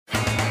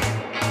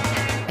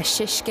a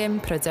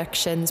Shishkin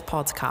Productions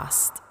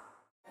podcast.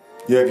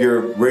 You have your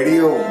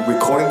radio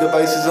recording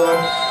devices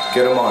on?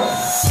 Get them on.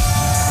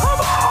 Come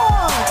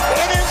on!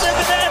 It is in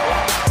the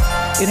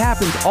net! It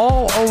happens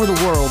all over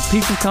the world.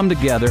 People come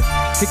together,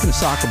 kicking a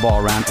soccer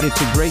ball around, and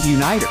it's a great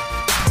uniter.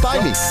 Buy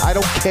me. I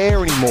don't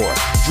care anymore.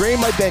 Drain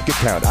my bank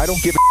account. I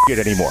don't give a shit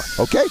anymore.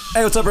 Okay?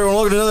 Hey, what's up, everyone?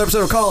 Welcome to another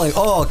episode of Calling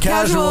All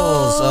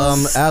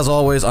Casuals. As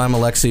always, I'm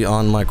Alexi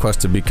on my quest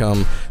to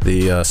become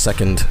the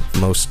second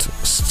most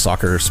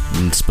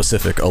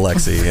soccer-specific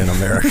Alexi in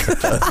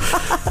America.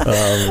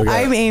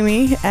 I'm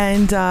Amy,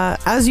 and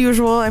as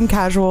usual, I'm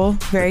casual.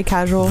 Very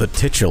casual. The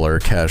titular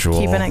casual.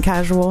 Keeping it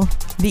casual.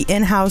 The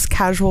in-house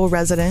casual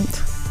resident.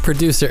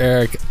 Producer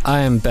Eric,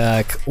 I am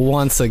back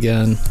once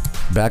again.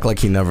 Back like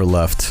he never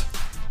left.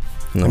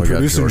 No, and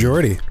producer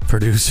Jordy.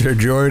 Producer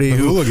Jordy. The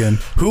hooligan.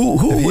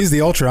 Who he's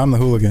the ultra, I'm the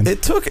hooligan.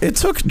 It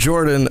took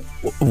Jordan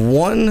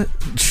one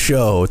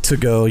show to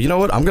go, you know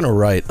what, I'm going to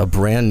write a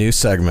brand new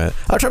segment.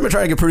 I've been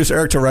trying to get producer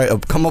Eric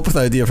to come up with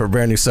an idea for a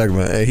brand new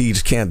segment, and he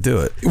just can't do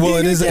it. Well,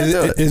 it is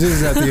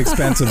at the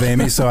expense of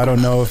Amy, so I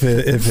don't know if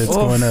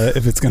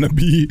it's going to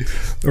be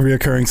a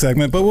reoccurring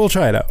segment, but we'll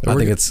try it out. I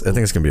think it's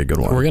going to be a good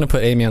one. We're going to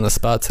put Amy on the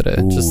spot today.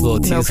 Ooh. Just a little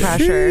teaser. No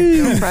pressure.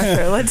 No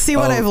pressure. Let's see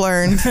what I've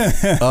learned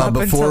up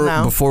until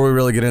now. Before we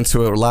really get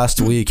into it, last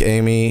week,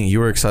 Amy,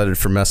 you were excited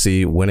for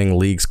Messi winning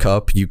League's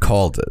Cup. You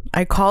called it.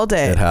 I called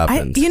it. It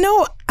happened.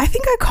 I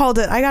think I called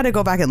it. I got to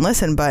go back and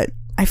listen, but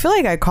I feel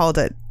like I called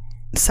it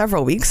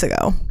several weeks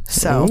ago.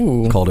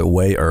 So called it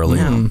way early.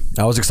 Yeah.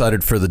 I was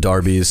excited for the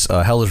derbies.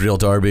 Hell is Real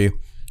Derby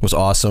was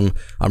awesome.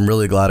 I'm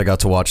really glad I got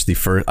to watch the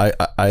first.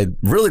 I'm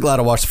really glad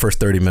I watched the first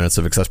 30 minutes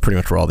of it, because that's pretty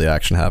much where all the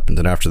action happened.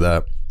 And after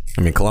that,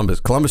 I mean, Columbus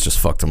just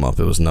fucked them up.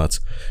 It was nuts.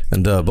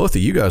 And both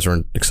of you guys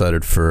were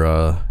excited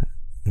for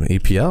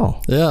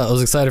EPL. Yeah, I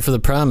was excited for the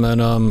Prem,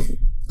 and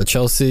the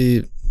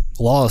Chelsea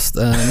lost,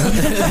 and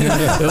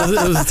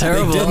it was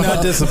terrible. It did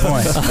not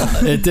disappoint.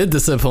 It did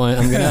disappoint.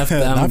 I'm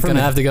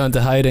gonna have to go into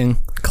hiding.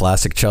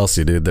 Classic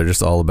Chelsea, dude. They're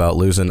just all about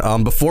losing.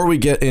 Before we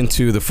get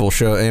into the full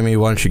show, Amy,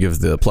 why don't you give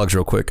the plugs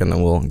real quick, and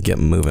then we'll get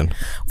moving.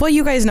 Well,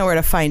 you guys know where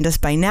to find us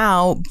by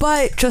now,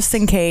 but just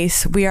in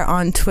case, we are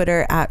on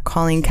Twitter at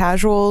Calling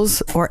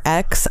Casuals, or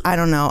X. I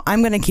don't know.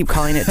 I'm gonna keep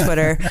calling it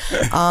Twitter.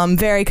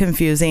 Very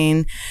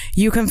confusing.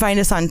 You can find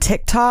us on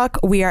TikTok.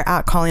 We are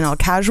at Calling All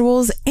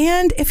Casuals,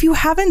 and if you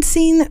haven't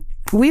seen,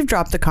 we've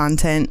dropped the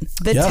content.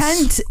 The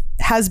tent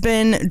has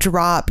been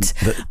dropped.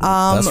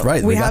 That's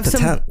right. We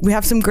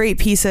have some great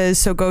pieces,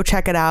 so go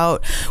check it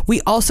out.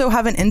 We also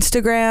have an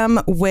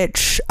Instagram,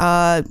 which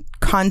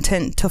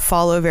content to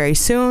follow very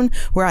soon.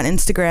 We're on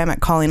Instagram at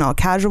Calling All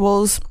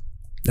Casuals.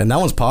 And that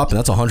one's popping.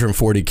 That's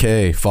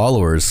 140K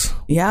followers.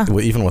 Yeah.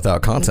 Even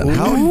without content.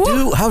 How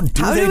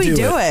do we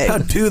do it? How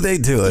do they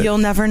do it? You'll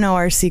never know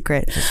our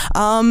secret.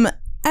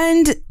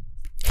 And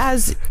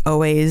as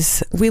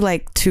always, we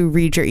like to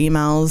read your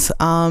emails.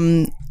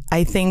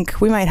 I think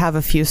we might have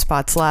a few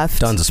spots left.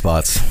 Tons of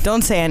spots.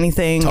 Don't say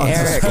anything,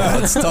 Eric.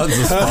 Tons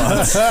of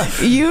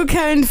spots. You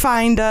can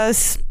find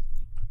us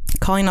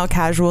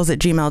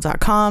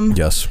callingallcasuals@gmail.com.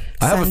 Yes.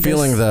 I have a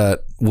feeling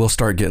that we'll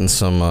start getting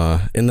some,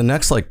 in the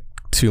next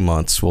 2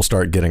 months, we'll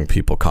start getting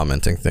people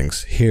commenting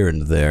things here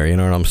and there. You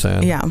know what I'm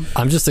saying? Yeah.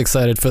 I'm just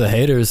excited for the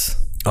haters.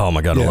 Oh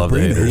my God, I love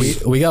the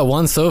haters. We got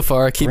one so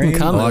far. Keep them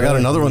coming. Well, I got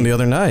another one the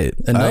other night.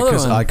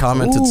 Because I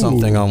commented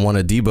something on one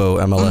of Debo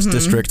MLS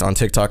District on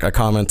TikTok. I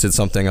commented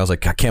something. I was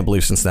like, I can't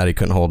believe Cincinnati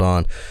couldn't hold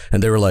on.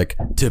 And they were like,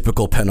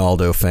 typical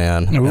Penaldo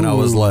fan. And I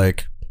was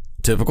like,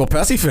 typical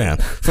Pesci fan.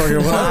 Fucking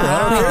whatever.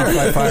 I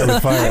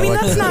don't care. I mean,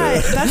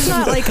 that's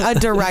not like a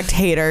direct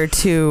hater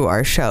to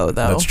our show,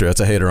 though. That's true.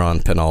 It's a hater on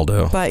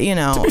Penaldo. But you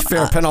know, to be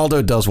fair,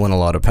 Penaldo does win a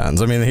lot of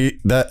pens. I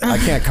mean, I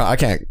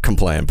can't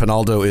complain.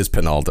 Penaldo is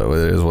Penaldo.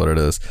 It is what it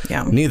is.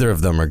 Yeah. Neither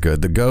of them are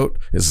good. The GOAT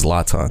is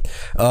Zlatan.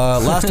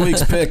 Last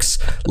week's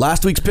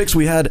picks.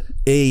 We had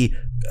a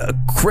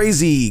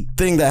crazy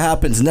thing that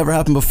happens. Never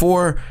happened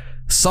before.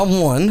 Some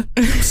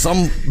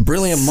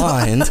brilliant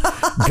mind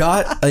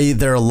got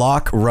their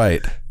lock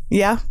right.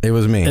 Yeah. It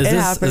was me. Is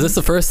this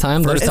the first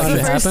time? First time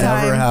it happened?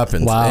 Ever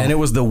happened. Wow. And it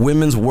was the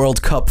Women's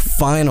World Cup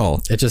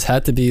final. It just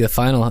had to be the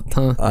final,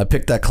 huh? I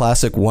picked that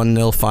classic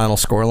 1-0 final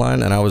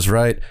scoreline, and I was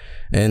right.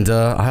 And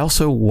I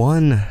also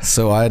won.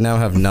 So I now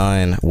have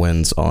 9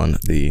 wins on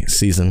the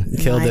season.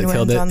 Killed it.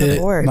 On the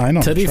board.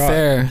 To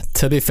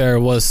be fair,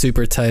 it was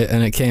super tight,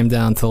 and it came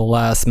down to the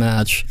last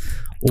match,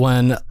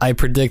 when I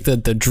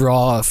predicted the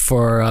draw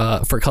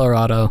for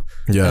Colorado,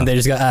 and they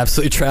just got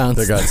absolutely trounced.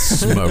 They got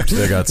smoked.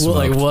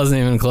 Well, it wasn't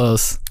even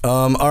close.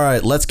 All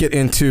right, let's get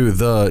into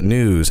the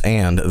news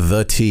and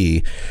the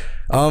tea.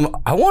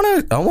 I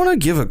want to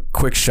give a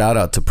quick shout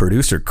out to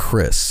producer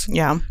Chris.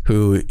 Yeah.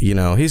 Who,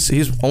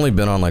 he's only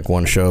been on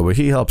one show, but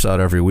he helps out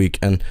every week,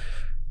 and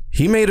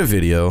he made a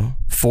video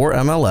for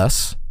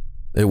MLS.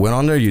 It went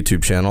on their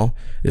YouTube channel.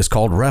 It's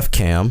called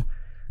RefCam.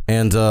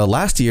 And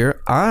last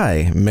year,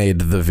 I made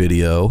the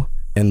video,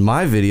 and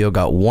my video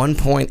got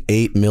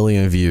 1.8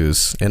 million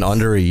views in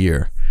under a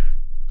year.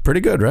 Pretty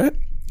good, right?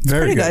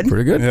 Pretty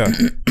good.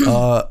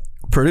 Yeah.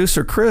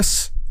 Producer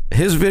Chris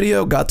His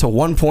video got to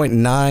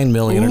 1.9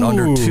 million in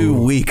under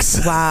 2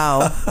 weeks.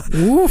 Wow.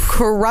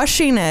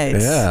 Crushing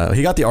it. Yeah,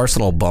 he got the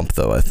Arsenal bump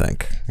though. I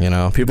think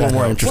people are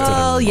more interested in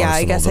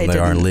Arsenal than they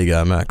are in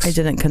Liga MX. I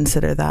didn't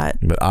consider that,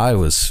 but I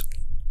was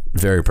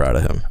very proud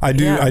of him. I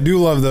do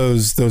love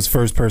those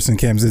first person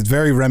cams. It's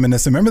very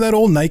reminiscent. Remember that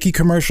old Nike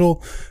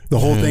commercial? The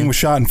whole thing was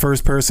shot in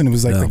first person. It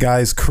was like the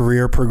guy's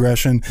career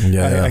progression.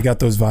 I got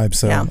those vibes,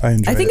 so I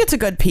enjoyed it. I think it's a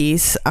good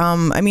piece.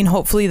 I mean,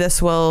 hopefully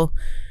this will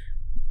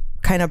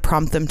kind of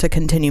prompt them to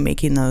continue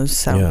making those.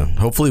 So yeah,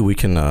 hopefully we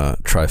can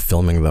try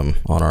filming them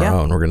on our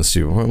own. We're gonna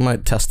see. We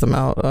might test them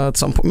out at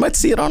some point. We might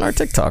see it on our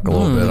TikTok a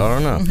little bit. I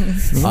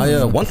don't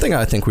know. One thing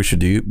I think we should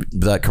do,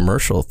 that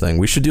commercial thing.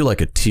 We should do like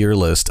a tier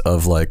list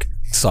of like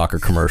soccer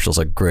commercials,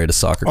 like greatest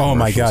soccer commercials. Oh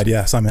my God,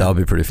 yes, I'm in. That would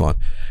be pretty fun.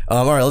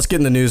 All right, let's get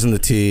in the news in the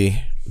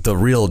tea. The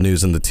real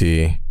news in the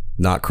tea,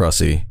 not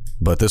Crusty,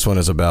 but this one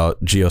is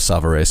about Gio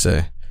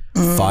Savarese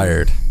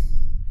fired.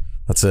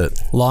 That's it.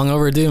 Long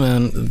overdue,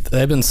 man.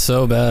 They've been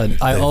so bad.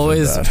 I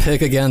always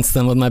pick against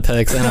them with my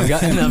picks, and I've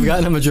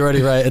gotten a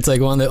majority right. It's like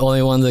one of the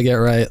only ones I get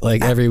right,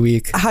 like every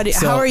week.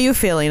 How are you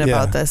feeling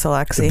about this,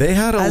 Alexi? They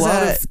had a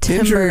lot of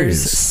Timbers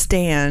injuries.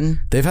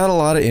 stan. They've had a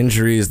lot of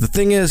injuries. The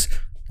thing is,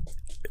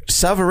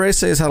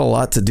 Savarese has had a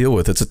lot to deal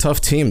with. It's a tough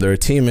team. They're a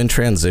team in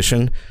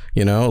transition.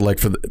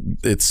 Like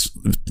it's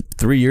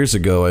 3 years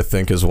ago, I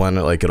think, is when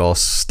it all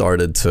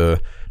started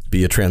to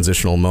be a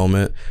transitional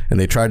moment, and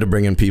they tried to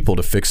bring in people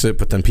to fix it,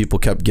 but then people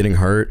kept getting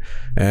hurt,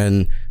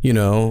 and you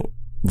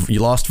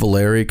lost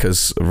Valeri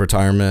because of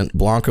retirement.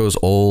 Blanco's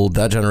old.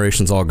 That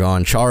generation's all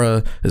gone.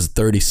 Chara is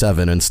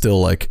 37 and still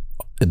like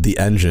the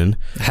engine,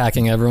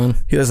 hacking everyone.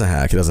 He doesn't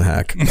hack.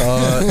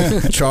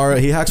 Chara,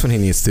 he hacks when he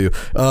needs to.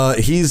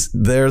 He's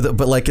there,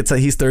 but like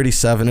he's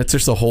 37. It's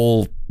just a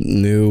whole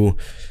new.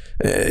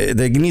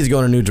 They need to go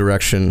in a new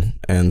direction,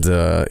 and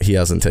he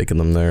hasn't taken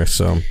them there,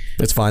 so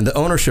it's fine. The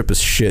ownership is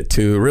shit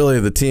too. Really,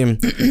 the team.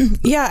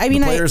 Yeah, I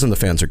mean, the players and the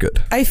fans are good.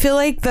 I feel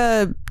like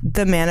the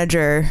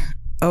manager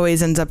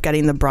always ends up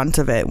getting the brunt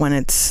of it when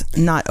it's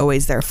not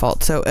always their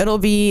fault. So it'll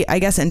be, I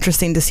guess,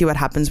 interesting to see what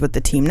happens with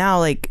the team now.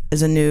 Like,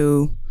 is a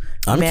new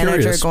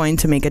manager going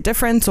to make a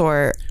difference,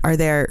 or are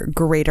there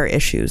greater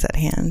issues at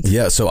hand?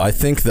 Yeah, so I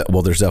think that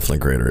there's definitely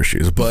greater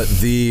issues, but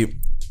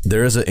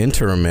there is an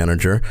interim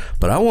manager,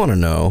 but I want to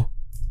know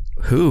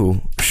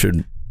who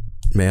should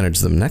manage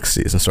them next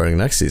season, starting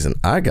next season.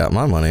 I got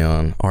my money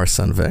on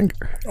Arsene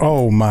Wenger.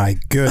 Oh my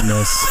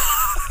goodness.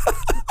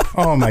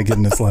 Oh my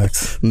goodness,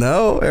 Lex.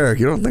 No, Eric,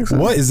 you don't think so?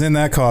 What is in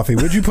that coffee?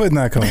 What'd you put in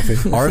that coffee?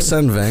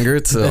 Arsene Wenger.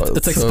 It's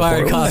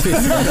expired coffee.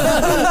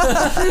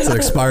 It's an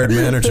expired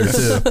manager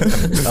too.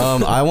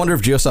 I wonder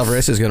if Gio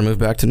Savarese is going to move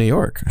back to New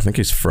York. I think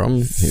he's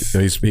from.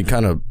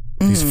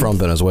 He's from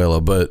Venezuela,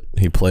 but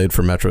he played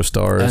for Metro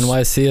Stars.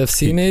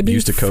 NYCFC maybe? He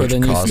used to coach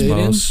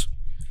Cosmos.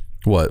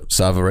 What,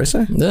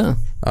 Savarese? Yeah.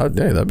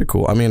 Yeah, that'd be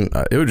cool. I mean,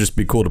 it would just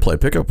be cool to play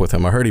pickup with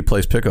him. I heard he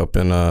plays pickup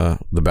in the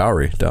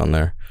Bowery down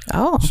there.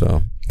 Oh.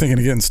 So thinking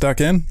of getting stuck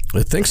in?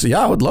 I think so. Yeah,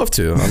 I would love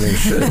to. I mean,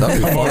 shit,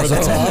 that'd be fun. Over the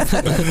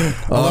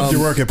top. I loved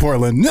your work at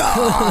Portland.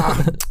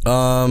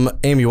 No.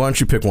 Amy, why don't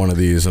you pick one of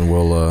these and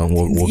we'll go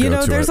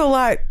to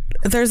it.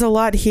 There's a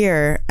lot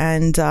here,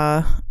 and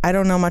I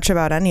don't know much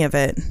about any of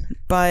it,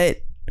 but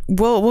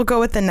we'll go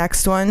with the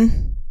next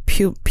one.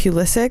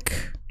 Pulisic.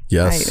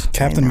 Yes.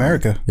 Captain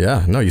America.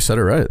 Yeah, no, you said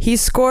it right. He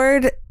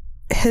scored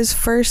his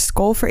first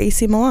goal for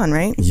AC Milan,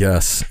 right?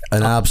 Yes,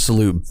 an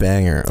absolute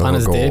banger of on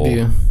his goal.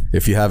 debut.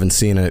 If you haven't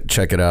seen it,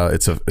 check it out.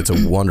 It's a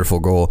wonderful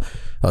goal.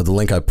 The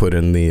link I put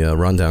in the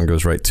rundown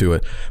goes right to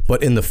it.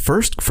 But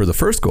for the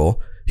first goal,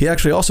 he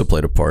actually also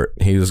played a part.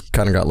 He was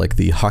kind of got like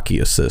the hockey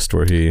assist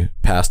where he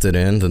passed it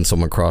in, then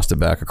someone crossed it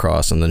back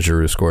across, and then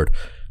Giroud scored.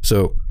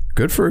 So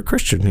good for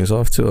Christian. He's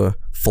off to a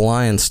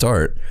flying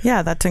start.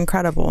 Yeah, that's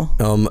incredible.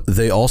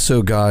 They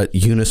also got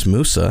Yunus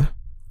Musa,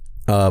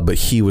 but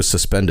he was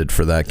suspended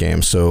for that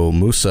game. So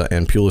Musa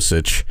and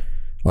Pulisic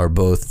are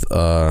both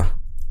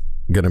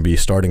going to be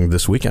starting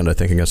this weekend, I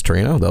think, against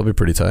Torino. That'll be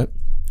pretty tight.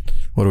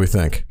 What do we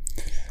think?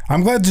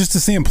 I'm glad just to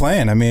see him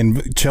playing. I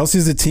mean,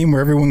 Chelsea's a team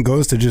where everyone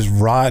goes to just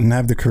rot and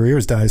have the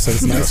careers die. So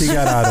it's nice he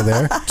got out of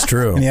there. It's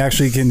true. And he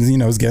actually can,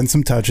 is getting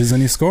some touches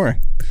and he's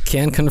scoring.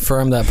 Can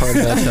confirm that part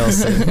about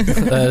Chelsea.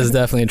 That is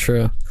definitely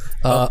true.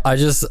 I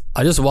just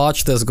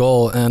watched this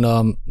goal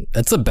and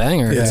it's a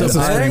banger. Yeah, it's a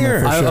banger.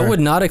 For sure. I would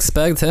not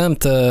expect him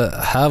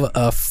to have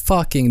a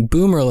fucking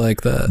boomer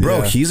like that.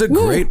 Bro, he's a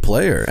great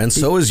player, and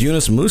so is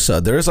Yunus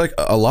Musa. There's like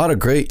a lot of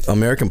great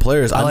American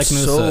players. I'm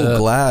so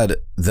glad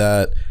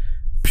that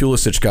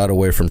Pulisic got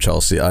away from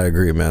Chelsea. I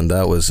agree, man.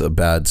 That was a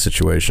bad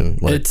situation.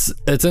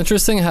 It's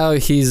interesting how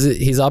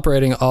he's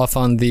operating off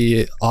on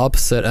the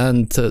opposite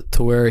end to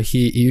where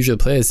he usually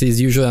plays.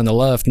 He's usually on the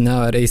left.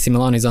 Now at AC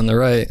Milan, he's on the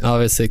right,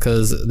 obviously,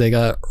 because they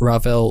got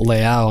Rafael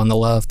Leao on the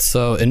left.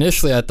 So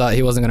initially, I thought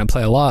he wasn't going to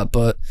play a lot,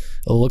 but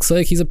it looks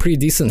like he's a pretty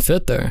decent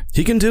fit there.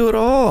 He can do it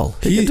all.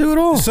 He can do it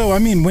all. So, I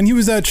mean, when he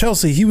was at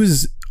Chelsea, he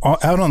was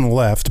out on the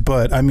left,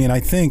 but I mean, I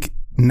think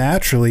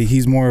naturally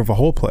he's more of a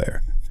whole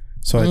player.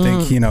 So I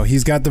think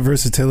he's got the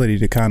versatility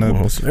to kind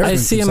of. I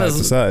see him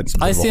as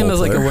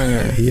like a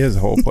winger. He is a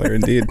whole player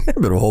indeed. A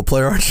bit of a whole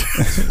player, aren't you?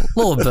 A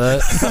little bit.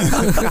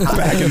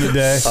 Back in the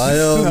day, I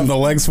don't have the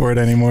legs for it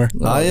anymore.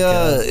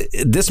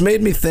 This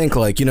made me think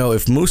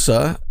if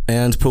Musa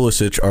and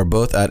Pulisic are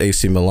both at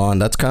AC Milan,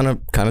 that's kind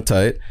of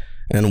tight,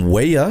 and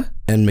Weah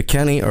and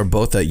McKennie are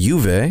both at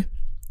Juve.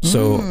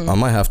 So I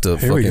might have to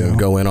fucking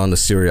go in on the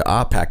Serie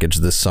A package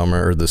this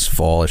summer, or this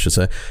fall, I should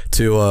say,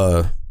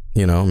 to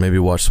maybe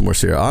watch some more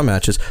Serie A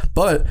matches.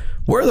 But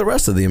where are the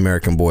rest of the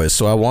American boys?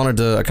 So I wanted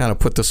to kind of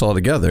put this all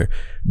together.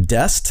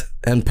 Dest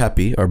and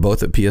Pepe are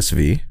both at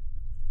PSV.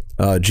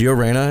 Gio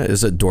Reyna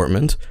is at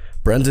Dortmund.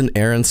 Brendan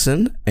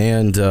Aronson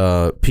and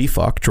Jordan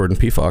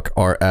Pifok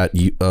are at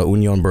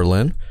Union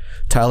Berlin.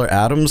 Tyler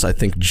Adams, I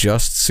think,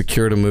 just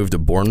secured a move to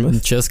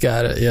Bournemouth. Just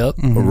got it, yep.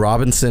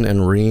 Robinson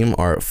and Ream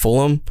are at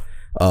Fulham.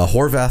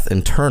 Horvath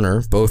and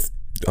Turner, both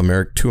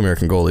two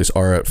American goalies,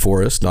 are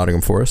at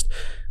Nottingham Forest.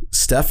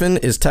 Stefan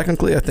is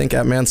technically, I think,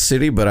 at Man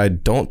City, but I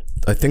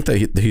think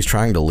that he's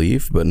trying to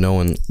leave, but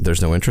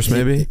there's no interest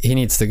maybe. He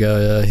needs to go,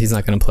 yeah. He's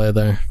not going to play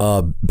there.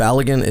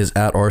 Balogun is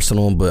at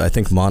Arsenal, but I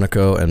think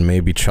Monaco and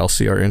maybe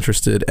Chelsea are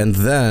interested. And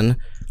then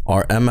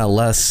our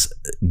MLS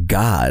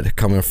god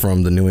coming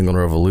from the New England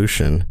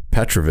Revolution,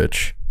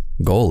 Petrovic,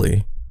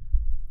 goalie,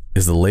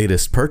 is the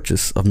latest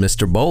purchase of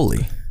Mr.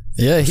 Bowley.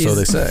 Yeah, so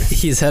they say.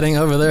 He's heading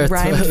over there.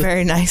 Rhymed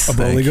very nice. A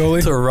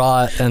goalie to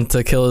rot and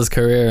to kill his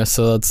career.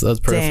 So that's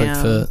perfect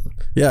fit.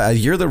 Yeah,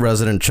 you're the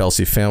resident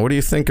Chelsea fan. What do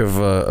you think of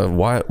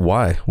why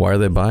are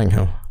they buying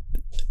him?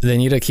 They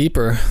need a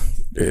keeper.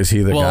 Is he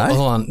the guy?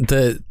 Hold on.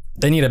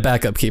 They need a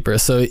backup keeper,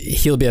 so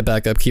he'll be a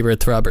backup keeper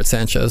to Robert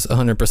Sanchez,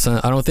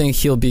 100%. I don't think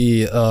he'll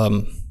be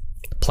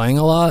playing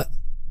a lot,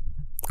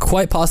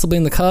 quite possibly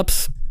in the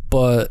cups,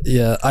 but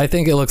yeah, I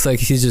think it looks like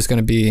he's just going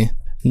to be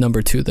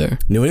number 2 there.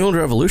 New England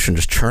Revolution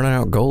just churning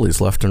out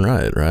goalies left and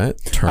right?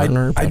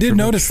 Turner. I did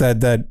notice that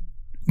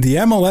the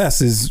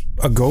MLS is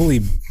a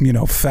goalie,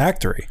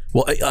 factory.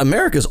 Well,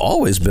 America's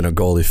always been a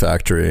goalie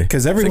factory.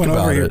 Because everyone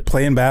over here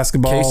playing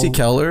basketball. Casey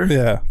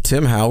Keller,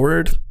 Tim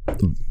Howard,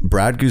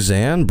 Brad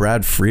Guzan,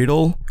 Brad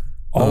Friedel.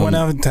 All went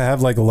out to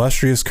have like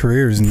illustrious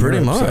careers in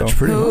Pretty Europe, much.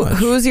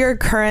 Who's your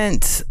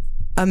current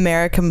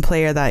American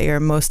player that you're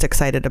most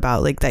excited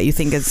about? Like that you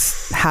think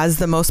has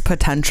the most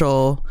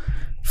potential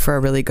for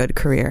a really good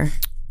career?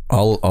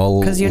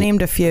 Because you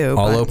named a few.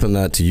 I'll open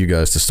that to you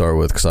guys to start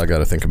with, because I got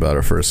to think about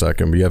it for a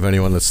second. But you have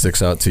anyone that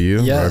sticks out to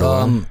you? Yeah,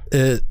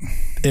 right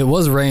it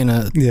was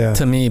Reyna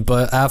to me,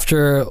 but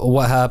after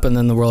what happened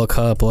in the World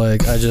Cup,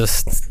 like I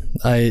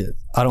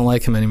don't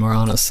like him anymore,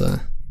 honestly.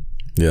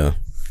 Yeah.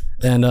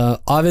 And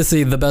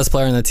obviously the best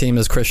player in the team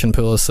is Christian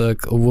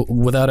Pulisic,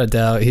 without a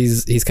doubt.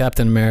 He's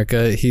Captain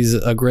America. He's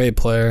a great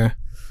player,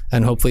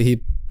 and hopefully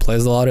he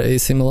plays a lot at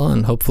AC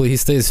Milan. Hopefully he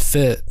stays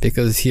fit,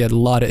 because he had a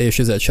lot of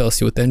issues at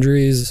Chelsea with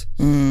injuries,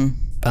 and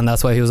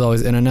that's why he was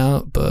always in and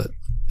out. But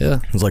yeah,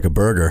 it was like a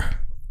burger.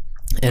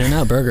 In and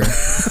out burger.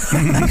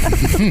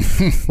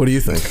 What do you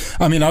think?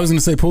 I mean, I was going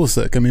to say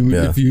Pulisic. I mean,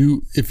 if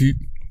you,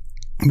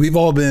 we've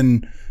all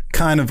been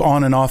kind of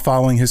on and off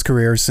following his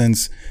career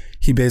since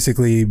he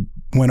basically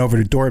went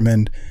over to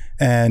Dortmund,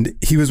 and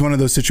he was one of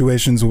those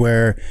situations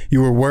where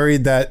you were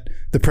worried that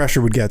the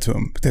pressure would get to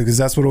him, because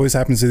that's what always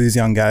happens to these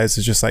young guys.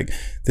 It's just like,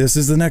 this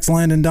is the next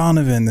Landon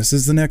Donovan, this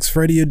is the next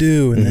Freddie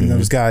Adu, and then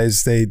those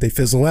guys, they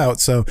fizzle out.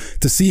 So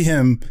to see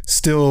him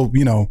still,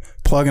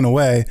 plugging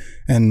away,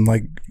 and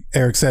like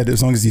Eric said,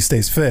 as long as he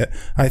stays fit,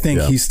 I think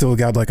he's still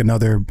got like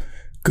another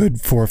good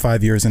 4 or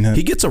 5 years in him.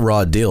 He gets a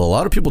raw deal. A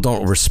lot of people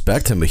don't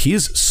respect him, but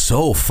he's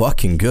so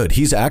fucking good.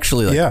 He's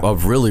actually like a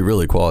really,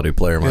 really quality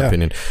player, in my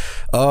opinion.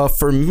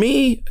 For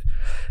me,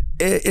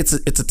 it's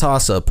a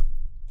toss-up.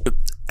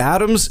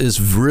 Adams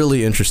is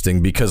really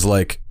interesting because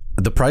like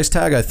the price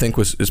tag I think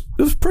was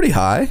pretty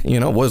high.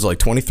 Was like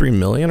 23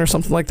 million or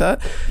something like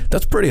that.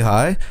 That's pretty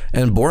high.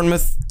 And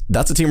Bournemouth,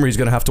 that's a team where he's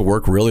going to have to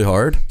work really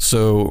hard.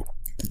 So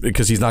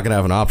because he's not going to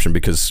have an option,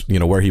 because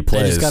where he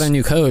plays. They just got a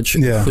new coach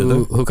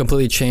who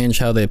completely changed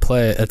how they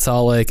play. It's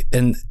all like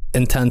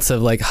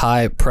intensive, like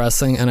high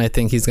pressing, and I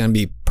think he's going to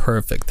be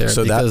perfect there,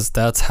 because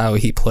that's how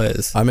he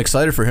plays. I'm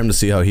excited for him to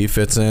see how he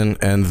fits in.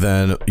 And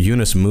then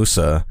Yunus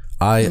Musa.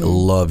 I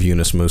love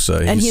Yunus Musa.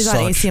 And he's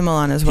on AC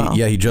Milan as well.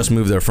 He just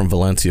moved there from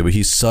Valencia, but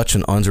he's such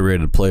an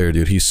underrated player,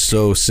 dude. He's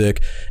so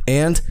sick.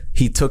 And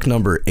he took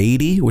number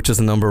 80, which is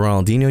the number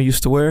Ronaldinho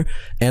used to wear.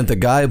 And the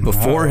guy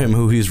before him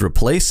who he's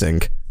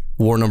replacing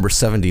wore number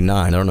 79.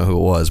 I don't know who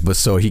it was, but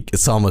so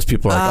it's almost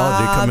people are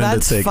like, oh, they come in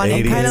to take funny.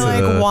 80. Kind of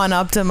like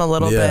one-upped him a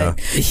little bit.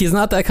 He's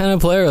not that kind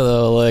of player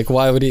though. Like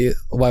why would he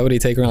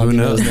take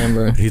Ronaldinho's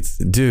number?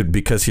 Dude,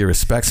 because he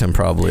respects him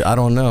probably. I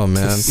don't know,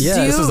 man. This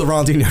is the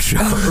Ronaldinho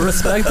show.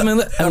 Respect him and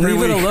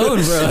leave it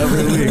alone, bro.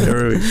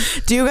 Every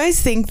week. Do you guys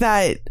think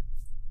that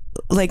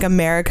like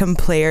American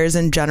players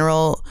in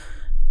general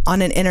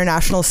on an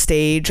international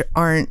stage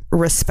aren't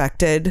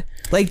respected?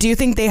 Like, do you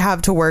think they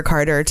have to work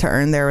harder to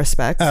earn their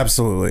respect?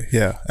 Absolutely.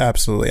 Yeah,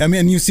 absolutely. I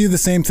mean, you see the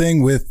same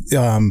thing with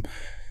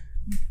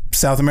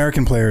South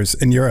American players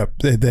in Europe.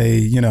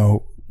 They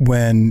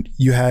when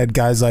you had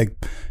guys like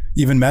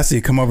even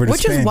Messi come over to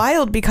Which Spain. is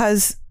wild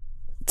because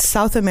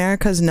South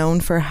America is known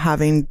for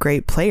having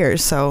great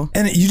players. So,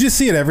 and you just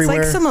see it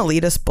everywhere. It's like some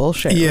elitist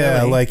bullshit. Yeah,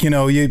 really. like, you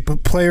know,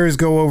 players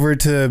go over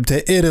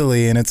to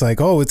Italy and it's like,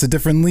 oh, it's a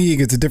different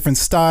league, it's a different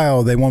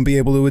style. They won't be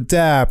able to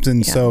adapt,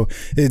 and so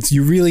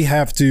you really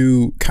have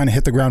to kind of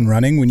hit the ground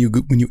running when you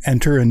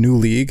enter a new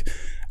league.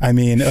 I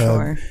mean,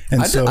 sure.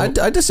 And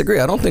I disagree.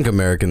 I don't think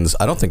Americans.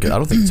 I don't think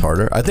it's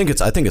harder. I think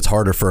it's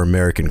harder for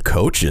American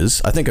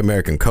coaches. I think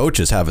American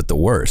coaches have it the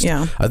worst.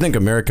 Yeah. I think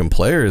American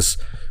players,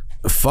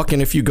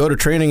 fucking, if you go to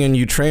training and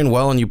you train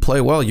well and you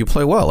play well, you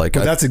play well. Like,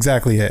 that's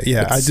exactly it.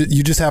 Yeah,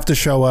 you just have to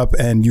show up,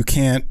 and you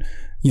can't,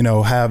 you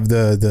know, have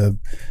the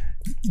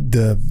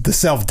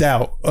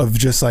self-doubt of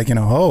just like, you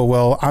know, oh,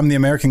 well, I'm the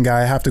American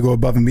guy, I have to go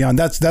above and beyond.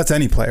 That's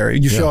any player.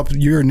 You show up,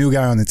 you're a new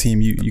guy on the team,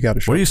 you got to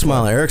show up. What are you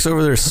smiling? Eric's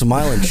over there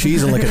smiling,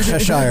 cheesing like a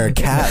Cheshire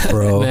cat,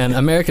 bro. Man,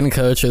 American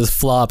coaches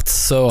flopped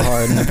so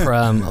hard in the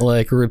Prem,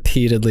 like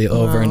repeatedly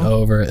over and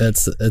over.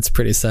 It's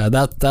pretty sad.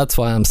 That's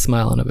why I'm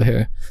smiling over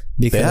here.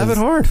 Because they have it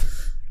hard.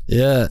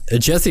 Yeah,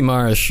 Jesse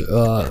Marsh.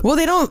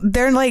 Well,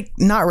 they're like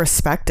not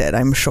respected,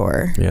 I'm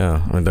sure.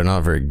 Yeah, I mean, they're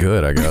not very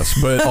good, I guess.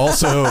 But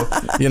also,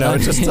 you know,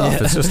 it's just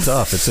tough. It's just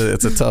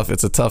tough.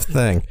 It's a tough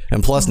thing.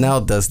 And plus, now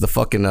does the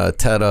fucking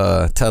Ted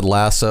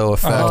Lasso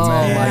effect? Oh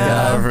man, my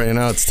God! You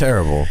know, it's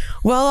terrible.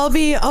 Well,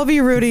 I'll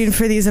be rooting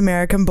for these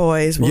American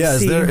boys. We'll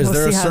see. Is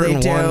there a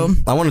certain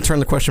one? I want to turn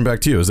the question back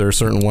to you. Is there a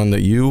certain one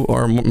that you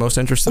are most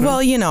interested in?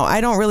 Well, you know,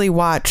 I don't really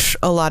watch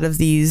a lot of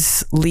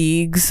these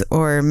leagues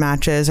or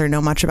matches or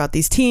know much about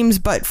these teams,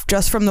 but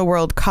just from the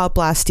World Cup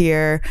last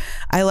year,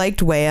 I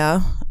liked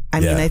Weah.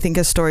 I mean, I think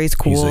his story's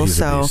cool, he's a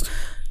so beast.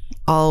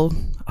 I'll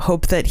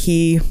hope that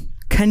he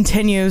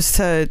continues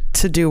to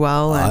do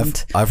well.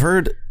 And I've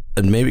heard,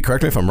 and maybe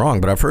correct me if I'm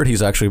wrong, but I've heard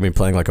he's actually been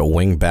playing like a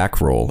wing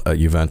back role at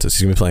Juventus.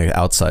 He's gonna be playing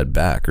outside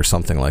back or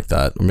something like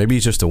that. Or maybe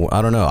he's just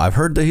I don't know. I've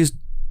heard that he's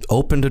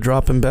open to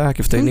dropping back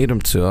if they need him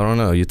to. I don't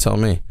know. You tell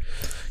me.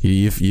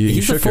 You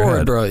he's shook a forward, your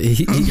head. bro.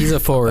 He's a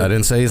forward. I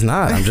didn't say he's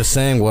not. I'm just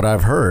saying what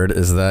I've heard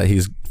is that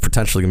he's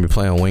potentially going to be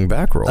playing a wing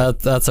back role.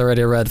 That's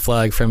already a red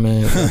flag for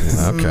me.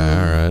 Okay, all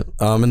right.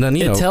 And then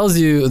it tells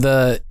you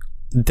that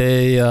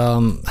they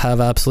have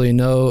absolutely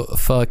no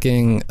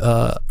fucking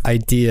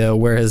idea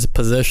where his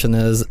position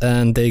is,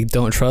 and they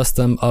don't trust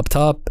him up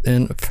top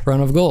in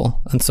front of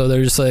goal, and so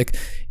they're just like,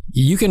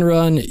 you can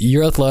run,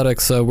 you're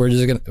athletic, so we're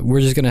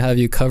just gonna have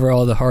you cover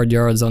all the hard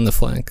yards on the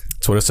flank.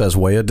 That's what it says.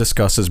 Weah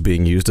discusses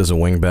being used as a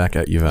wing back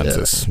at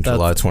Juventus,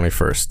 July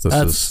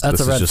 21st. That's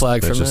a red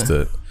flag for me. That's just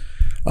it.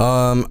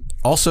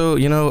 Also,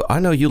 you know, I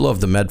know you love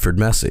the Medford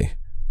Messi,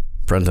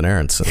 Brendan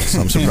Aronson,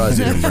 so I'm surprised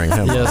you didn't bring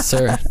him up. Yes,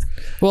 sir.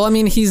 Well, I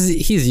mean,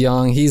 he's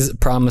young, he's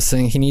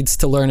promising, he needs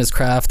to learn his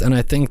craft, and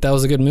I think that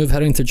was a good move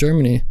heading to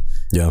Germany.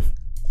 Yeah.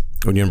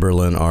 Union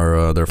Berlin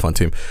are they're a fun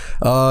team.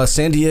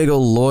 San Diego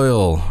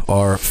Loyal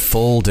are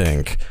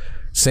folding.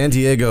 San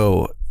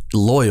Diego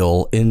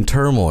Loyal in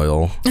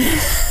turmoil.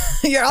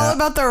 you're all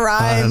about the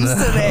rhymes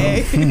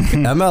today.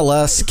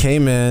 MLS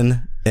came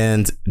in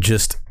and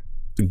just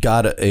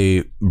got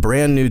a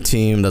brand new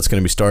team that's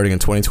going to be starting in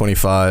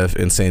 2025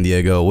 in San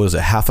Diego. What was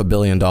it? $500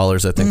 million, I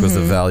think, was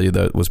the value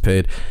that was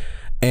paid.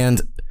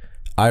 And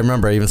I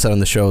remember I even said on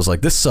the show, I was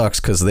like, this sucks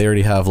because they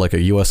already have like a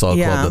USL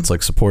club that's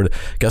like supported.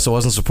 Guess it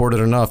wasn't supported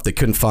enough. They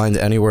couldn't find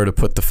anywhere to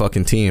put the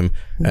fucking team,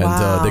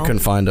 and they couldn't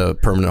find a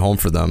permanent home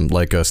for them,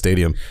 like a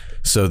stadium.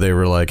 So they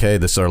were like, hey,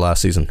 this is our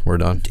last season. We're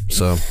done.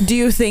 So do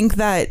you think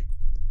that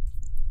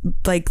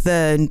like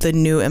the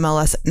new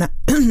MLS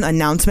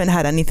announcement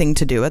had anything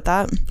to do with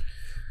that?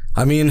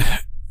 I mean,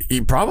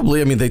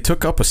 probably. I mean, they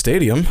took up a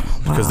stadium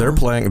because they're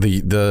playing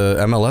the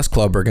MLS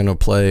club are going to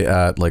play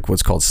at like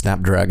what's called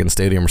Snapdragon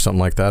Stadium or something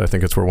like that. I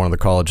think it's where one of the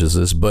colleges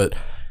is. But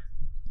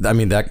I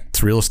mean,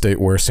 that's real estate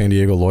where San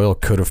Diego Loyal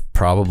could have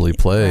probably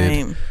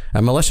played. Right.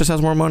 MLS just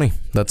has more money.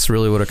 That's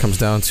really what it comes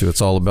down to.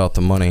 It's all about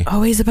the money.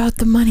 Always about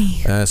the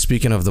money.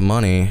 Speaking of the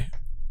money,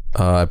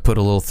 I put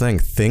a little thing.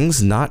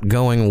 Things not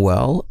going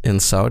well in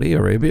Saudi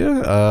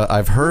Arabia.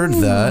 I've heard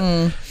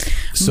that.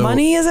 So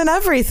money isn't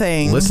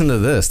everything. Listen to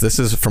this. This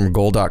is from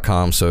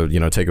goal.com, so you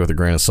know, take it with a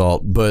grain of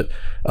salt. But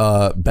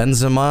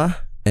Benzema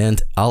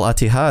and Al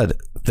Ittihad,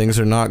 things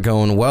are not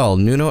going well.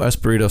 Nuno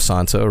Espirito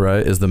Santo,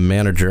 right, is the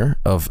manager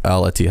of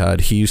Al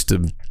Ittihad. He used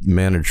to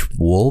manage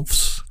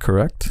Wolves,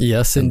 correct?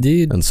 Yes,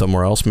 indeed. And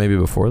somewhere else maybe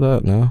before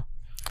that, no?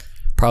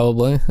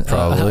 Probably. I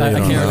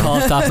can't recall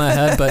off the top of my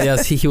head, but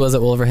yes, he was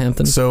at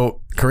Wolverhampton.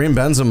 So Karim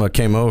Benzema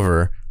came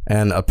over,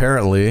 and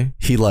apparently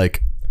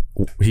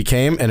he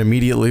came and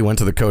immediately went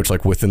to the coach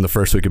like within the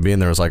first week of being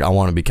there, was like, I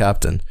want to be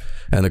captain.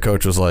 And the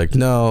coach was like,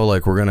 no,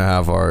 like we're gonna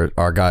have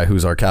our guy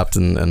who's our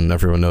captain, and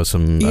everyone knows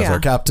him as our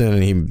captain,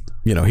 and he,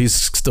 you know, he's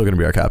still gonna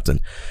be our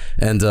captain.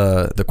 And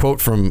the quote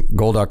from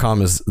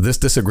goal.com is, this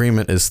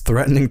disagreement is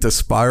threatening to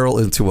spiral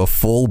into a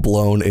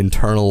full-blown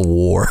internal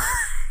war.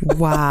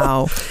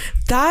 Wow.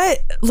 That,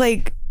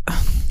 like,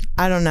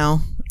 I don't know.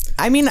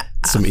 I mean,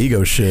 some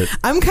ego shit.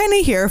 I'm kind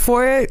of here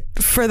for it,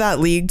 for that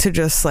league to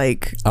just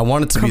like I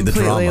want it to be the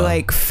completely drama.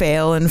 like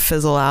fail and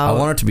fizzle out. I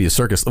want it to be a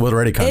circus. Well, it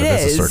already kind of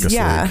is a circus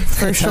yeah, league.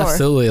 for sure.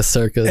 Absolutely a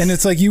circus. And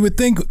it's like you would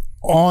think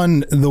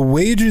on the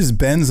wages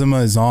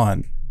Benzema is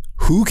on,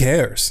 who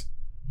cares?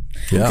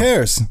 Yeah. Who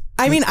cares?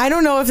 I mean, I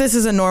don't know if this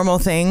is a normal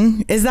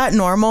thing. Is that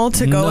normal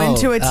to go No,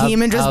 into a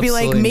team and just be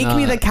like, absolutely make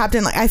me the not.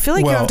 captain? Like, I feel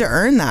like you have to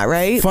earn that,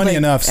 right? Funny Like,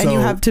 enough, and you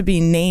so- have to be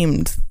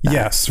named that.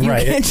 Yes, you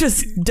right. can't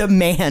just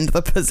demand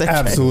the position.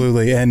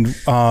 Absolutely. And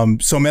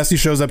so Messi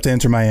shows up to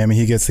Inter Miami.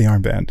 He gets the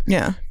armband.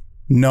 Yeah.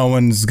 No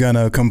one's going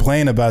to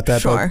complain about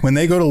that. Sure. But when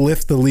they go to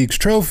lift the league's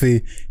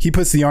trophy, he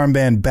puts the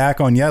armband back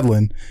on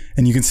Yedlin.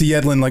 And you can see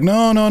Yedlin like,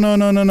 no.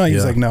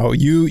 He's like, no,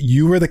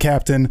 you were the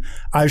captain.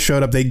 I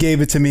showed up. They gave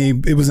it to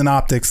me. It was an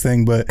optics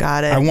thing, but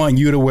Got it. I want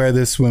you to wear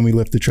this when we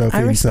lift the trophy.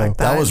 I respect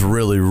That was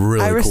really,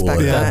 really I cool.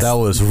 respect that. That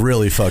was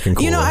really fucking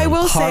cool. You know, of I him.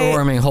 will say,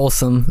 Heartwarming,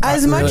 wholesome.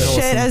 as much Really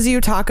shit wholesome. as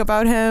you talk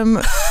about him,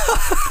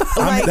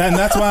 like, And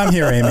that's why I'm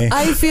here, Amy.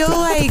 I feel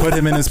like Put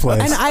him in his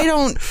place. And I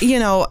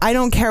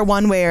don't care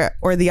one way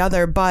or the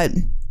other, but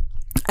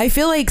I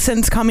feel like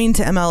since coming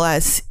to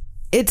MLS,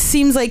 it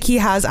seems like he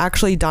has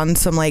actually done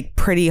some like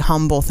pretty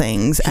humble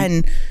things.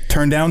 And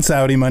Turned down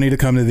Saudi money to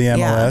come to the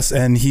MLS.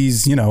 And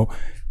he's,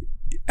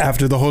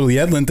 after the whole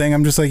Yedlin thing,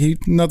 I'm just like,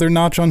 another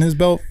notch on his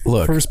belt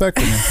Look. for respect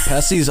for me.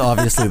 Pessi's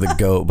obviously the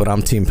GOAT, but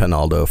I'm Team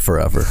Penaldo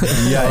forever.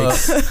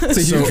 Yikes.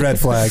 It's a huge red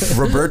flag.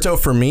 Roberto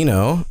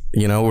Firmino,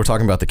 we're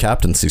talking about the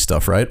captaincy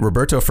stuff, right?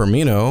 Roberto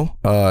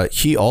Firmino,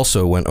 he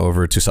also went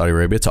over to Saudi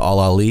Arabia, to Al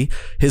Ahly.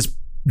 His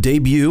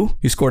debut,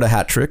 he scored a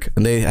hat trick,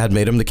 and they had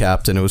made him the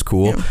captain. It was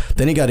cool. Yeah.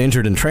 Then he got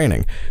injured in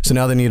training, so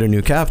now they need a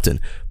new captain.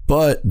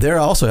 But they're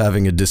also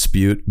having a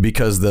dispute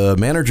because the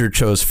manager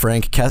chose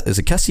Frank. Is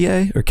it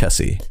Kessié or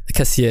Kessie?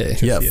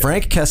 Kessié. Yeah,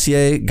 Frank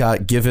Kessié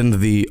got given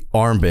the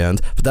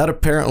armband, but that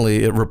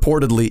apparently it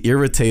reportedly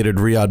irritated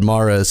Riyad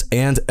Mahrez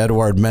and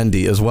Edouard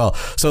Mendy as well.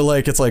 So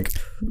like it's like,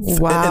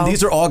 wow. And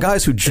these are all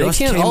guys who just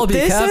they can't all be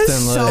this captain.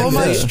 is so like,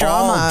 much they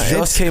drama. all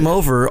just came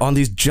over on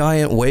these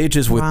giant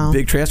wages with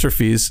big transfer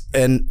fees,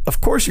 and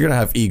of course you're gonna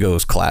have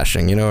egos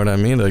clashing. You know what I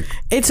mean? Like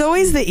it's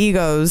always the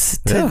egos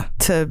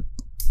to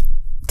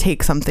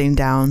take something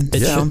down.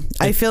 So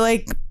I feel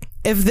like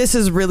if this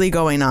is really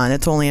going on,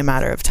 it's only a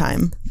matter of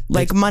time.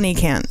 Like money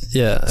can't.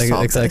 Yeah,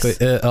 solve exactly.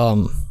 this.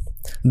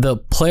 The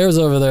players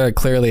over there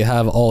clearly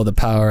have all the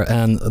power,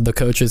 and the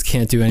coaches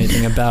can't do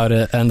anything about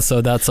it. And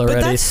so that's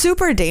already. But that's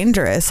super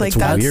dangerous. Like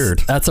that's weird.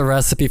 That's a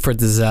recipe for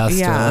disaster.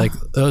 Yeah. Like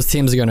those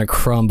teams are going to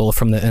crumble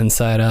from the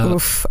inside out.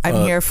 Oof,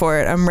 I'm here for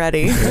it. I'm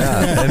ready.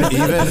 Yeah, and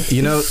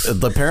even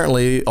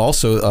apparently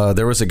also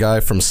there was a guy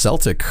from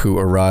Celtic who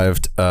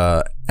arrived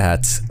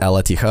at Al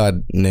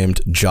Ittihad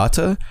named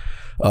Jota.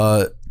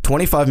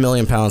 25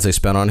 million pounds they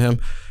spent on him,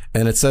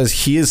 and it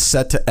says he is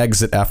set to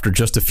exit after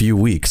just a few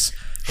weeks.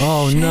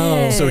 Oh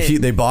no! So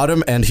they bought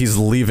him, and he's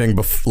leaving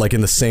like in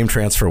the same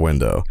transfer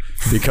window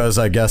because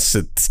I guess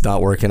it's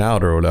not working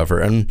out or whatever.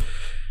 And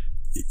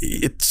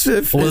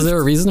was there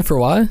a reason for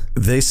why?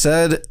 They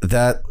said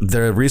that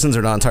the reasons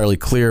are not entirely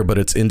clear, but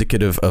it's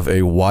indicative of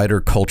a wider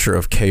culture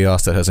of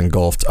chaos that has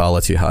engulfed Al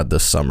Ittihad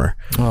this summer.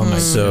 Oh my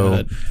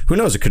God! Who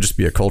knows? It could just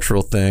be a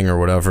cultural thing or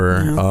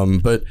whatever. Yeah.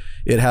 But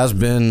it has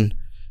been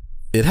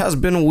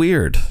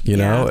weird.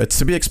 It's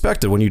to be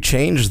expected when you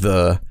change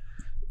the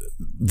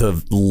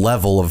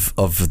level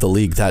of the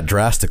league that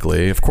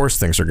drastically. Of course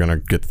things are going to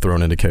get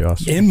thrown into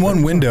chaos in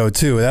one window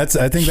too. I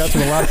think that's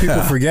what a lot of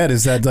people forget,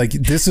 is that like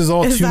this is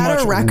all too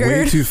much,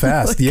 way too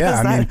fast. Like,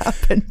 I mean,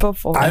 happened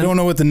before. I don't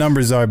know what the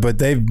numbers are,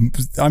 but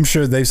I'm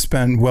sure they've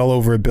spent well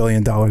over $1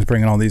 billion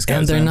bringing all these guys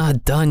and they're in.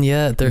 not done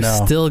yet. They're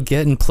still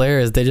getting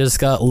players. They just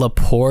got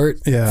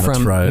Laporte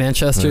from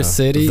Manchester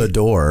City, the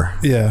door,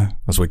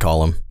 as we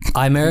call him.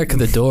 Imeric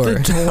the door.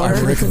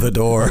 Imeric the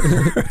door.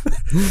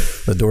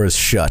 The door is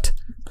shut.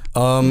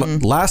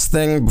 Last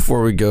thing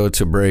before we go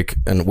to break,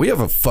 and we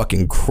have a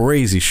fucking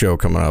crazy show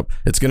coming up.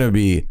 It's gonna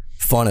be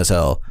fun as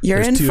hell.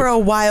 You're in for a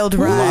wild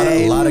ride.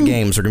 A lot of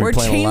games. We're gonna be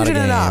playing a lot of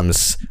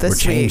games. We're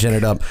changing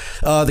it up.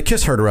 The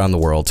kiss heard around the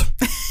world.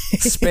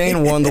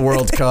 Spain won the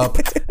World Cup,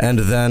 and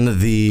then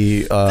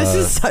the this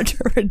is such a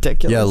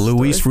ridiculous. Yeah,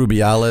 Luis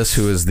Rubiales,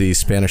 who is the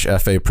Spanish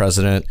FA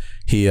president,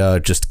 he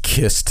just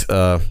kissed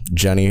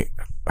Jenny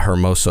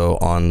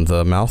Hermoso on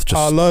the mouth. Just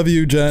I love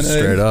you, Jen.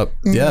 Straight up.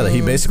 Yeah,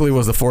 he basically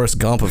was the Forrest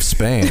Gump of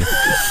Spain.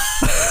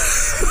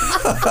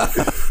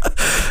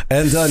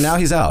 And now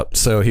he's out.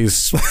 So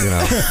he's,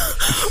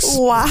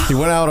 wow. He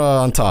went out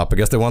on top. I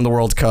guess they won the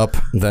World Cup.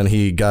 Then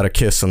he got a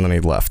kiss and then he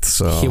left.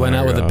 So he went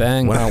out with a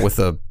bang. Went out with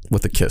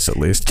a kiss at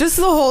least. Just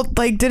the whole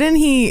didn't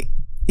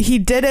he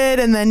did it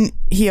and then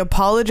he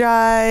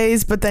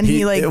apologized, but then he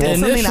did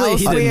something else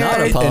he did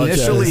not apologize.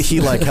 Initially he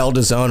held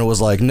his own and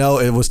was like, no,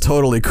 it was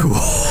totally cool.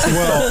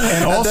 Well,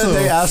 and also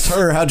then they asked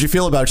her, how'd you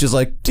feel about it? She's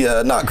like,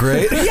 yeah, not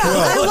great. Yeah,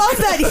 I love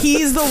that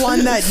he's the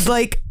one that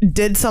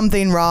did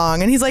something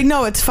wrong, and he's like,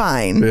 no, it's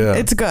fine.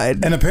 It's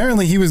good. And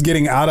apparently he was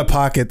getting out of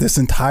pocket this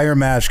entire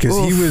match because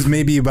he was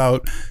maybe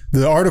about,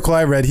 the article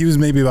I read, he was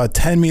maybe about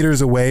 10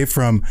 meters away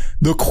from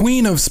the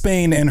Queen of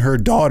Spain and her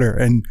daughter.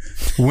 And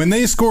when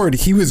they scored,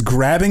 he was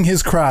grabbing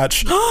his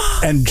crotch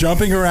and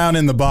jumping around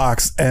in the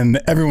box, and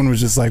everyone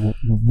was just like,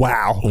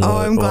 wow.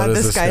 I'm glad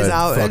this guy's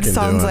out. It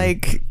sounds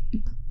like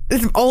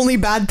it's only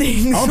bad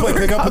things. I'll play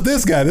pick up with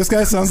this guy. This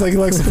guy sounds like he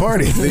likes to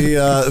party.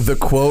 The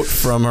quote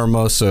from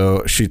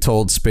Hermoso, she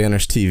told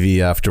Spanish TV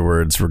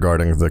afterwards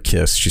regarding the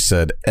kiss. She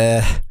said,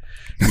 yeah,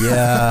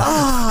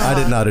 I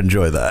did not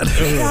enjoy that.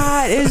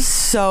 That is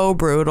so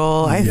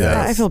brutal.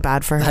 I feel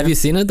bad for her. Have you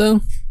seen it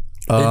though?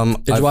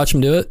 Did you watch him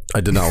do it?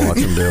 I did not watch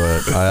him do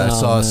it. I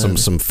saw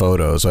some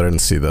photos. I didn't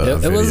see the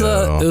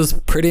video. It was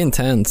pretty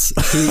intense.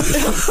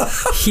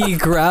 He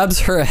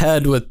grabs her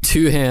head with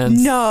two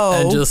hands.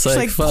 And just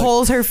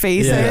pulls her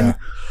face in.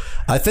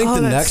 I think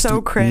the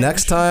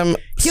next time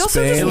he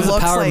also Spain, it was a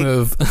power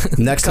move.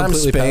 Next time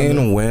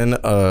Spain win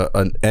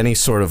any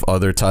sort of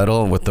other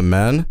title with the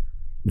men,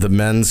 the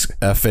men's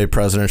FA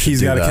president should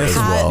do that as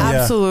well.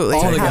 Absolutely.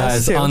 All the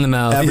guys on the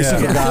mouth. Every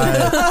single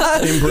guy.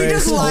 Embrace. He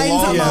just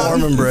lines them up.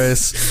 Warm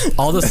embrace.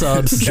 All the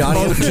subs. Johnny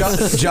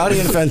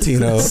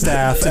Infantino.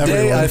 Staff. Today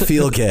everyone. I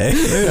feel gay.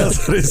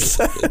 That's what he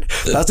said.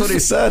 That's what he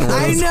said.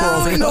 I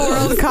know, in the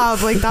World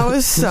Cup. Like, that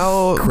was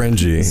so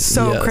cringy.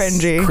 So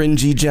cringy.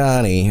 Cringy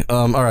Johnny.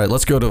 All right,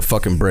 let's go to a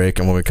fucking break,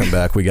 and when we come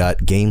back, we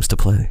got games to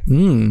play.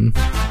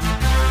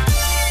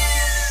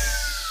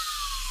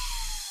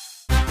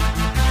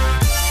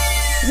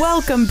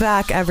 Welcome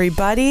back,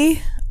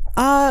 everybody.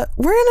 We're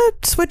gonna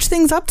switch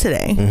things up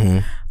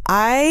today.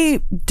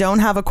 I don't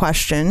have a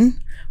question,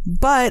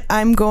 but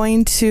I'm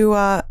going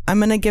to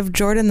give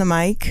Jordan the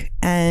mic,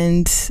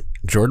 and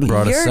Jordan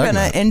brought a segment. You're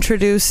gonna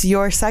introduce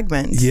your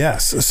segment.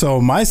 Yes. So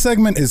my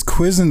segment is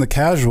Quzzin the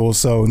Casual.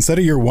 So instead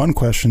of your one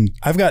question,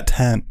 I've got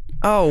 10.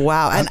 Oh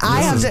wow! And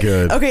I have to.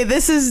 Good. Okay,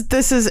 this is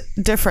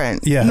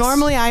different. Yes.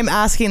 Normally, I'm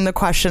asking the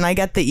question. I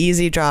get the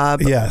easy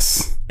job.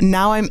 Yes.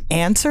 Now I'm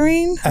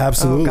answering.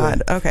 Absolutely. Oh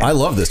God. Okay. I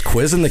love this.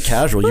 Quzzin the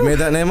Casual. You made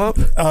that name up?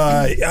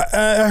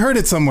 I heard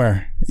it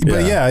somewhere.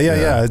 But yeah.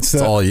 It's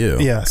all you.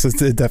 Yes,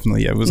 it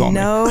definitely it was all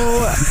me.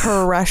 No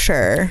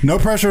pressure. No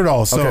pressure at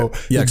all. So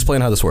okay.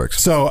 Explain how this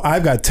works. So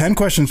I've got 10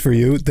 questions for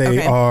you.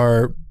 They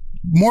are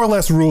more or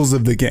less rules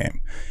of the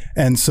game.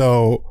 And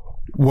so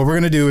what we're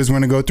going to do is we're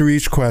going to go through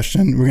each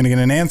question. We're going to get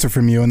an answer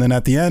from you. And then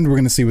at the end, we're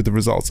going to see what the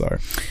results are.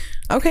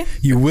 Okay.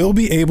 You will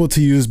be able to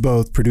use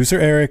both producer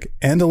Eric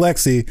and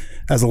Alexi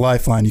as a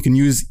lifeline. You can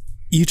use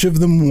each of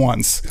them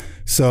once.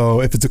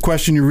 So if it's a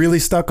question you're really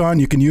stuck on,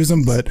 you can use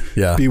them, but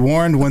be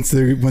warned once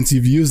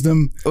you've used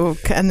them.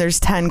 Okay, and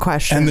there's 10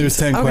 questions. And there's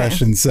 10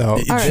 questions. So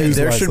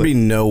there should be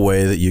no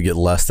way that you get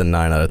less than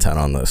 9 out of 10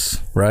 on this,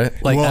 right?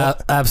 Like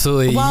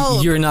absolutely,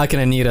 you're not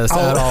going to need us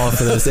at all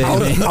for this,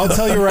 Amy. I'll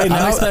tell you right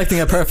now. I'm expecting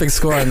a perfect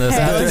score on this.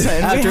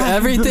 Hey, after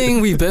everything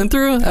we've been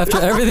through, after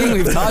everything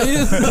we've taught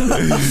you,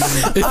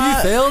 if you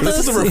failed this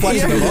us, is a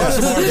reflection of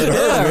us more than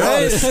her.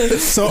 Right.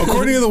 So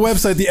according to the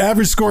website, the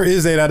average score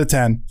is 8 out of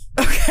 10.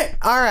 Okay.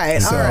 All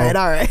right.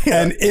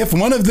 And if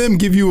one of them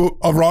give you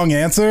a wrong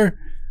answer,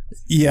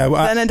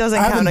 then it doesn't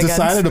I count haven't against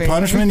decided me. a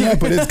punishment yet,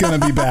 but it's going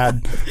to be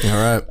bad. All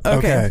right.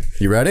 Okay.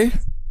 You ready?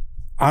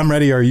 I'm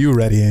ready. Are you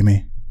ready,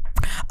 Amy?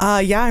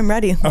 Yeah, I'm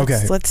ready.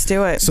 Let's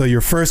do it. So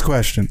your first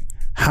question.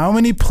 How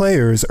many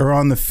players are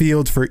on the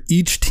field for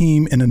each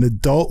team in an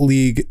adult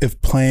league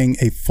if playing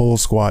a full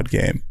squad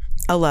game?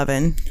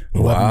 11.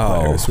 11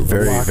 players.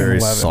 Very, very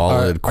 11.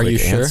 Solid, quick you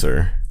sure?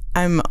 answer.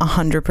 I'm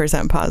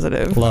 100%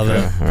 positive. Love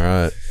it. All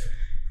right.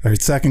 All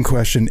right, second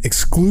question.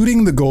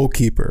 Excluding the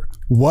goalkeeper,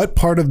 what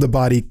part of the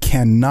body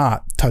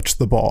cannot touch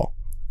the ball?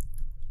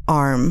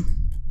 Arm.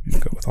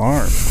 Go with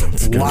arm.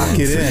 Lock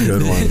it in.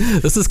 Good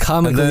one. This is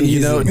comically and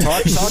then, easy.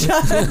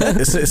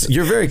 talk.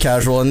 You're very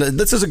casual, and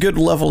this is a good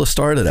level to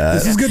start it at.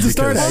 This is good to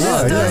start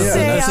at.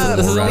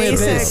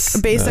 This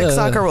is basic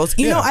soccer rules.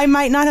 You know, I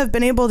might not have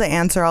been able to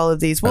answer all of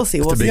these. We'll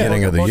see. At the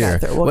beginning of the year.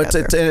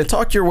 And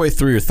talk your way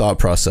through your thought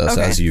process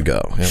as you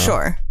go. You know?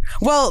 Sure.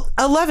 Well,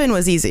 11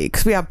 was easy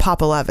because we have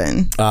Pop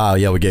 11.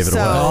 Yeah, we gave it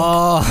away.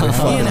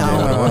 You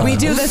know, we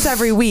do this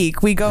every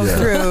week. We go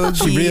through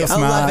the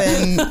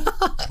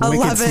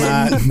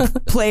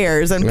 11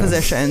 players and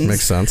positions.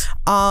 Makes sense.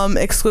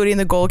 Excluding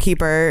the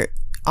goalkeeper.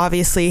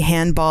 Obviously,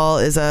 handball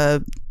is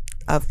a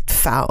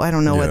foul. I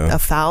don't know what a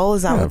foul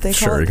is. That what they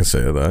call it? Sure, you can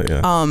say that.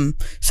 Yeah.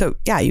 So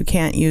yeah, you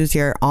can't use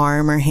your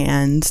arm or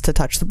hands to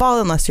touch the ball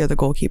unless you're the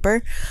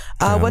goalkeeper.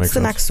 What's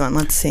the next one?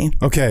 Let's see.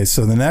 Okay,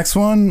 so the next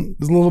one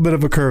is a little bit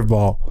of a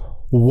curveball.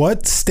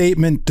 What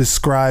statement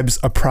describes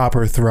a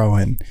proper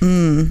throw-in?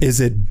 Is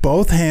it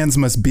both hands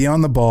must be on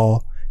the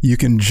ball, you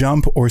can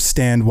jump or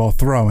stand while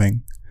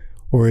throwing?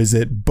 Or is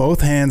it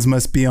both hands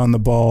must be on the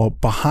ball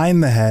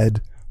behind the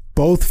head,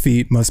 both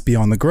feet must be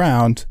on the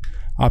ground?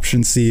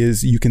 Option C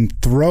is you can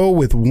throw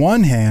with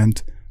one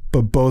hand,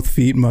 but both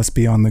feet must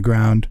be on the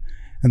ground.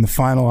 And the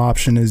final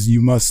option is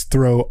you must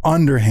throw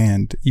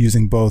underhand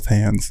using both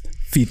hands.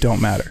 Feet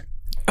don't matter.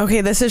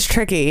 Okay, this is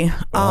tricky. We ran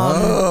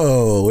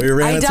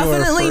I into our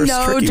definitely first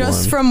know tricky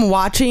just one. from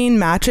watching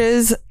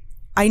matches.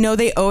 I know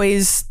they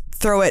always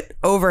throw it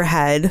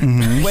overhead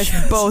with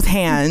both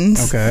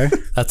hands. Okay.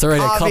 That's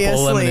already a couple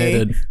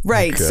eliminated.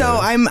 Right. Okay. So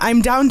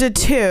I'm down to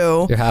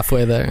 2. You're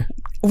halfway there.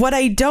 What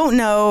I don't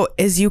know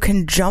is you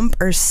can jump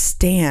or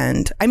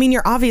stand. I mean,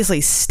 you're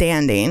obviously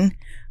standing.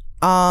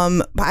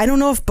 But I don't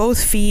know if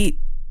both feet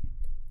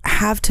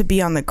have to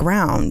be on the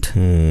ground.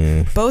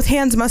 Both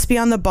hands must be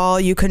on the ball.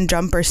 You can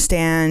jump or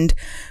stand.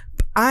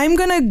 I'm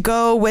going to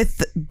go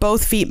with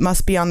both feet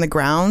must be on the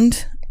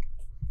ground.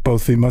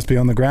 Both feet must be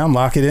on the ground.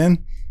 Lock it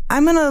in.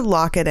 I'm going to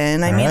lock it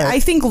in. I mean, right. I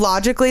think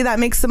logically that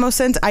makes the most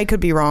sense. I could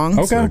be wrong.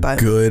 Okay. But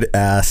Good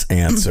ass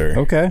answer.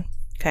 Okay.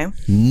 okay.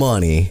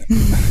 Money.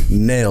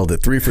 Nailed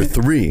it. 3 for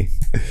 3.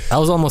 That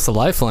was almost a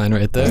lifeline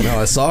right there. No,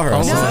 I saw her.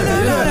 I saw her.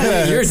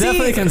 No. You're See,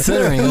 definitely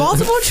considering it.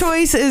 Multiple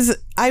choice is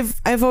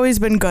I've always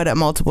been good at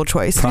multiple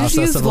choice. Process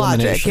Just use of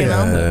logic, elimination. you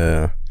know.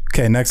 Yeah.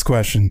 Okay, next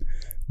question.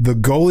 The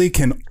goalie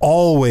can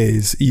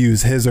always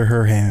use his or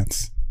her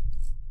hands.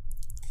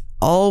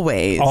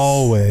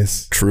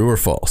 Always. True or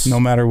false? No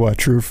matter what,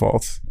 true or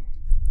false.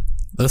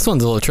 This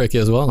one's a little tricky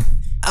as well.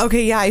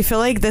 Okay, yeah, I feel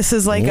like this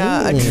is like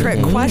a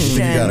trick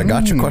question. You got a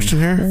gotcha question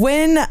here?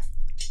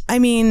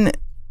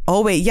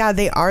 Yeah,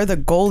 they are the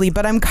goalie,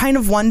 but I'm kind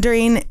of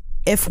wondering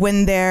if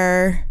when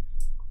they're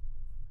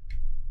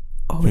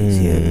always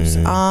use.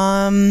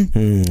 I'm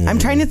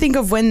trying to think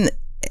of when,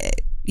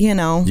 you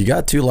know. You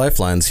got 2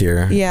 lifelines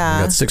here. Yeah.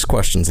 You got 6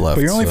 questions left.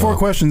 But you're only 4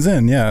 questions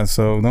in, yeah.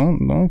 So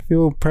don't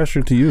feel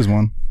pressured to use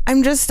one.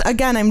 I'm just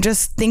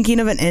thinking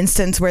of an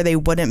instance where they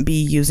wouldn't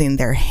be using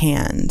their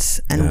hands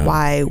and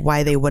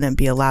why they wouldn't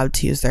be allowed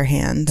to use their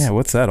hands. Yeah,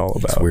 what's that all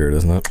It's about? weird,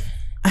 isn't it?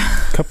 A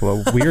couple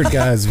of weird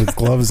guys with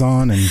gloves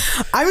on, and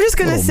I'm just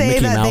gonna Little say Mickey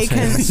that they Mouse can.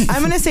 hands.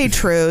 I'm gonna say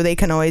true. They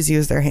can always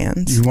use their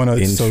hands. you want to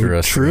Interesting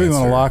true. You want to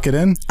answer. lock it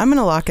in? I'm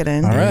gonna lock it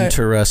in. All right.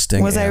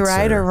 Interesting. Was I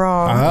right answer. or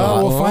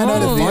wrong? We'll find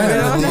out at the find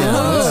out end.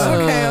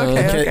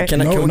 at the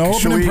end. Okay. No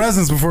opening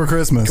presents before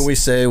Christmas. Can we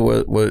say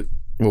what we're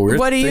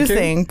What do you thinking?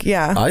 think?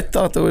 Yeah. I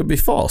thought that would be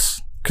false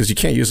because you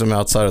can't use them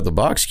outside of the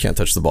box. You can't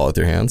touch the ball with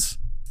your hands.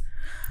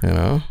 You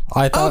know.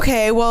 I thought.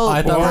 Okay. Well,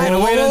 I thought we were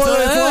gonna wait until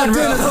the end,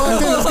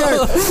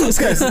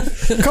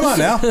 bro. Come on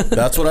now.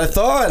 That's what I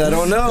thought. I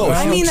don't know.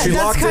 I mean,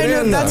 that's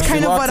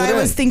kind of what I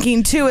was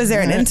thinking too. Is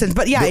there an instance?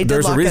 But yeah, I did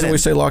There's lock a reason it in. we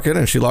say lock it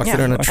in. She locked it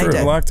in. It's I true.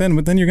 did. Locked in,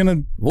 but then you're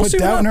gonna We'll put see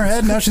what doubt in her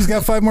happens. head. Now she's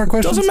got 5 more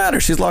questions. Doesn't matter.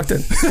 She's locked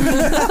in.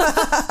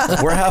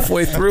 We're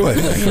halfway through, I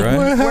think, right?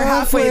 We're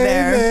halfway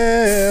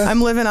there.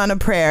 I'm living on a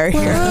prayer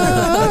here.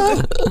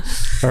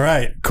 All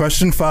right,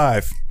 question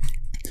 5.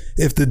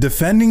 If the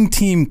defending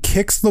team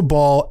kicks the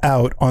ball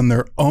out on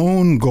their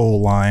own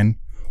goal line,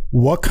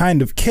 what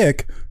kind of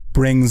kick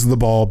brings the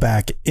ball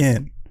back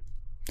in?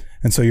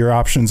 And so your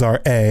options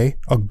are A,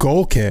 a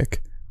goal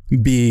kick,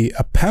 B,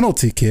 a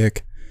penalty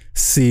kick,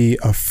 C,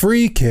 a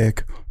free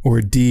kick, or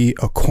D,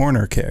 a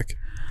corner kick.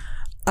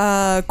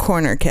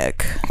 Corner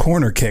kick.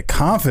 Corner kick.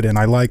 Confident.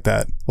 I like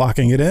that.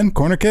 Locking it in?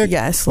 Corner kick?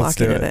 Yes, Let's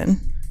locking do it in.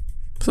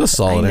 It's a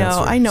solid answer.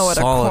 I know what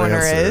Solid a corner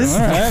answer. is. All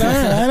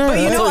right. But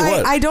you know, tell you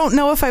what. I don't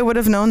know if I would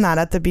have known that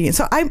at the beginning.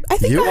 So I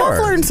think You I have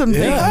are. learned some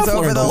things I've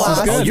over learned the a lot.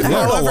 last Oh, you've learned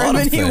a however lot of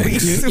many things.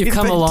 weeks. You've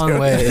come a long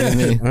way,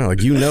 Amy. Yeah,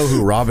 like you know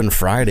who Robin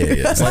Friday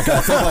is. Like I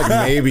think like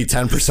maybe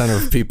 10%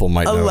 of people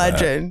might know A that.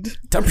 legend.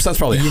 10% is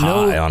probably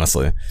high,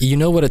 honestly. You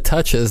know what a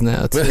touch is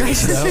now, too.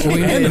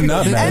 And a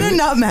nutmeg. And a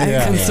nutmeg.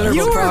 Yeah. Considerable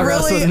You were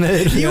progress really. was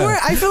made. You were.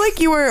 I feel like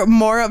you were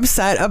more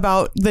upset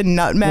about the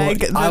nutmeg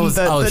than I was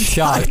the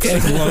shocked.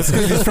 touch. Well, it's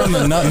because he's from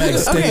the nutmeg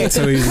state, Okay,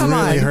 so he's come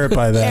really on. hurt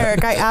by that.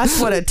 Eric, I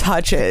asked what a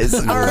touch is.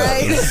 All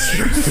right.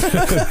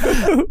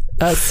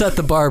 That set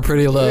the bar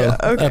pretty low.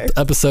 okay.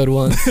 Episode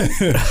 1.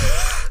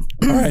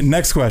 All right,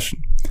 next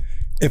question.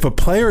 If a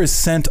player is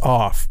sent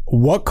off,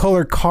 what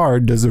color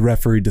card does the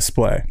referee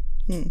display?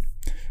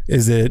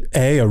 Is it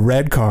A, a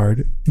red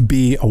card,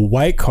 B, a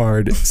white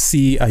card,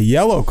 C, a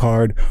yellow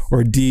card,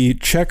 or D,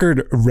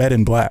 checkered red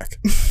and black?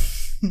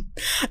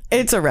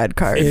 It's a red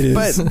card, It is.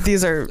 but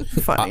these are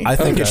funny. I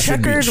think it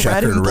should be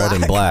checkered red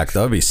and black.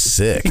 That would be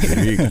sick.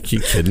 Are you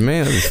kidding me?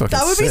 That'd be fucking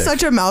That would be sick.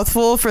 such a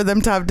mouthful for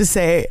them to have to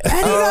say. And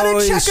he got a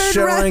he's checkered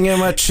showing red,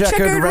 him a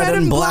checkered red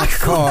and black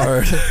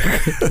card.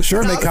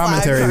 Sure, make Not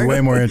commentary flag way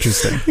card. more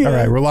interesting. All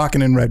right, we're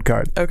locking in red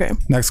card. Okay.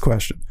 Next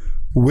question.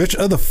 Which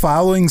of the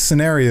following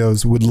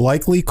scenarios would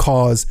likely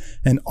cause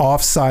an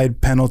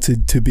offside penalty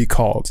to be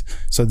called?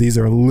 So these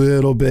are a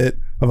little bit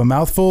of a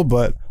mouthful,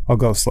 but I'll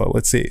go slow.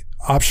 Let's see.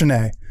 Option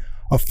A,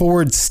 a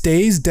forward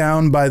stays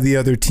down by the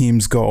other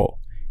team's goal,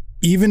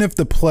 even if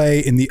the play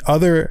in the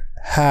other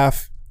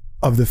half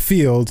of the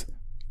field,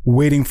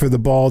 waiting for the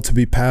ball to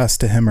be passed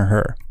to him or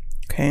her.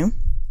 Okay.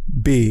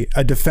 B,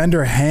 a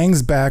defender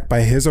hangs back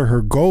by his or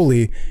her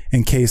goalie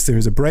in case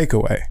there's a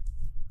breakaway.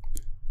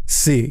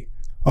 C,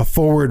 a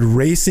forward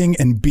racing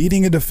and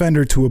beating a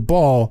defender to a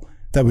ball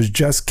that was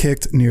just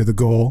kicked near the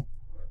goal.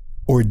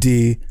 Or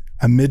D,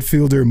 a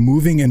midfielder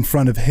moving in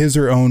front of his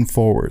or own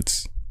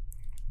forwards.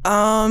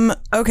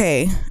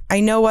 Okay. I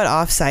know what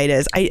offside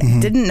is. I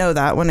didn't know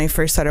that when I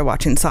first started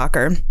watching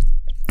soccer.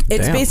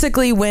 It's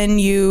basically when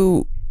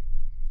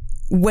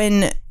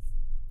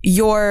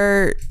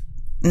you're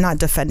not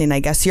defending, I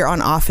guess, you're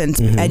on offense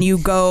and you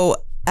go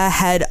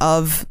ahead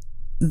of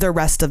the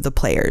rest of the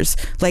players.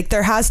 Like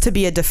there has to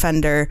be a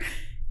defender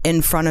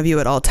in front of you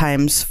at all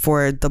times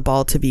for the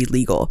ball to be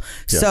legal.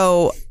 Yeah.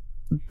 So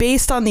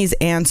based on these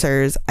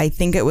answers, I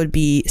think it would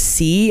be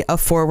C, a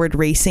forward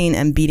racing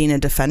and beating a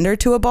defender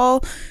to a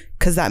ball,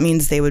 because that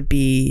means they would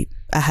be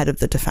ahead of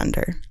the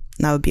defender.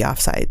 And that would be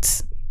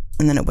offsides,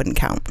 and then it wouldn't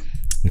count.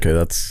 Okay,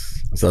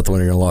 is that the one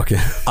you're gonna lock in?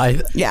 I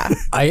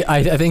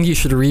think you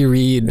should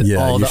reread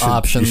all the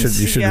options.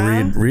 You should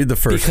read the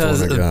first one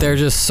because they're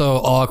just so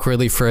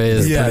awkwardly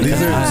phrased. Yeah,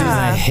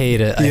 I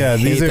hate it. I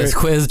hate this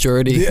quiz,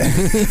 Jordy. Yeah.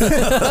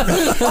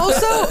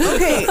 Also,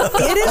 okay,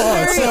 it is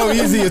it's so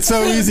easy. It's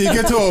so easy. You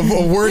get to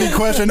a wordy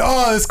question.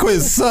 Oh, this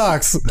quiz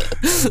sucks. All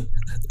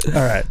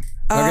right.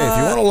 Okay, if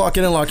you want to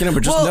lock in,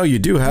 but just know you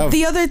do have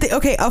the other thing.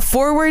 Okay, a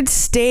forward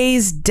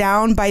stays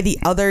down by the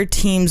other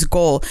team's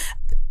goal.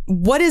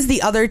 What is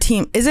the other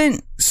team?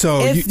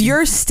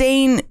 You're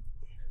staying.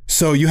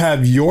 So you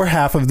have your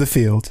half of the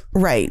field.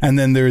 Right. And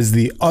then there's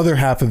the other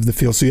half of the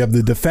field. So you have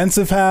the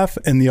defensive half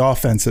and the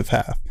offensive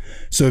half.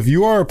 So if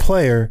you are a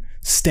player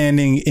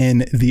standing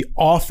in the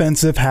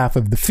offensive half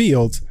of the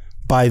field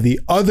by the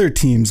other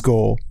team's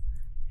goal,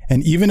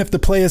 and even if the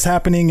play is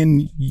happening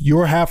in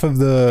your half of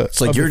the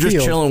It's like you're just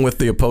field, chilling with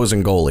the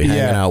opposing goalie,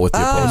 hanging out with the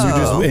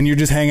opposing you're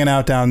just hanging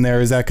out down there.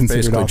 Is that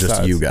considered basically offsides?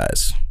 just you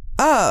guys?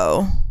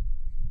 Oh.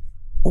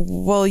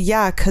 Well,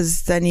 yeah,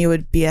 because then you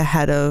would be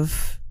ahead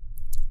of.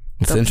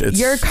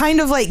 You're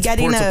kind of like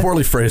getting a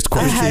poorly phrased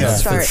question. Head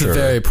start. Sure.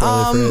 Very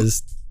poorly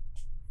phrased.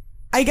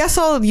 I guess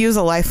I'll use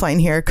a lifeline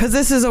here because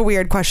this is a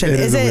weird question.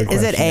 Is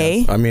it A?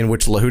 Yes. I mean, who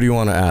do you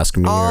want to ask,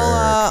 me or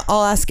Eric?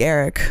 I'll ask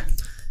Eric.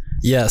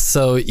 Yeah,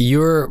 so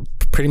you're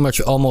pretty much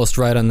almost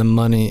right on the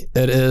money.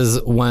 It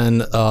is when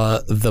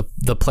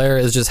the player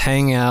is just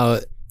hanging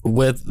out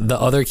with the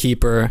other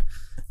keeper.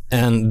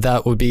 And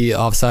that would be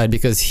offside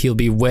because he'll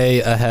be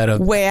way ahead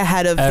of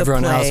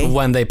everyone else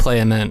when they play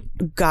him in.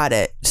 Got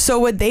it. So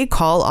would they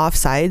call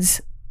offsides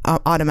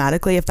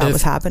automatically if that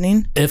was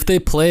happening? If they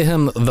play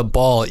him the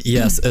ball,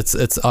 yes,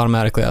 it's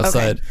automatically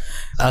outside.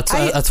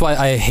 Okay. That's why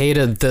I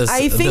hated this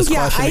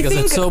question because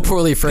it's so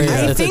poorly phrased.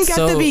 I think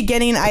at the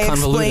beginning I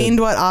explained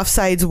what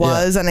offsides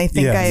was, and I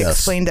think I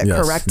explained it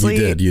correctly.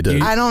 You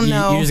did. I don't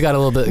know. You just got a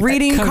little bit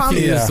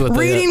confused with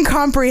reading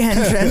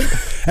comprehension.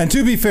 And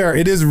to be fair,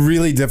 it is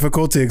really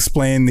difficult to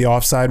explain the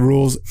offside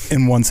rules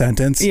in one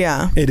sentence.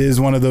 Yeah. It is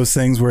one of those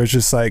things where it's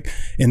just like,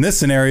 in this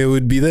scenario it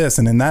would be this,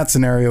 and in that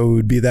scenario it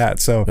would be that.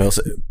 So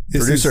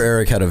producer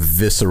Eric had a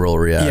visceral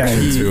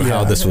reaction to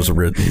how this was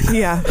written.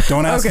 Yeah.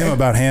 Don't ask him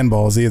about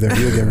handballs either.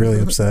 He'll get really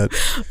upset.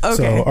 Okay.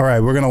 So, all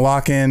right, we're going to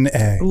lock in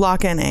A.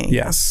 Lock in A.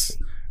 Yes.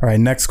 All right,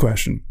 next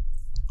question.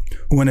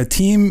 When is a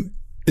team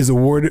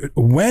awarded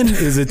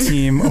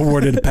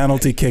a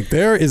penalty kick?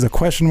 There is a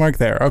question mark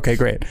there. Okay,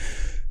 great.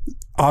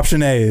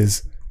 Option A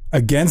is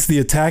against the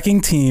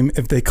attacking team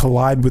if they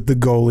collide with the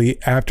goalie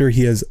after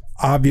he has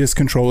obvious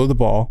control of the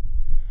ball.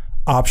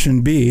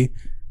 Option B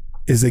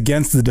is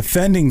against the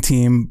defending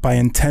team by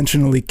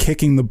intentionally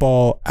kicking the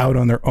ball out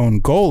on their own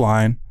goal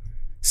line.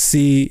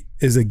 C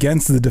is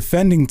against the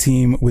defending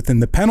team within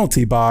the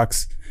penalty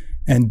box.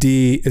 And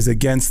D is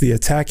against the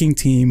attacking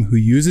team who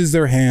uses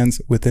their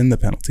hands within the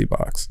penalty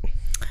box.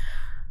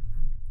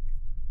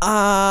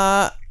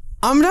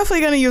 I'm definitely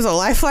going to use a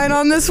lifeline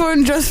on this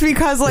one just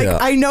because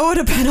I know what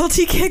a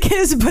penalty kick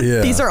is, but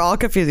these are all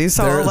confusing.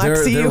 So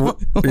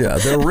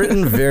they're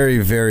written very,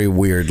 very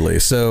weirdly.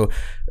 So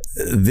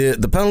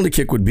the penalty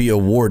kick would be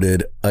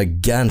awarded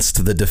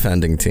against the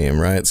defending team,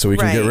 right? So we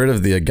can get rid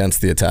of the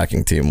against the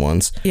attacking team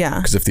ones. Yeah.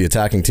 Because if the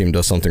attacking team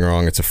does something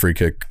wrong, it's a free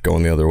kick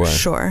going the other way.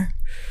 Sure.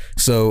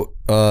 So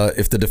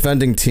if the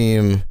defending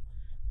team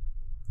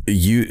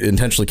you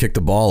intentionally kick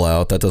the ball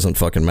out, that doesn't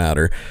fucking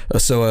matter.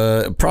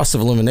 So process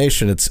of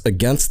elimination, it's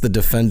against the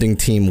defending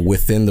team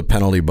within the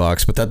penalty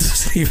box, but that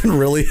doesn't even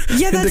really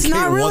that's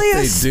not really what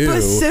a they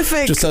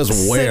specific do. Just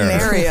says where.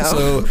 Scenario.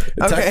 So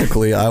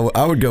technically,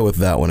 I would go with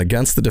that one,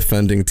 against the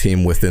defending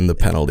team within the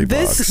penalty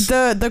box.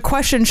 The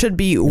question should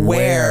be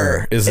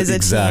where is a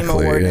team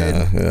awarded?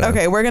 Yeah.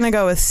 Okay, we're gonna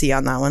go with C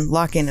on that one.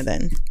 Locking it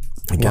in.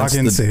 Lock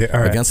in C. All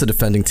right. Against the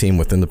defending team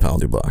within the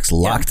penalty box.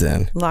 Locked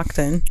in. Locked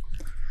in.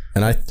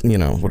 And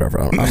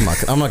whatever. I'm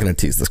not going to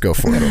tease this. Go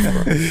for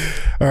it.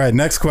 All right,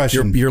 next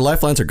question. Your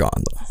lifelines are gone,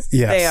 though.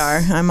 Yes. They are.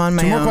 I'm on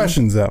my own. 2 more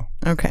questions, though.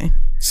 Okay.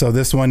 So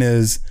this one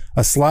is,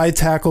 a slide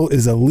tackle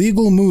is a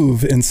legal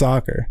move in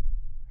soccer.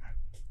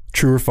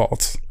 True or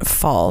false?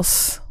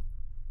 False.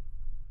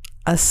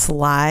 A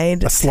slide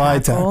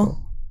tackle.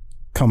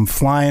 Come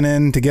flying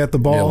in to get the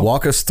ball. Yeah,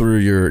 walk us through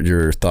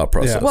your thought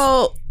process. Yeah.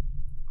 Well,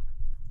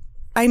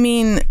 I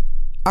mean,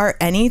 are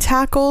any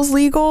tackles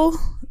legal?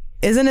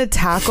 Isn't a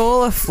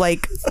tackle if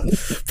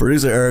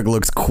Producer Eric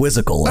looks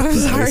quizzical. I'm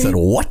sorry. He said,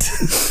 what?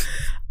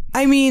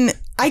 I mean,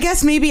 I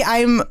guess maybe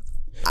I'm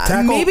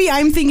maybe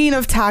I'm thinking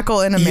of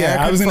tackle in American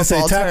Yeah, I was going to say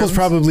tackle's terms.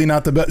 probably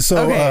not the best.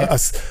 So Okay.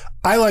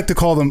 I like to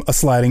call them a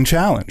sliding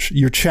challenge.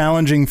 You're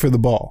challenging for the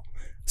ball.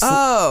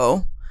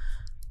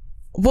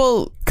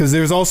 Well, because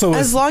there's also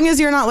as long as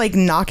you're not like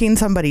knocking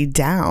somebody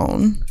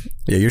down.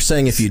 Yeah, you're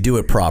saying if you do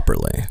it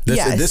properly.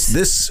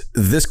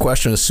 This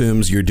question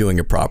assumes you're doing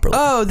it properly.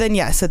 Oh, then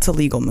yes, it's a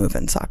legal move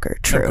in soccer.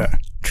 True. Okay.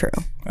 True.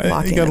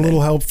 You got a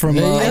little help from.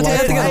 I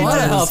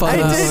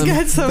did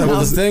get some help. Well,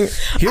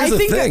 here's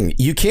the thing.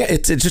 You can't.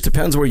 It just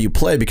depends where you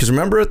play. Because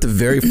remember, at the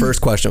very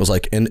first question, it was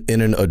like in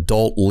an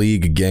adult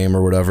league game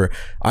or whatever.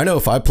 I know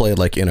if I played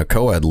like in a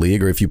co-ed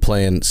league, or if you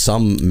play in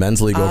some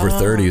men's league over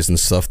 30s and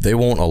stuff, they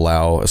won't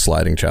allow a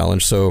sliding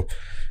challenge. So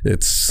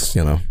it's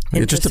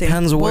it just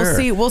depends where.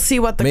 We'll see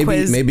what the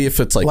quiz. Maybe if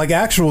it's like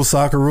actual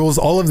soccer rules,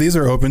 all of these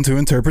are open to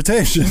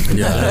interpretation.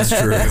 Yeah, that's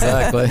true.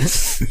 Exactly.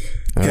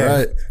 All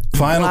right.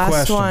 Final Last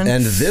question. one.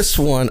 And this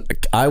one,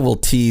 I will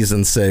tease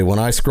and say, when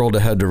I scrolled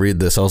ahead to read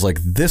this, I was like,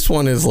 this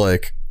one is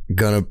like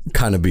gonna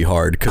kind of be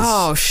hard because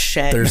oh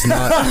shit, there's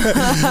not.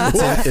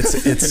 it's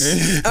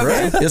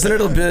right, isn't it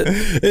a bit?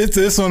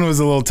 This one was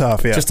a little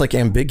tough, yeah, just like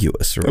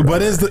ambiguous.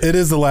 But it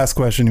is the last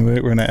question.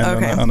 We're gonna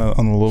end on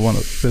a little one,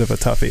 a bit of a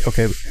toughie.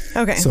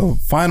 Okay. So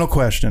final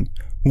question.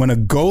 When a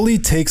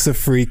goalie takes a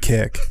free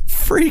kick.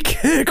 Free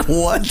kick?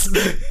 What?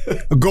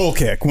 A goal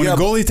kick. When a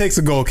goalie takes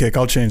a goal kick,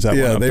 I'll change that one.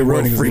 Yeah, they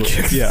wrote free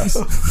kick. Yes.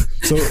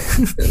 So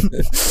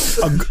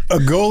a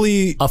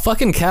goalie. A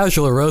fucking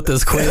casual wrote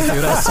this quiz,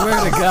 dude. I swear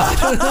to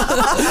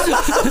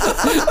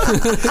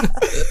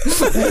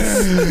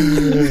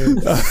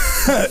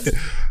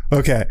God.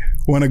 Okay.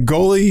 When a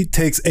goalie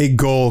takes a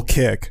goal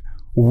kick,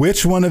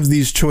 which one of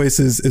these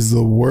choices is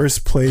the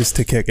worst place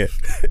to kick it?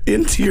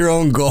 Into your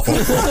own goal.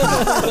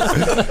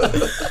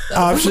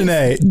 Option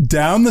A,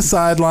 down the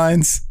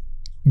sidelines.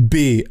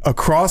 B,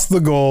 across the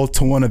goal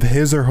to one of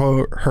his or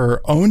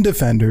her own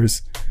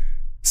defenders.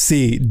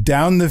 C,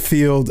 down the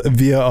field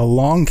via a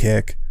long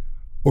kick.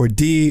 Or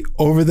D,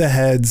 over the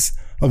heads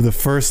of the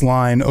first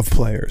line of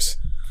players.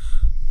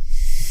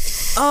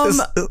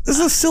 This is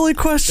a silly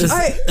question.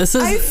 I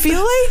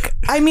feel like,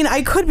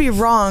 I could be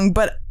wrong,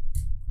 but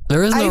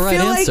there is no right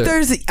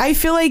answer. I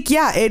feel like,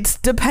 yeah, it's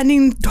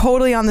depending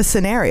totally on the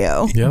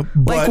scenario. Yep.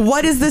 Like,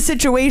 what is the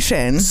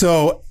situation?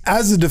 So,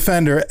 as a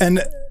defender,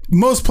 and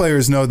most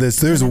players know this,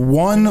 there's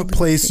one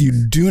place you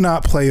do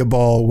not play a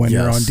ball when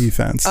you're on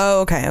defense. Oh,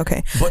 okay.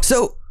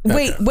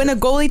 Wait, when a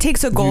goalie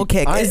takes a goal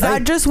kick, is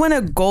that just when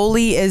a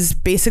goalie is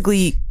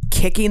basically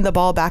kicking the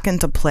ball back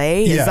into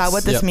play? Is that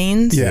what this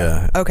means?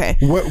 Yeah. Okay.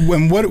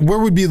 Where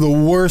would be the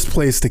worst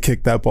place to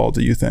kick that ball,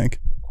 do you think?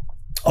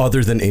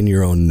 Other than in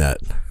your own net.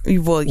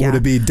 Well, yeah. Would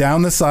it be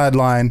down the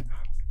sideline,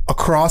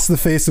 across the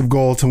face of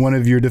goal to one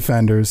of your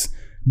defenders,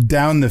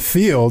 down the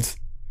field,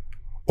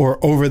 or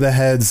over the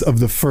heads of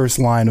the first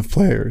line of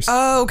players?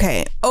 Oh,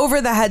 okay.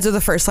 Over the heads of the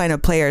first line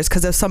of players,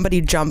 because if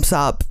somebody jumps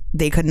up,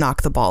 they could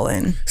knock the ball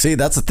in. See,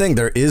 that's the thing.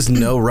 There is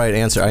no right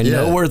answer. I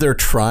know where they're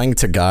trying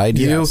to guide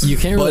you. You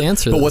can't really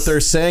answer this. But what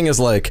they're saying is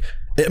like,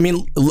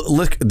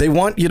 look, they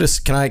want you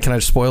to, can I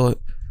just spoil it?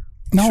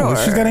 No,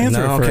 she's got to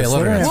answer it first. Okay,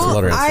 let her answer.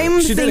 Well,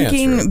 I'm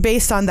thinking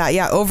based on that,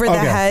 over the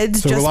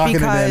heads, so just we're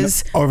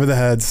because. Over the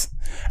heads.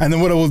 And then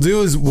what we'll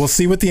do is we'll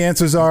see what the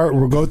answers are.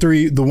 We'll go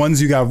through the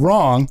ones you got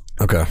wrong.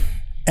 Okay.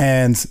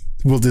 And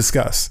we'll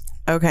discuss.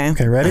 Okay.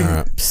 Okay, ready?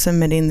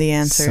 Submitting the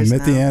answers.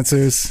 Submit the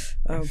answers.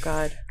 Oh,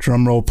 God.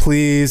 Drum roll,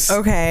 please.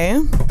 Okay.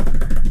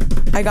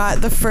 I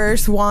got the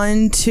first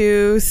 1,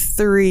 2,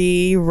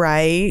 3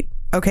 right.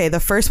 Okay, the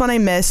first one I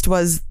missed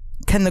was,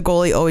 can the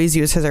goalie always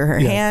use his or her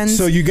hands?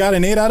 So you got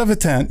an 8 out of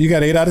 10. You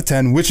got 8 out of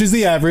 10, which is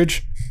the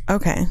average.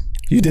 Okay.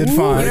 You did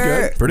fine.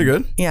 Pretty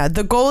good. Yeah,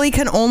 the goalie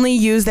can only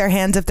use their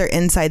hands if they're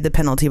inside the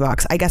penalty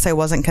box. I guess I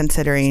wasn't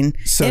considering.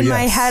 So in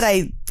my head,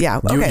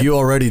 okay. You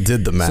already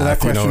did the math. So that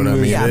question you know what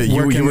I mean? Yeah.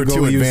 You were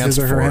too advanced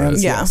for it.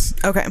 Yeah. Yes.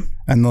 Okay.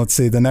 And let's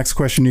see. The next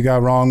question you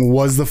got wrong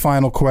was the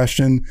final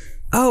question.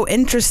 Oh,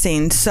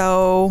 interesting.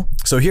 So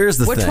here's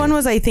the thing. Which one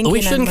was I thinking?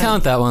 We shouldn't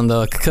count that one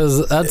though,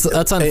 because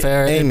that's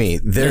unfair. Amy,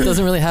 it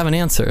doesn't really have an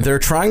answer. They're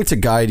trying to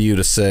guide you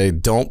to say,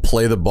 don't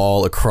play the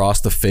ball across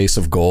the face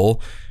of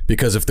goal,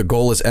 because if the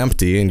goal is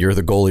empty and you're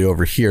the goalie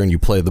over here and you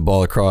play the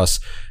ball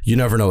across, you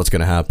never know what's going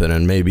to happen,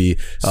 and maybe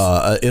you'll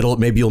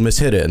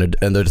mishit it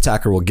and the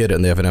attacker will get it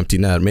and they have an empty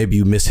net. Maybe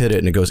you mishit it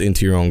and it goes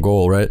into your own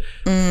goal, right?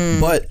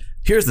 But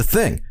here's the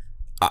thing.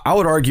 I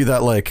would argue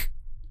that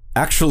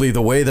actually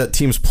the way that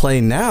teams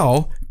play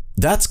now,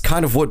 that's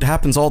kind of what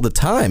happens all the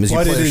time. Is you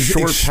play a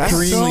short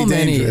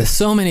pass.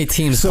 So many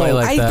teams play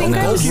like that.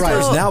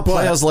 Now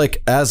play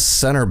as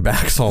center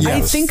backs almost.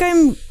 I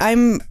think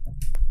I'm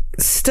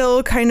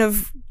still kind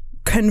of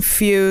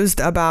confused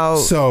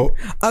about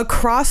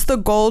across the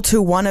goal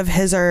to one of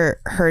his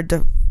or her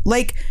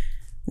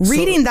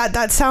reading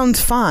that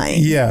sounds fine.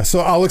 Yeah, so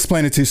I'll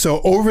explain it to you.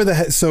 So over the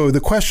head. So the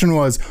question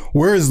was,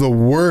 where is the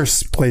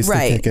worst place to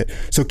kick it?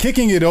 So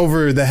kicking it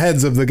over the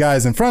heads of the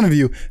guys in front of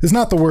you is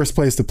not the worst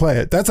place to play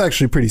it. That's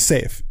actually pretty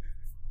safe.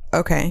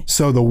 Okay.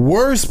 So the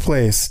worst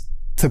place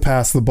to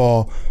pass the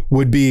ball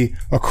would be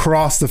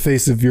across the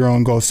face of your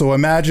own goal. So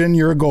imagine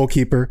you're a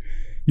goalkeeper.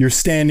 You're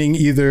standing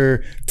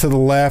either to the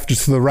left or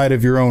to the right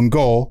of your own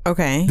goal.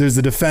 Okay. There's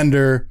a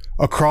defender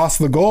across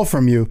the goal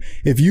from you.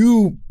 If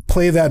you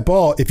play that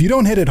ball, if you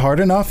don't hit it hard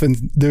enough and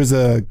there's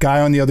a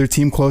guy on the other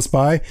team close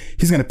by,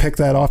 he's going to pick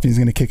that off and he's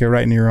going to kick it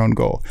right into your own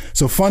goal.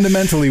 So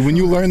fundamentally, when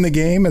you learn the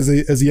game as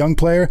a young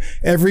player,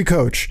 every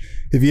coach,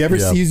 if he ever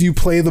sees you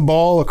play the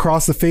ball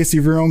across the face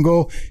of your own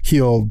goal,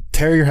 he'll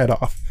tear your head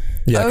off.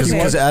 Yeah,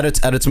 because at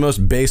its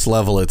most base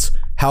level, it's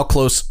how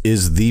close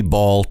is the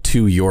ball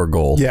to your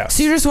goal. Yeah.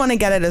 So you just want to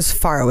get it as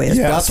far away as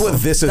possible. That's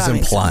what this is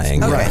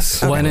implying. Okay.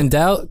 Yes. When in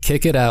doubt,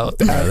 kick it out.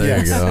 There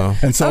you go.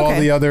 And so all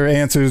the other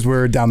answers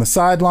were down the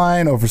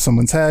sideline, over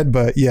someone's head.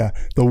 But yeah,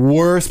 the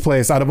worst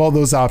place out of all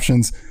those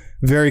options,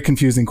 very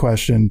confusing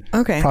question.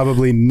 Okay.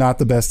 Probably not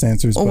the best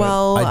answers. But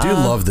Well, I do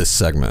love this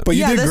segment. But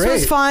you did this great.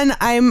 was fun.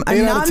 I'm 8 out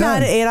of not 10.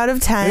 mad at 8 out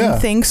of 10. Yeah.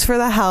 Thanks for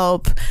the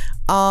help.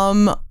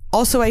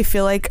 Also, I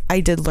feel like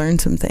I did learn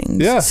some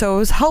things. Yeah. So it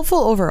was helpful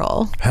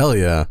overall. Hell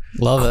yeah.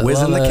 Love it.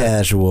 Quizzin' love the it.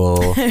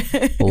 casual.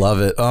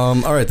 Love it. All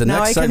right, the Now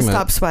next I segment. can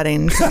stop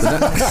sweating.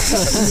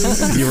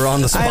 You were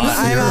on the spot.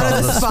 I'm out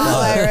of the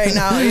spotlight right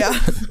now.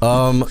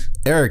 Yeah.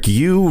 Eric,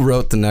 you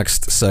wrote the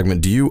next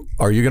segment.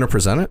 Are you going to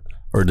present it?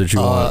 Or did you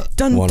want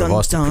one of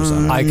us to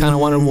present it? I kind of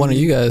wanted one of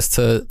you guys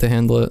to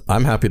handle it.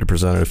 I'm happy to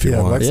present it if you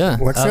want. Lex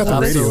got the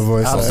radio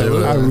voice.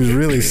 Absolutely. I was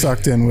really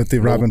sucked in with the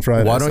Robin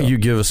Friday. Why don't you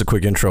give us a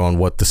quick intro on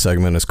what the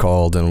segment is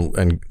called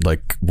and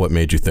like what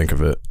made you think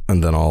of it,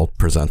 and then I'll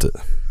present it.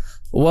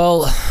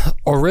 Well,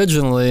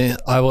 originally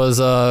I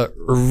was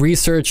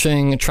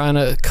researching, trying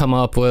to come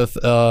up with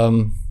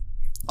a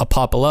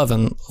Pop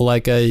 11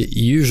 like I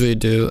usually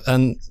do.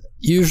 And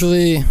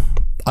usually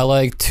I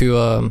like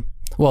to,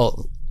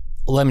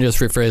 let me just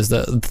rephrase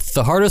that.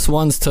 The hardest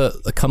ones to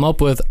come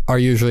up with are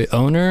usually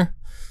owner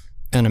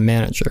and a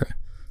manager.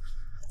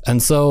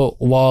 And so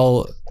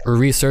while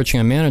researching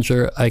a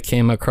manager, I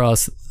came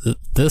across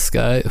this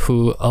guy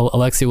who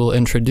Alexi will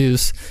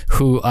introduce,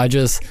 who I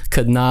just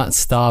could not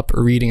stop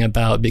reading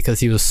about because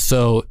he was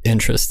so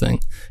interesting.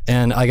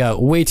 And I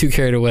got way too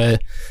carried away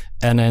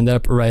and I ended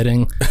up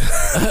writing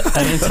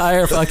an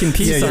entire fucking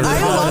piece on it.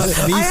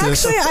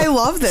 I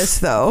love this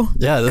though.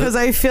 Yeah. Because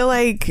I feel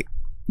like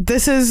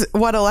this is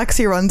what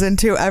Alexi runs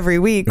into every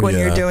week when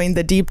you're doing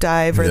the deep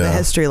dive or the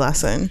history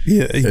lesson.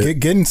 Yeah,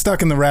 getting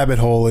stuck in the rabbit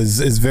hole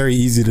is very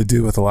easy to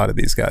do with a lot of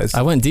these guys.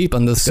 I went deep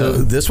on this. So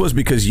this was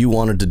because you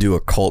wanted to do a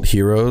Cult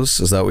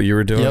Heroes. Is that what you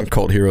were doing? Yep.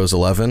 Cult Heroes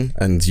 11,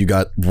 and you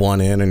got one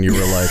in, and you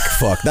were like,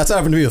 "Fuck!" That's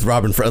happened to me with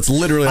Robin Fred. That's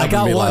literally happened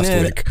to me last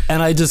week.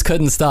 And I just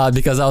couldn't stop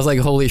because I was like,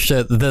 "Holy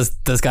shit,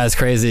 this guy's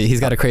crazy. He's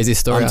got a crazy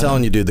story." I'm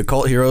telling you, dude, the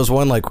Cult Heroes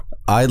one, like,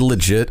 I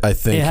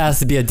think it has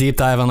to be a deep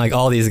dive on like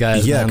all these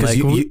guys. Yeah, because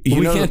like,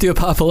 we can't do a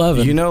Pop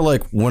 11. You know,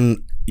 like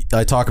when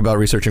I talk about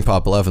researching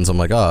Pop 11s, I'm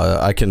like,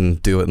 I can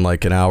do it in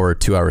like an hour,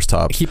 2 hours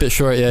tops. Keep it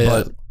short,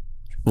 yeah.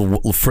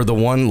 But for the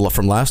one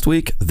from last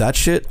week, that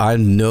shit, I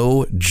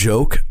no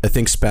joke, I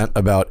think spent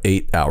about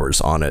 8 hours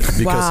on it.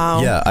 Because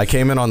I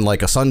came in on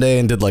like a Sunday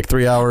and did like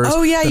 3 hours.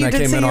 Oh yeah, then you I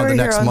did came say in you on were the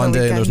here next on the Monday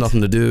and there was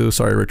weekend. nothing to do.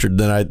 Sorry, Richard.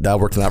 Then I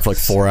worked on that for like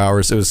 4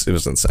 hours. It was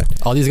insane.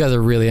 All these guys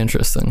are really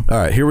interesting. All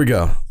right, here we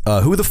go.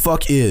 Who the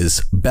fuck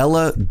is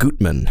Bella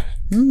Gutman?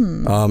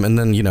 And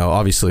then, you know,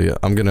 obviously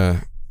I'm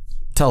gonna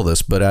tell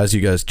this, but as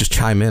you guys just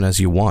chime in as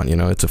you want, you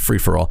know, it's a free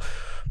for all.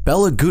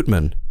 Bella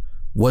Gutman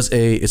was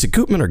is it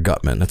Gutman or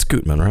Gutman? It's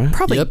Gutman, right?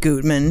 Probably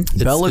Gutman.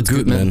 Bella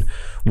Gutman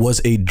was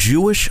a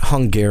Jewish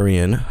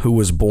Hungarian who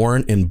was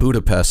born in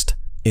Budapest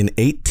in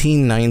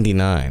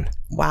 1899.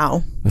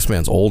 Wow. This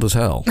man's old as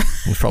hell.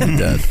 He's probably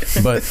dead.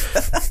 But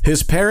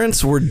his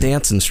parents were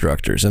dance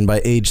instructors, and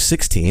by age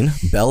 16,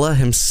 Bella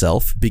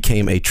himself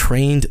became a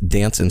trained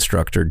dance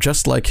instructor,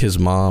 just like his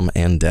mom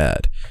and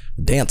dad.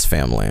 Dance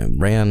family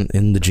ran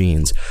in the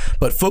genes.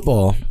 But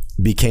football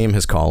became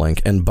his calling,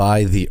 and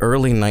by the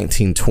early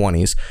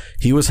 1920s,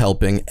 he was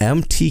helping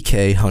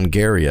MTK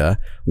Hungaria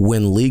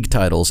win league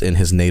titles in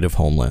his native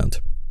homeland.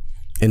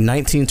 In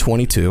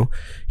 1922,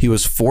 he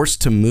was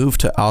forced to move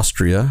to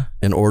Austria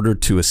in order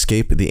to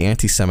escape the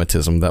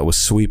anti-Semitism that was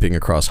sweeping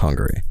across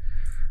Hungary.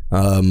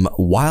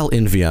 While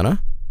in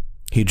Vienna,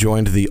 he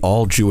joined the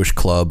all-Jewish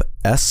club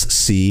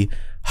SC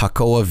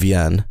Hakoah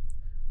Wien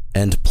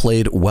and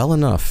played well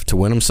enough to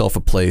win himself a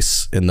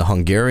place in the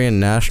Hungarian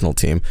national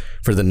team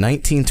for the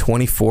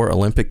 1924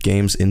 Olympic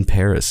Games in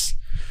Paris.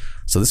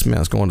 So this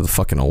man's going to the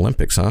fucking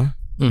Olympics, huh?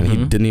 And he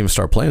didn't even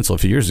start playing until a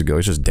few years ago.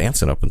 He's just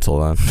dancing up until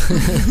then.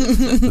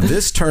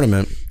 This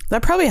tournament,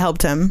 That probably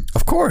helped him.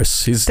 of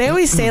course, They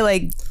always say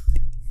like,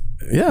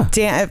 yeah.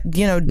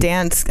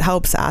 dance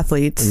helps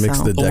athletes. It makes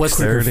so. the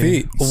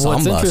dexterity.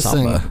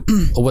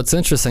 What's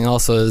interesting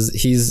also is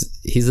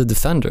he's a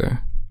defender.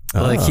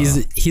 Like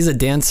he's a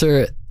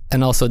dancer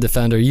and also a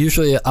defender.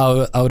 Usually,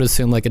 I would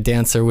assume like a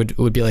dancer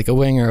would be like a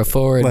winger, a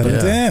forward. Let him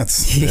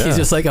dance. He's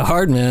just like a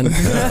hard man.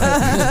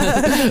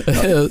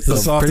 The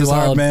softest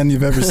hard man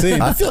you've ever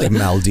seen. I feel like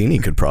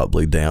Maldini could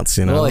probably dance.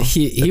 You know, well,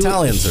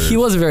 he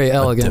was very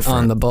elegant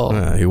on the ball.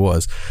 Yeah, he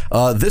was.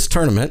 This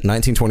tournament,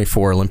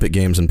 1924 Olympic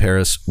Games in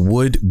Paris,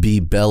 would be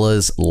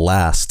Bella's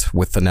last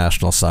with the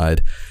national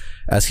side,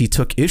 as he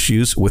took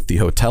issues with the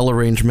hotel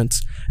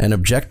arrangements and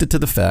objected to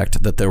the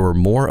fact that there were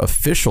more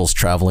officials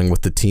traveling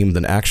with the team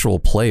than actual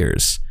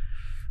players.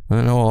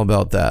 I know all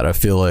about that. I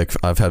feel like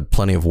I've had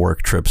plenty of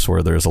work trips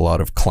where there's a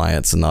lot of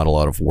clients and not a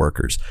lot of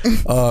workers.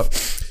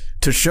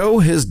 To show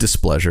his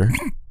displeasure,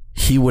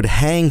 he would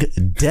hang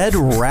dead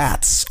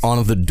rats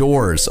on the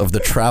doors of the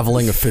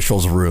traveling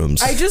officials'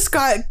 rooms. I just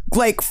got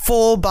like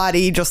full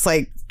body, just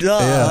like, you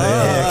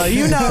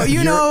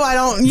know, I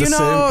don't, you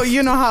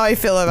know how I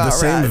feel about the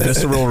same rats.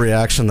 visceral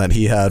reaction that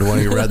he had when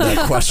he read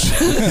that question.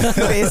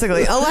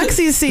 Basically,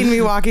 Alexi's seen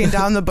me walking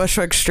down the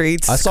Bushwick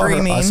streets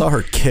screaming. I saw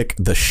her kick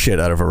the shit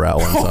out of a rat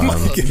one time.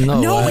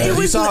 No, it was.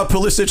 You saw how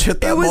Pulisic hit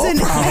that ball? Hold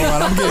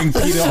on, I'm getting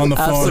PETA on the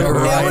phone It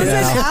right was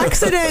now. an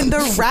accident.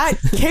 The rat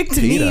kicked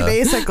me,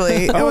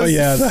 basically.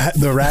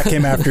 The rat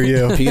came after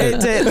you. It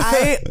did.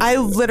 I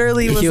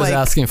literally was he was like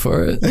asking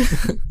for it.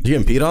 You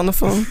getting PETA on the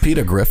phone?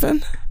 PETA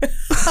Griffin?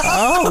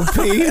 Oh,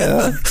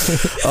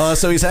 PETA.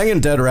 So he's hanging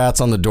dead rats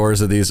on the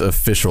doors of these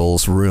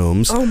officials'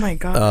 rooms. Oh my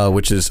God.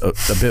 Which is a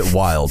bit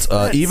wild.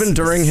 Even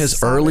during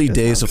his early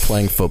days of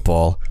playing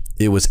football,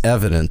 it was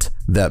evident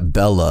that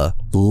Bella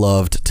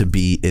loved to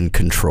be in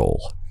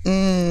control.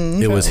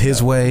 It was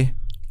his way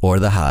or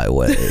the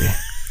highway.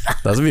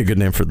 That would be a good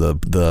name for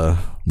the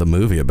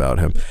movie about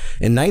him.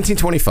 In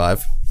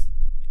 1925,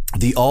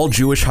 the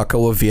all-Jewish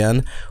Hakoah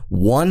Vienna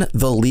won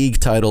the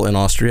league title in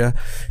Austria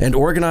and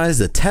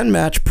organized a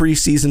 10-match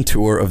preseason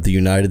tour of the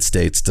United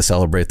States to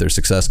celebrate their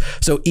success.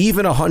 So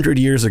even 100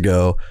 years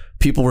ago,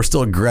 people were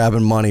still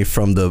grabbing money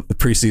from the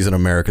preseason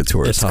America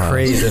tours. It's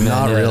crazy, man.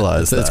 Not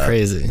realize that. It's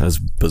crazy. That's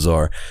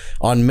bizarre.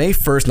 On May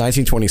 1st,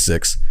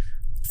 1926,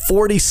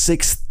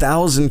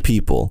 46,000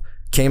 people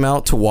came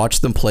out to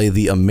watch them play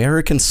the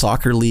American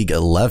Soccer League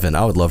 11.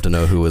 I would love to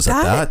know who was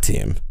at that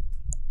team.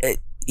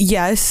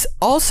 Yes.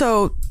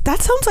 Also, that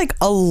sounds like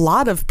a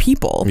lot of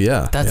people.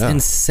 Yeah. That's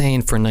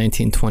insane for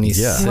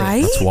 1926. Yeah.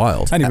 Right? That's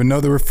wild. I didn't even know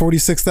there were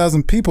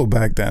 46,000 people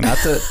back then.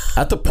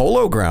 At the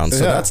Polo Grounds.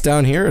 So that's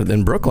down here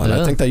in Brooklyn.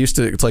 Yeah. I think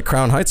it's like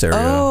Crown Heights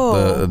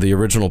area, the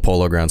original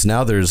Polo Grounds.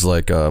 Now there's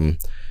like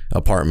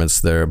apartments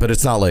there, but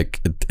it's not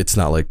like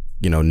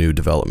new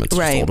developments,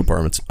 just old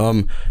apartments.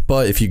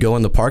 But if you go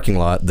in the parking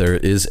lot, there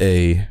is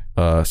a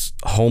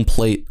home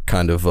plate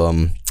kind of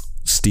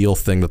steel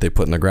thing that they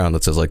put in the ground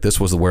that says like this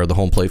was where the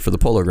home plate for the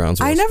Polo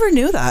Grounds was. I never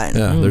knew that.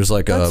 Yeah, there's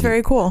like that's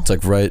very cool. It's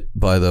like right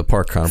by the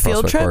park, kind of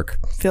Field Prospect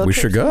trip? Park. We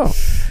should go.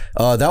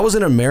 That was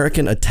an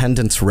American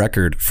attendance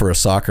record for a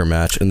soccer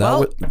match, and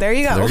there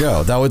you go. There you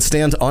go. That would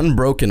stand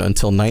unbroken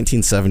until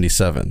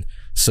 1977.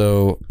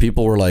 So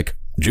people were like,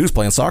 Jews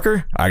playing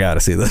soccer? I gotta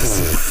see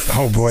this.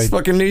 Oh boy. It's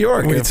fucking New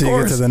York. Wait till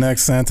you get to the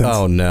next sentence.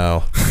 Oh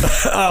no.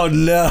 Oh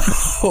no.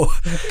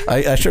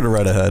 I should have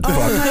read ahead. Oh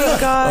my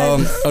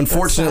God.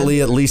 Unfortunately,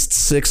 at least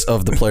 6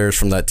 of the players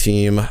from that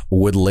team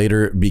would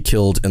later be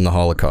killed in the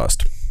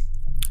Holocaust.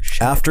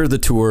 After the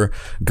tour,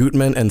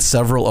 Gutmann and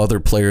several other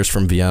players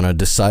from Vienna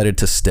decided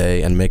to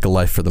stay and make a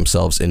life for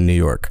themselves in New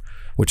York,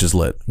 which is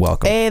lit.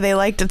 Welcome. Hey, they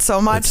liked it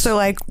so much, they're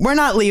like, we're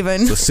not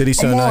leaving. The city's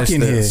so nice.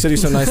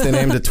 They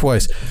named it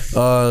twice.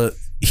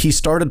 He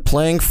started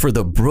playing for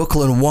the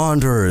Brooklyn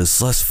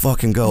Wanderers. Let's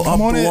fucking go. Up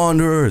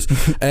Wanderers.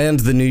 And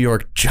the New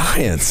York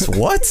Giants.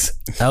 What?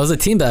 That was a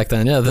team back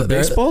then, yeah. The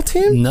baseball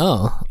team?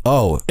 No.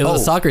 Oh. It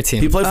was a soccer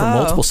team. He played for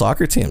multiple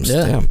soccer teams.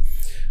 Yeah. Damn.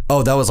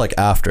 Oh, that was like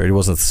after. It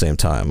wasn't at the same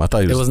time. I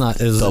thought he was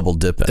not. It was double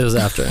dipping. It was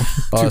after. 2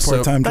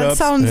 part-time That jobs.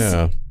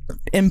 sounds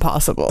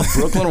impossible.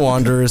 Brooklyn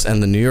Wanderers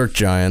and the New York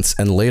Giants,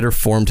 and later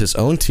formed his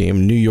own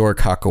team, New York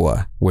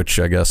Hakoah, which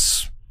I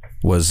guess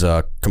was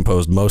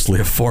composed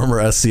mostly of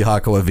former SC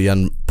Hakoah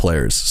Vienna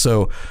players.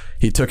 So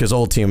he took his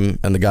old team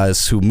and the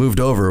guys who moved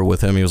over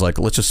with him, he was like,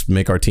 let's just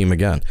make our team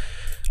again.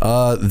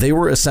 They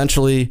were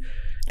essentially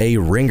a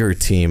ringer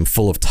team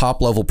full of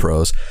top-level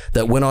pros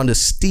that went on to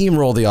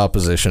steamroll the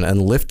opposition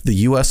and lift the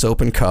U.S.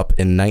 Open Cup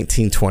in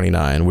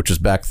 1929, which was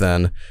back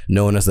then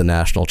known as the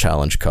National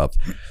Challenge Cup.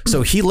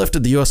 So he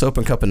lifted the U.S.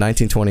 Open Cup in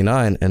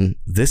 1929, and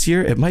this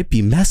year it might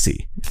be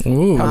Messi.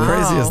 Ooh. How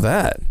crazy is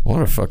that?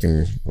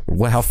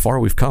 How far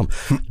we've come.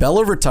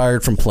 Bella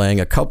retired from playing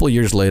a couple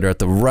years later at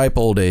the ripe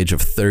old age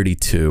of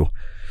 32.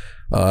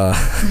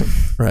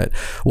 Right.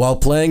 While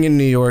playing in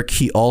New York,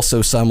 he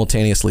also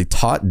simultaneously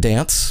taught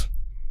dance.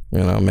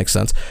 Makes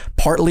sense.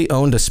 Partly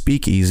owned a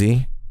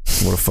speakeasy.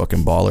 What a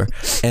fucking baller.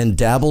 And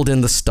dabbled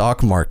in the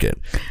stock market.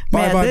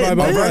 Bye.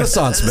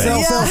 Renaissance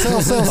man.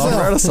 Sell.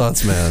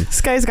 Renaissance man.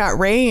 This guy's got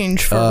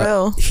range for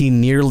real. He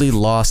nearly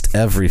lost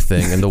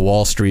everything in the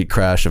Wall Street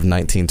crash of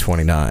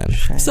 1929.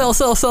 Sell.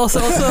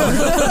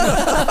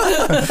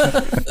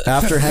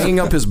 After hanging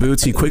up his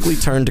boots, he quickly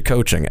turned to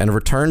coaching and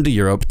returned to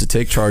Europe to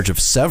take charge of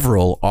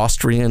several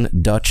Austrian,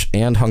 Dutch,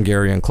 and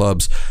Hungarian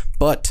clubs.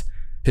 But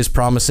his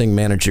promising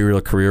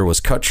managerial career was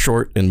cut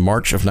short in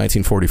March of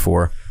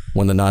 1944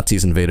 when the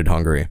Nazis invaded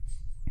Hungary.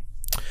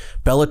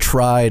 Bella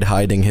tried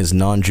hiding his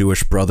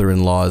non-Jewish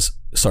brother-in-law's...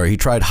 Sorry, he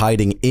tried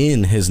hiding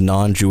in his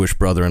non-Jewish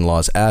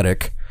brother-in-law's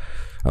attic,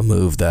 a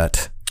move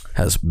that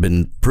has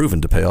been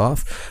proven to pay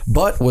off,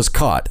 but was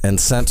caught and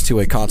sent to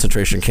a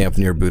concentration camp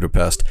near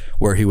Budapest,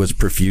 where he was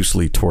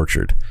profusely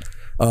tortured.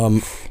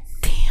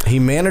 He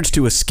managed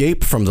to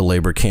escape from the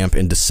labor camp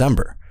in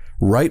December,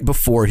 right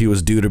before he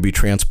was due to be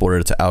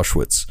transported to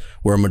Auschwitz,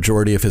 where a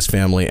majority of his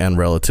family and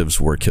relatives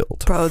were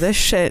killed. Bro, this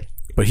shit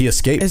But he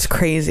escaped. is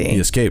crazy. He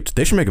escaped.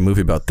 They should make a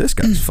movie about this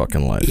guy's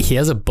fucking life. He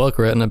has a book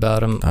written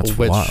about him, That's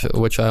wild.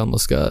 which I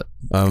almost got.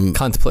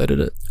 Contemplated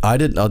it. I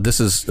did. This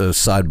is a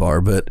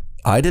sidebar, but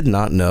I did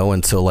not know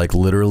until like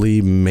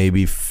literally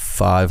maybe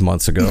 5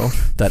 months ago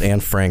that Anne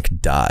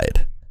Frank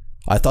died.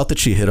 I thought that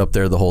she hid up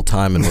there the whole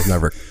time and was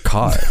never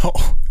caught.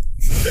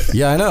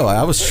 Yeah, I know.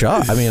 I was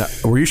shocked. I mean,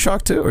 were you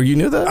shocked too? Or you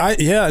knew that?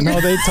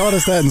 They taught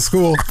us that in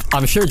school.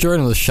 I'm sure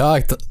Jordan was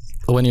shocked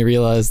when he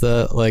realized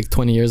that like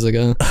 20 years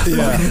ago.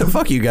 Yeah.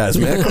 Fuck you guys,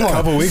 man. Come on. A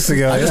couple weeks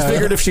ago. I just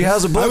figured if she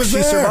has a book,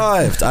 she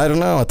survived. I don't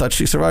know. I thought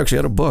she survived. She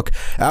had a book.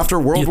 After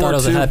World War II. You thought it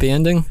was a happy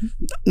ending?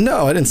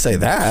 No, I didn't say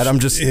that. I'm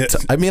just,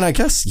 I mean, I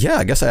guess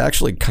I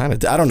actually kind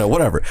of, I don't know,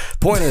 whatever.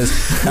 Point is,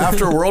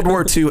 after World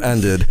War II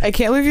ended. I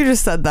can't believe you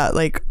just said that,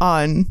 like,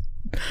 on.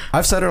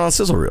 I've said it on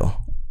Sizzle Reel.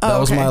 That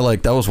was my,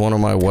 like, that was one of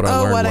my, what I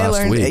learned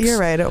last week. You're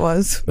right, it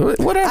was.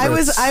 Whatever.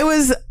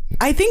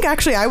 I think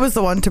actually I was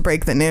the one to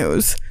break the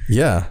news.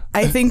 Yeah.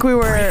 I think we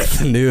were.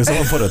 The news, I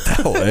won't put it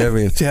that way. I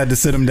mean, she had to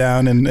sit him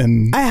down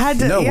and. I had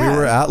to. No, yeah. we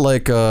were at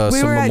like we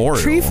some were memorial.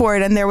 at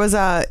Treeford, and there was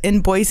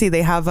in Boise,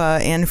 they have a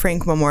Anne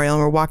Frank memorial,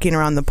 and we're walking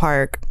around the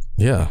park.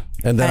 Yeah.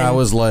 And then I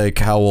was like,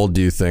 how old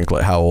do you think?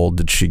 Like, how old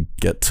did she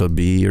get to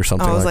be or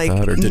something like that?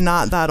 I was like,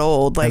 not that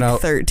old,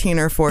 like 13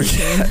 or 14.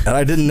 Yeah, and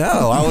I didn't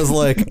know. I was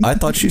like, I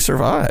thought she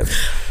survived.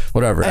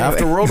 Whatever. Anyway.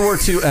 After World War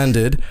II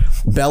ended,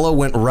 Bella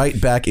went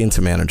right back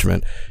into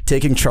management,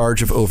 taking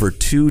charge of over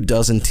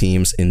 24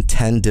 teams in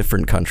 10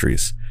 different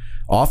countries,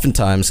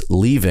 oftentimes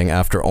leaving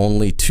after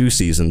only 2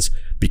 seasons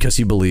because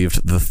he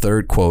believed the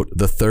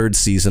third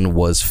season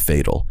was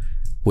fatal,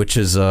 which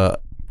is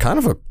kind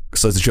of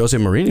so it's Jose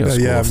Mourinho's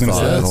school of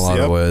thought in a lot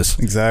of ways.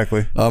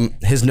 Exactly.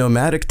 His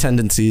nomadic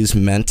tendencies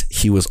meant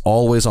he was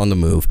always on the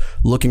move,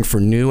 looking for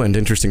new and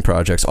interesting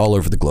projects all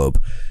over the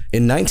globe.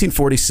 In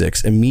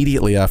 1946,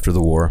 immediately after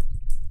the war,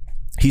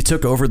 he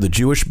took over the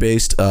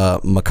Jewish-based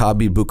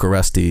Maccabi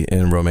Bucuresti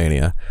in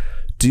Romania.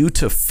 Due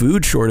to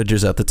food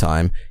shortages at the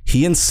time,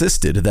 he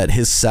insisted that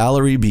his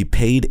salary be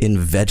paid in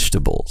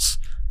vegetables.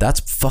 That's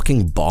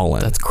fucking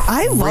ballin'. That's crazy.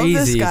 I love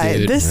this guy.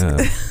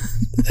 Dude.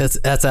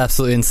 That's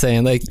absolutely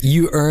insane. Like,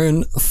 you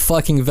earn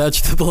fucking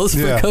vegetables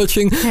for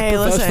coaching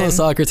professional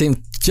soccer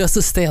team just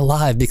to stay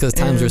alive because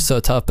times were so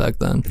tough back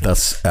then.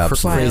 That's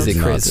absolutely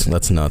crazy.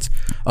 That's nuts.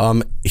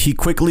 He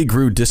quickly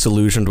grew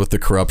disillusioned with the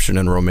corruption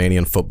in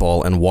Romanian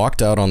football and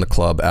walked out on the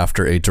club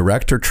after a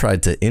director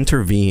tried to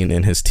intervene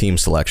in his team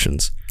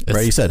selections.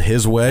 Right, you said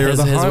his way or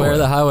the highway. His way or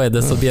the highway.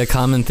 This will be a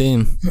common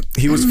theme.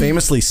 He was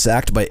famously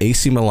sacked by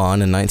AC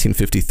Milan in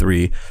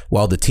 1953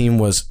 while the team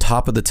was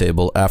top of the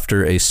table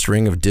after a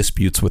string of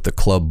disputes with the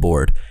club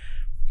board.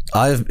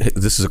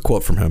 This is a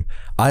quote from him.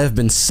 "I have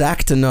been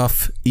sacked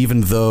enough, even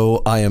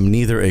though I am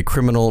neither a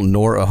criminal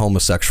nor a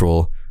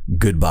homosexual.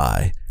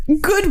 Goodbye."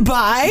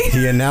 Goodbye.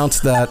 He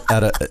announced that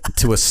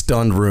to a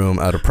stunned room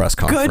at a press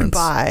conference.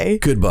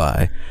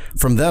 Goodbye.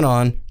 From then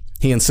on,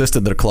 he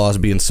insisted that a clause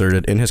be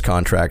inserted in his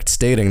contract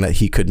stating that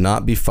he could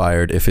not be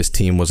fired if his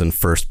team was in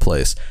first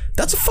place.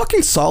 That's a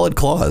fucking solid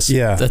clause.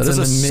 Yeah. That's an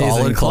amazing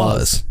solid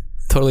clause.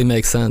 Totally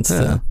makes sense.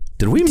 Yeah.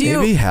 Did we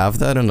maybe have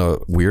that in the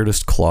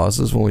weirdest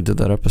clauses when we did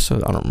that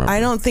episode? I don't remember. I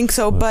don't think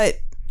so, but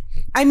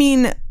I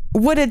mean,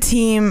 would a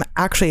team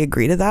actually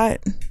agree to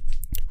that?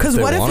 Because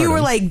what if you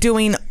were like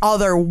doing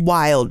other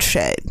wild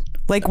shit?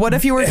 Like, what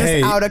if you were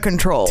just out of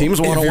control?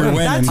 Teams want to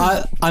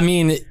win. I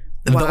mean...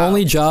 The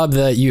only job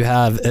that you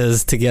have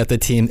is to get the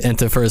team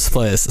into first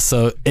place,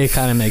 so it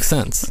kind of makes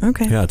sense.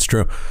 Okay. Yeah, it's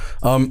true.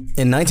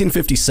 In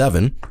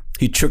 1957,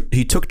 he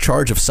took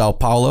charge of Sao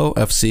Paulo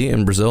FC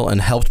in Brazil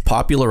and helped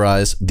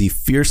popularize the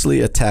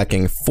fiercely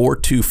attacking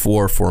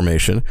 4-2-4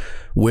 formation,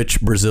 which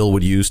Brazil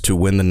would use to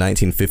win the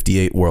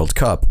 1958 World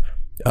Cup.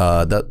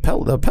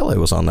 Pele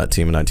was on that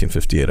team in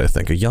 1958, I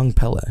think, a young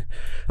Pele.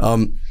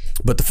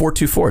 But the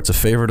 4-2-4, it's a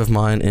favorite of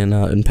mine in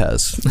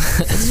Pez.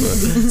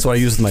 That's what I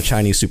used with my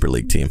Chinese Super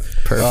League team.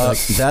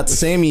 Perfect. That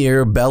same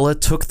year, Bella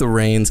took the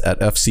reins at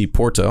FC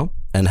Porto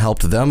and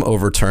helped them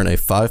overturn a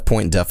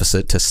 5-point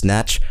deficit to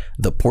snatch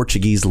the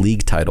Portuguese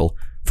league title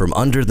from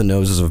under the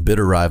noses of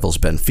bitter rivals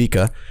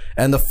Benfica,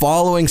 and the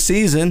following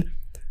season,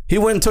 he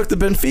went and took the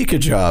Benfica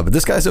job.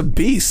 This guy's a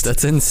beast.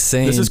 That's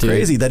insane. This is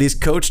crazy that he's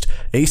coached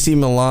AC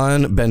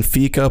Milan,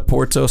 Benfica,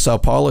 Porto, Sao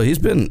Paulo.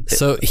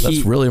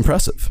 That's really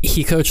impressive.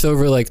 He coached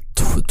over like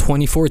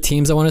 24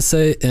 teams, I want to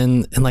say,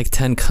 in like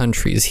 10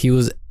 countries. He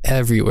was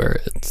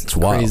everywhere. It's crazy.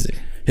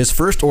 Wild. His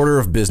first order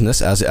of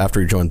business after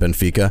he joined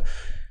Benfica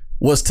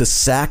was to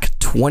sack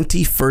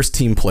 20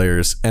 first-team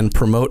players and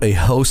promote a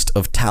host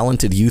of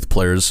talented youth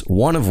players,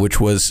 one of which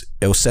was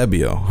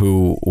Eusebio,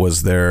 who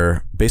was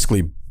their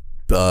basically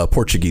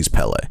Portuguese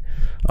Pele.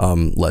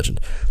 Legend.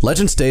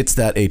 Legend states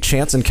that a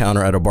chance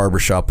encounter at a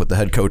barbershop with the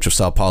head coach of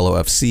Sao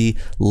Paulo FC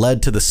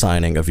led to the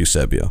signing of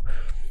Eusebio.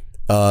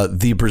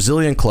 The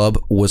Brazilian club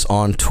was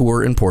on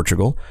tour in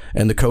Portugal,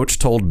 and the coach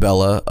told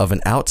Bella of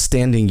an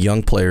outstanding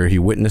young player he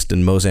witnessed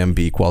in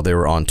Mozambique while they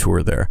were on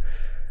tour there.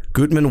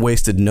 Gutman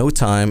wasted no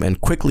time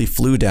and quickly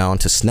flew down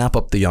to snap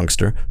up the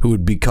youngster, who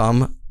would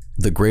become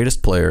the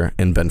greatest player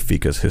in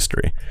Benfica's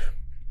history.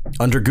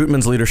 Under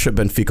Gutman's leadership,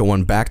 Benfica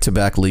won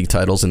back-to-back league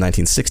titles in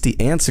 1960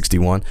 and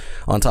 61.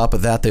 On top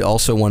of that, they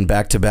also won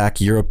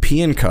back-to-back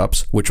European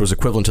Cups, which was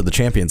equivalent to the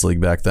Champions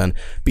League back then,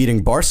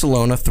 beating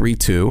Barcelona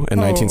 3-2 in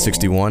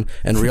 1961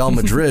 and Real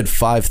Madrid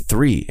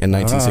 5-3 in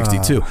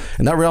 1962.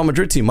 And that Real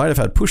Madrid team might have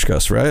had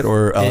Puskás, right?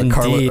 Or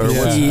Carlos. I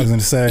was going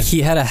to say.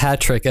 He had a hat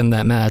trick in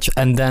that match,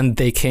 and then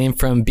they came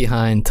from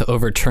behind to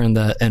overturn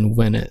that and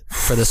win it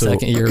for the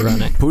second year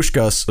running.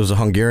 Puskás was a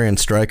Hungarian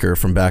striker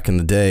from back in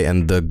the day,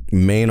 and the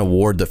main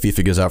award that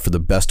FIFA gives out for the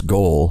best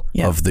goal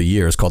of the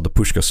year is called the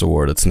Puskás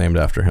Award. It's named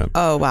after him.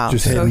 Oh, wow.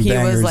 Just So he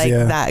bangers, was like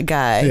that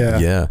guy.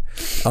 Yeah.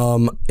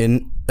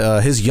 In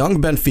his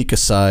young Benfica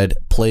side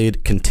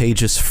played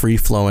contagious,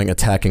 free-flowing,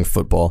 attacking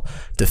football.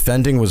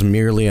 Defending was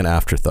merely an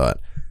afterthought.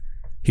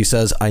 He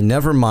says, I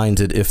never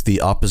minded if the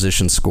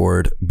opposition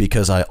scored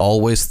because I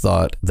always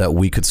thought that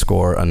we could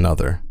score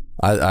another.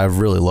 I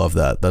really love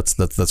that.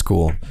 That's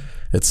cool.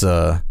 It's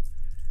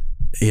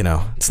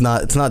it's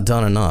not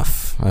done enough.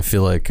 I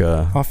feel like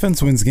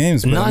offense wins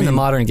games, but not in the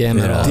modern game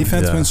at all.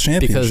 Defense wins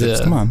championships.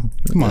 Because,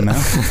 Come on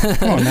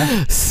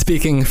now.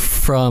 Speaking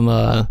from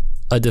a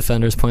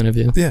defender's point of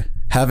view. Yeah.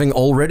 Having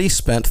already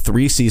spent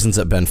 3 seasons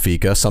at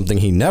Benfica, something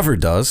he never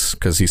does,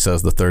 because he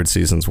says the third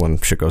season's when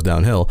shit goes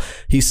downhill,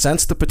 he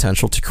sensed the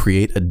potential to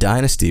create a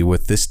dynasty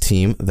with this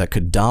team that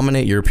could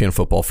dominate European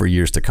football for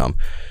years to come.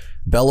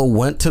 Bella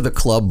went to the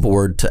club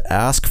board to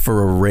ask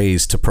for a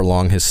raise to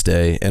prolong his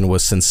stay and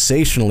was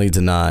sensationally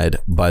denied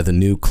by the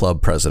new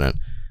club president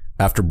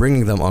after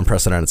bringing them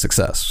unprecedented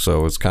success. So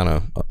it was kind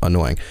of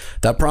annoying.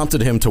 That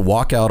prompted him to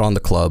walk out on the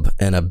club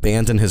and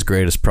abandon his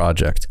greatest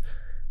project.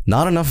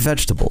 Not enough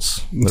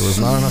vegetables. There was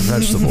not enough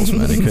vegetables,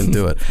 man. He couldn't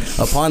do it.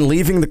 Upon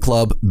leaving the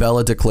club,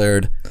 Bella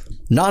declared,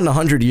 not in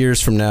 100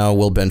 years from now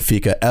will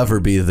Benfica ever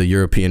be the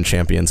European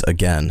champions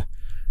again.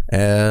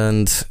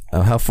 And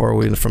how far are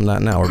we from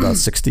that now? We're about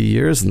 60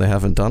 years and they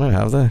haven't done it,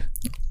 have they?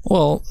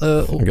 Well,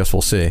 I guess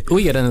we'll see.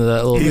 We get into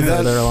that a little bit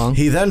further along.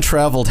 He then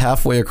traveled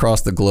halfway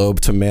across the globe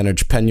to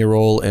manage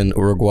Peñarol in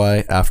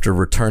Uruguay after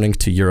returning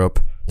to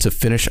Europe to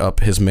finish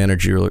up his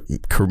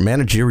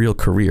managerial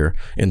career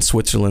in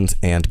Switzerland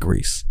and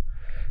Greece.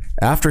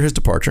 After his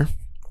departure,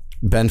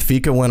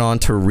 Benfica went on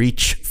to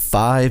reach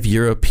 5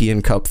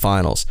 European Cup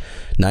finals.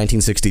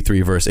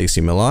 1963 versus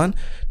AC Milan,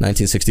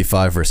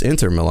 1965 versus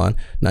Inter Milan,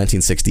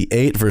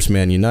 1968 versus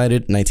Man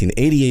United,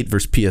 1988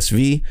 versus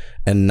PSV,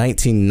 and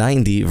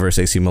 1990 versus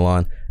AC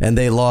Milan. And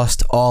they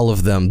lost all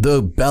of them.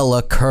 The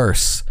Bella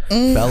curse.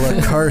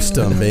 Bella cursed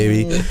them,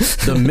 baby.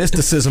 The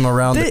mysticism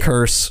around the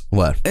curse.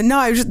 What?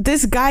 No,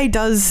 this guy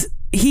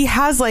he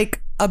has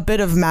like a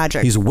bit of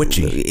magic. He's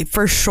witchy.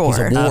 For sure. He's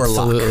a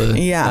warlock.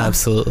 Absolutely. Yeah.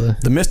 Absolutely.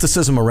 The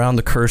mysticism around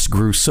the curse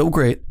grew so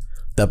great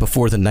that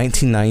before the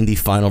 1990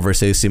 final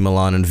versus AC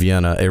Milan in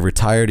Vienna, a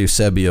retired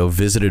Eusebio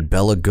visited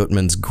Bella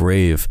Gutman's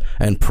grave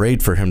and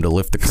prayed for him to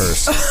lift the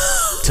curse.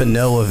 To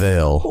no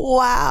avail.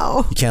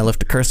 Wow. You can't lift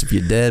the curse if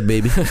you're dead,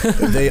 baby.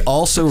 They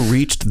also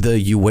reached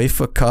the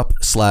UEFA Cup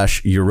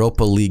 /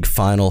 Europa League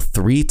final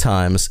 3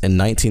 times in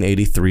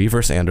 1983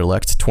 versus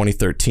Anderlecht,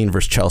 2013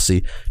 versus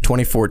Chelsea,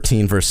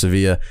 2014 versus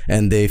Sevilla,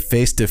 and they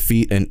faced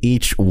defeat in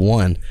each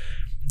one.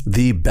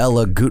 The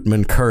Bella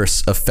Gutman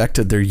curse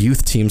affected their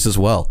youth teams as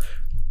well.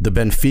 The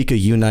Benfica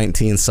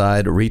U19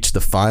 side reached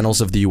the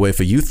finals of the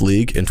UEFA Youth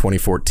League in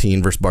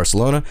 2014 versus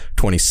Barcelona,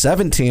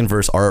 2017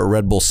 versus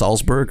Red Bull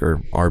Salzburg,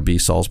 or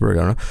RB Salzburg, I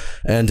don't know,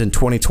 and in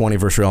 2020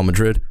 versus Real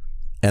Madrid,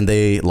 and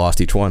they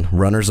lost each one,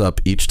 runners up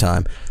each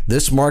time.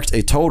 This marked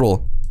a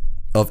total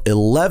of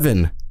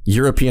 11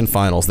 European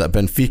finals that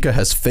Benfica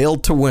has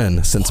failed to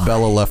win since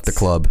Bella left the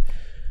club.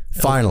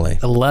 Finally.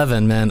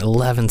 11, man.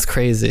 11's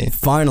crazy.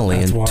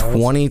 Finally, in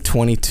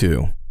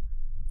 2022,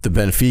 the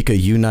Benfica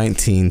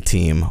U19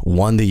 team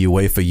won the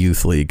UEFA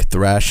Youth League,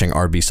 thrashing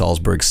RB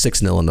Salzburg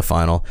 6-0 in the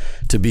final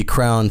to be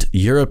crowned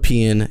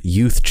European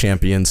youth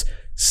champions,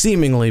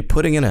 seemingly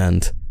putting an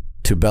end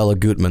to Bella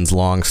Gutman's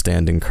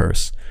long-standing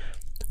curse.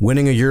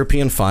 Winning a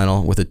European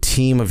final with a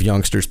team of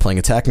youngsters playing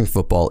attacking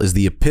football is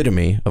the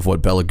epitome of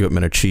what Bella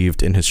Gutmann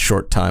achieved in his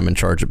short time in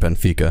charge at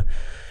Benfica.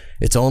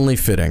 It's only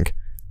fitting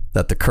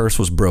that the curse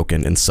was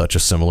broken in such a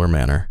similar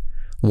manner.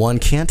 One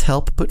can't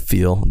help but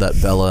feel that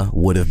Bella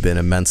would have been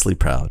immensely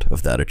proud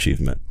of that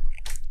achievement.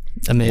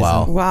 Amazing.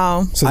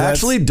 Wow. So I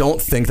actually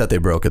don't think that they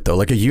broke it though.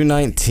 Like a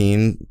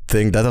U19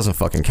 thing, that doesn't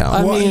fucking count.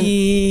 I mean,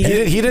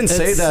 he didn't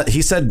say that.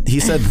 He said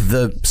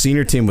the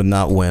senior team would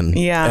not win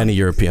any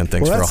European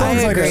things well, for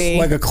that sounds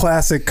like a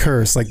classic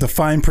curse. Like the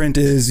fine print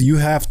is you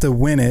have to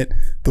win it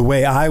the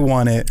way I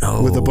want it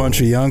with a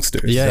bunch of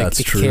youngsters. Yeah,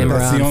 that's true.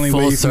 That's the only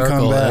way you can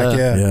come back.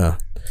 Yeah.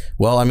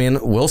 Well, I mean,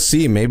 we'll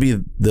see. Maybe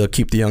they'll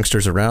keep the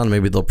youngsters around.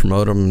 Maybe they'll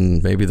promote them.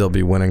 And maybe they'll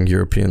be winning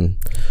European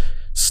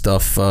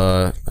stuff.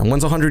 And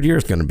when's 100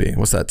 years going to be?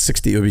 What's that?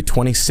 60? It would be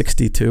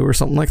 2062 or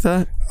something like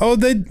that. Oh,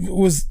 that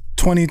was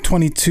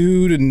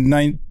 2022 to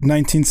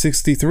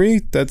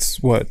 1963.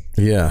 That's what?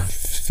 Yeah.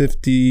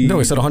 50. No,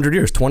 he said 100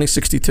 years.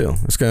 2062.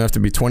 It's going to have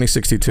to be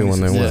 2062 when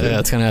they win. Yeah,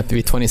 it's going to have to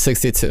be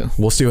 2062.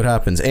 We'll see what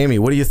happens. Amy,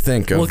 what do you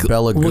think of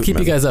Bella Gutmann? We'll keep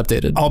you guys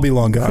updated. I'll be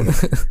long gone.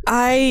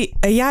 I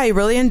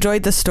really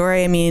enjoyed the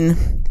story. I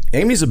mean,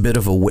 Amy's a bit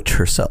of a witch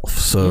herself,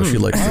 so she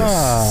likes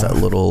that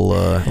little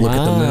look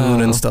at the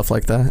moon and stuff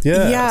like that.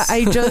 Yeah,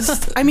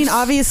 I mean,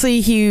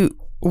 obviously he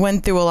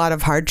went through a lot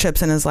of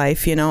hardships in his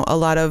life, you know, a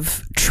lot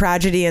of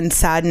tragedy and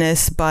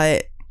sadness,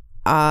 but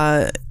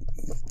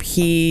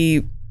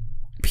he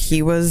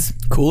was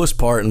coolest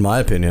part in my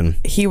opinion.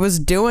 He was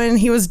doing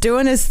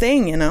his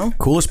thing, you know.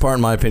 Coolest part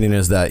in my opinion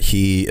is that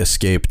he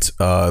escaped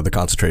the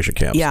concentration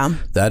camps. Yeah.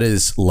 That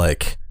is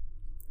like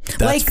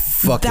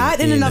that's fucking that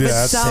in and of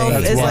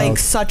itself is like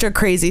such a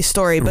crazy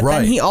story, but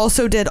then he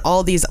also did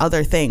all these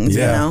other things,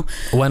 you know.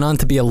 Went on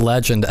to be a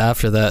legend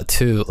after that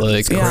too.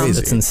 Like crazy.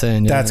 It's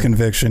insane. That's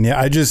conviction.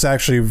 Yeah, I just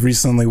actually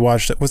recently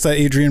watched what's that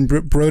Adrian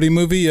Brody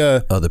movie?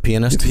 The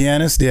Pianist. The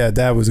Pianist. Yeah,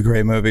 that was a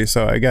great movie.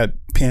 So I got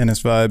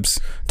pianist vibes.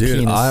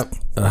 Dude, all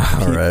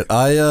right.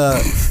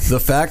 The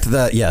fact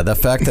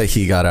that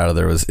he got out of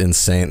there was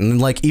insane.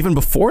 And like even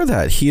before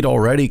that, he'd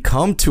already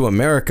come to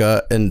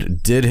America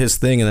and did his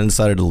thing and then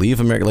decided to leave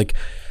America. Like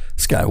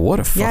this guy, what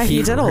a fucking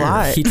he did a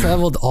lot. He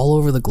traveled all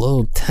over the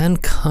globe, 10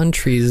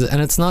 countries,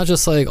 and it's not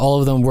just like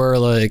all of them were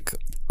like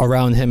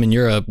around him in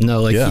Europe.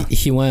 No, like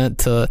he went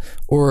to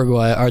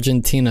Uruguay,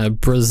 Argentina,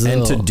 Brazil.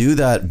 And to do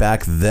that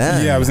back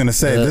then. Yeah, I was going to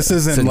say, this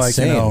isn't like,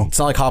 you know. It's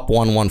not like hop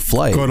one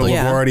flight. Go to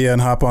LaGuardia and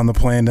hop on the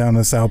plane down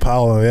to Sao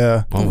Paulo.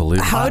 Yeah.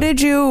 Unbelievable. How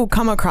did you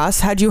come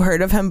across, had you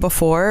heard of him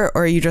before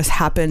or you just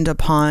happened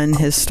upon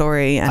his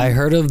story? And... I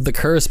heard of the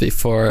curse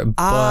before,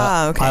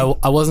 but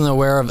I wasn't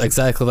aware of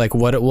exactly like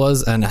what it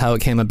was and how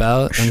it came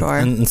about.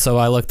 And so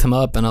I looked him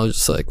up and I was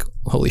just like,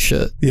 holy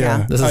shit.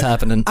 Yeah. This is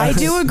happening. I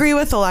do agree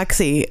with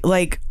Alexi.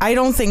 Like, I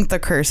don't think the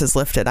curse is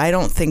lifted. I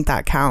don't think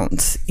that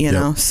counts, you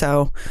know?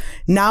 So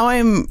now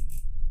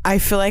I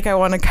feel like I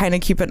want to kind of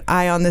keep an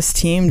eye on this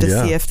team to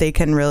see if they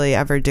can really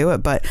ever do it.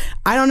 But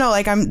I don't know.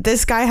 Like,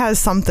 this guy has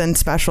something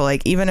special.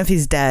 Like, even if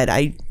he's dead,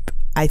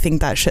 I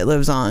think that shit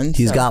lives on.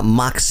 He's got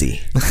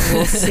moxie.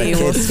 We'll see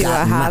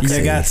what happens.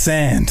 You got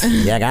sand.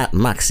 You got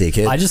moxie,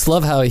 kid. I just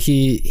love how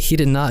he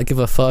did not give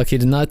a fuck. He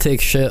did not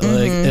take shit.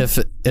 Like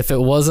if it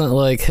wasn't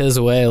like his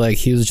way, like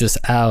he was just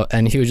out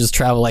and he would just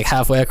travel like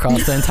halfway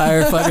across the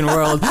entire fucking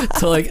world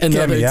to like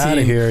another team. Out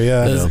of here,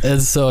 yeah.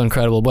 It's so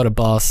incredible. What a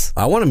boss.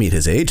 I want to meet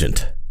his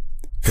agent.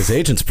 His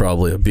agent's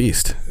probably a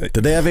beast.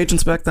 Did they have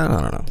agents back then?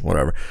 I don't know.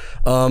 Whatever.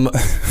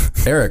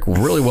 Eric,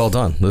 really well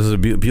done. This is a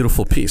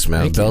beautiful piece,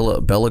 man.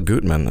 Bella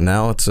Gutmann.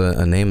 Now it's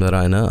a name that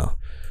I know.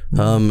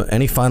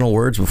 Any final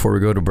words before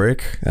we go to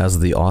break as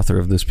the author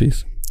of this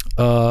piece?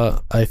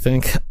 I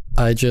think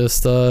I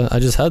just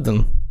had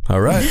them.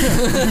 All right.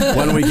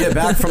 When we get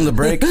back from the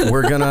break,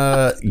 we're going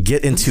to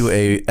get into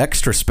a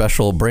extra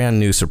special brand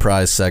new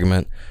surprise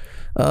segment.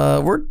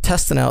 We're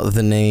testing out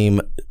the name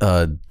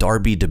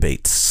Derby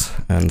Debates,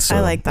 and so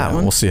I like that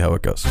one. We'll see how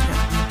it goes.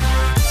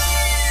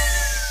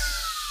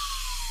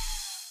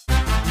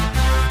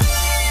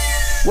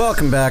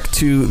 Welcome back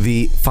to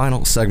the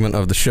final segment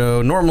of the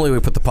show. Normally we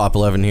put the Pop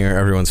 11 here,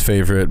 everyone's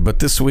favorite, but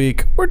this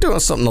week we're doing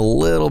something a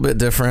little bit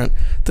different.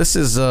 This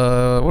is what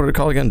are we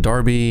called again?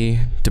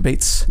 Derby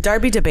Debates.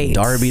 Derby Debates.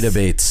 Derby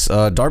Debates.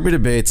 Derby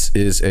Debates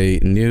is a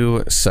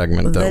new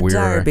segment that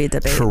we're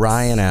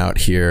trying out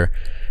here.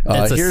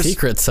 It's a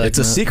secret segment. It's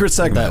a secret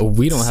segment that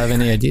we don't have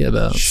any idea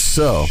about.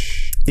 So,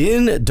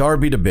 in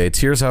Derby Debates,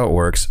 here's how it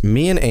works.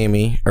 Me and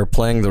Amy are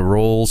playing the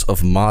roles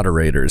of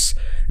moderators,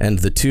 and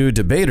the two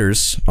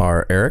debaters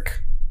are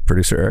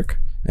producer Eric,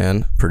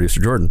 and producer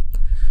Jordan.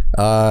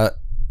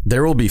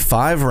 There will be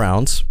 5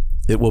 rounds.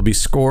 It will be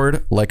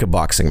scored like a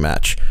boxing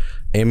match.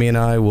 Amy and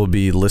I will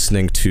be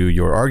listening to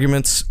your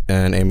arguments,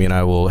 and Amy and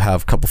I will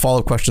have a couple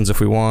follow-up questions if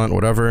we want,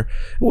 whatever.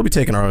 We'll be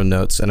taking our own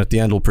notes, and at the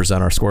end, we'll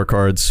present our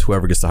scorecards.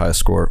 Whoever gets the highest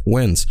score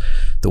wins.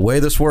 The way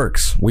this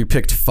works, we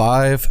picked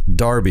 5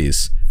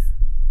 derbies.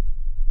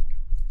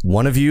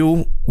 One of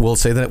you will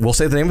say the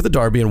name of the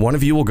derby, and one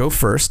of you will go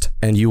first,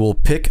 and you will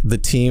pick the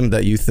team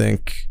that you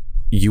think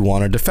you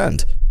want to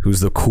defend. who's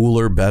the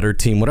cooler, better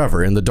team,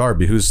 whatever, in the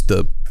derby, who's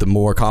the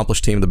more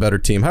accomplished team, the better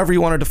team, however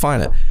you want to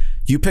define it.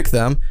 You pick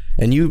them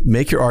and you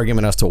make your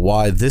argument as to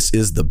why this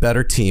is the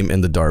better team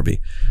in the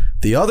derby.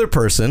 The other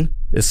person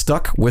is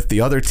stuck with the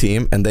other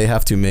team and they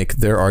have to make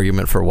their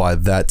argument for why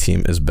that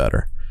team is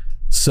better.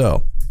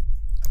 So,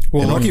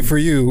 well, lucky for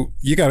you,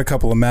 you got a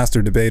couple of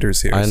master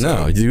debaters here. I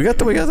know. We got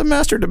the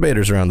master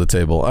debaters around the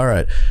table. All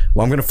right.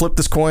 Well, I'm going to flip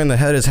this coin. The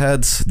head is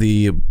heads.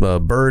 The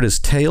bird is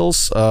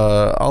tails.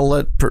 I'll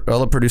let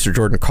producer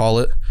Jordan call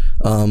it.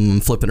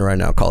 Flipping it right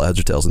now. Call it heads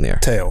or tails in the air.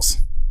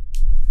 Tails.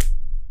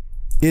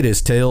 It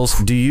is tails.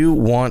 Do you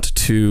want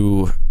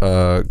to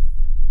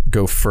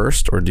go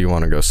first or do you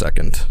want to go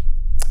second?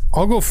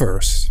 I'll go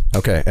first.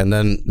 Okay, and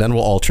then we'll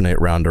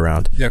alternate round to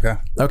round. Okay.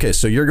 Okay,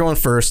 so you're going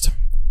first.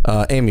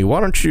 Amy,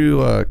 why don't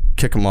you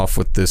kick them off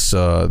with this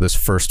this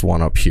first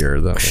one up here?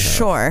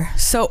 Sure.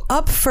 So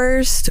up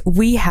first,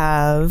 we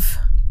have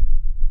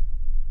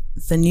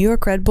the New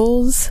York Red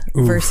Bulls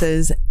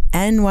versus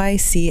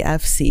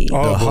NYCFC.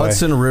 The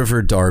Hudson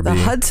River Derby. The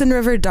Hudson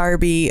River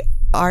Derby,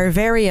 our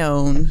very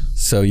own.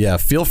 So yeah,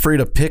 feel free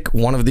to pick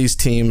one of these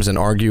teams and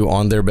argue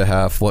on their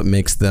behalf what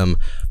makes them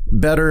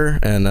better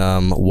and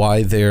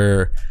why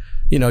they're...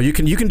 You know, you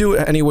can do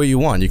it any way you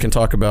want. You can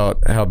talk about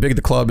how big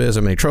the club is,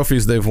 how many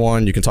trophies they've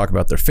won. You can talk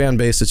about their fan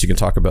bases. You can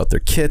talk about their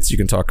kits. You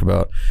can talk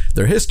about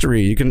their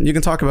history. You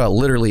can talk about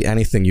literally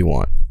anything you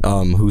want.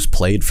 Who's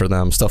played for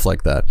them, stuff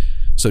like that.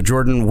 So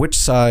Jordan, which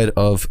side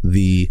of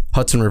the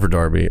Hudson River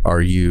Derby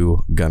are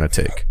you gonna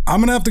take?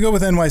 I'm gonna have to go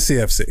with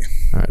NYCFC.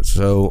 All right.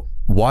 So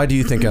why do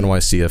you think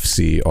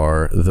NYCFC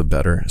are the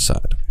better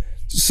side?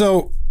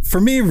 So for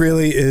me,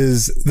 really,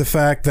 is the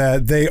fact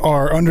that they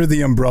are under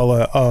the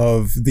umbrella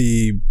of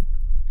the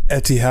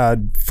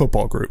Etihad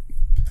Football Group.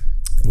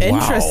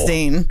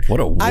 Interesting. What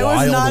a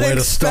wild way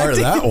to start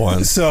that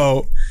one.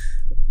 So,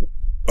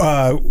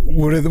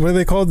 what are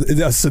they called?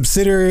 A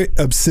subsidiary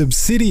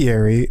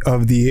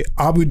of the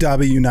Abu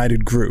Dhabi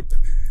United Group.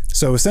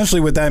 So essentially,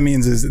 what that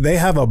means is they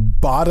have a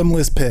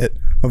bottomless pit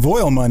of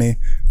oil money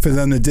for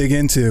them to dig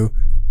into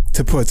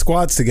to put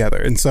squads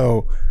together, and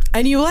so.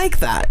 And you like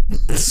that?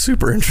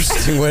 Super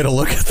interesting way to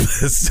look at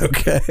this.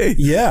 Okay.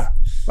 Yeah,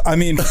 I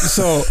mean,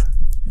 so.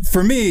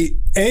 For me,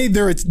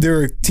 they're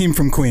a team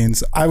from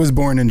Queens. I was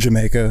born in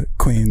Jamaica,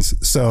 Queens,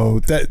 so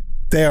that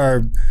they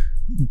are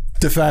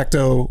de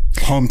facto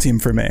home team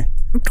for me.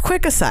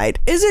 Quick aside,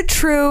 is it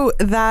true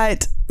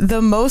that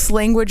the most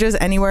languages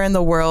anywhere in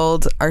the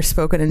world are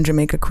spoken in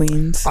Jamaica,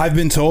 Queens? I've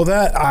been told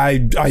that. I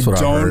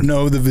don't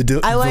know the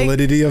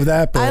validity of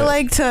that. But I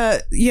like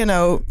to,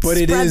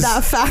 spread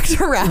that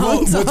fact around. Well,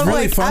 what's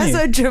really funny, as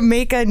a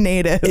Jamaica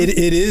native,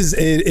 it is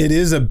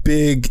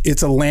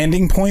it's a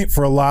landing point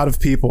for a lot of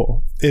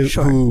people.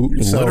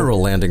 Literal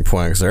landing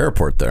point, because the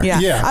airport there.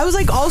 Yeah. I was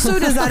like, also,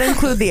 does that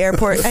include the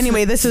airport?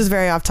 Anyway, this is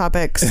very off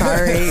topic.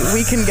 Sorry,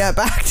 we can get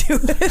back to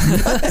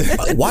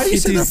it. Why do you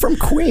say they're from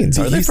Queens?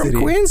 Are they from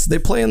Queens? They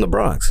play in the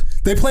Bronx.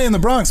 They play in the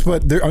Bronx,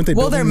 but aren't they?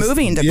 Well, they're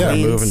moving to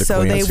Queens,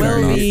 so they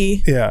will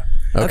be. Yeah.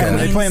 Okay. And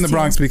they play in the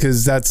Bronx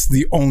because that's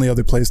the only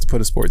other place to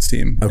put a sports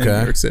team in New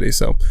York City.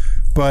 So,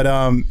 but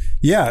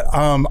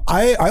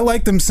I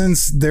like them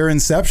since their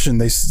inception.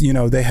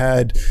 They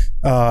had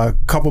a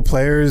couple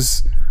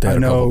players. I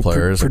know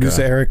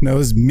producer Eric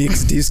knows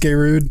Meeks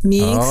Diskerud.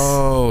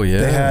 Oh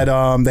yeah. They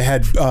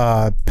had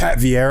Pat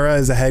Vieira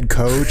as a head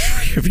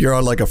coach. If you're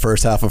on like a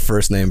first half of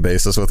first name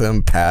basis with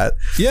him, Pat.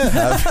 Yeah.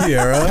 Pat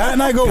Vieira. Pat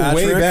and I go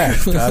way back.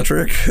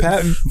 Patrick.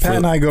 Pat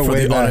and I go way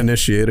back. For the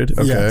uninitiated.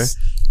 Okay. Yes.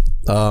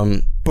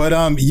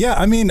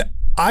 I mean,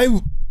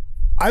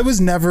 I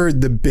was never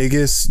the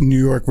biggest New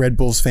York Red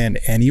Bulls fan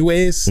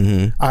anyways.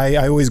 Mm-hmm. I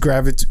always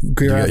gravitated.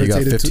 You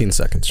got 15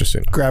 seconds, just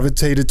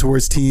gravitated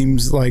towarurs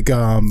teams like.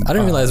 I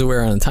didn't realize we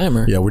were on a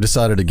timer. Yeah, we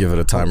decided to give it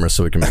a timer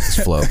so we can make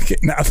this flow. Okay,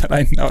 now that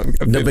I know.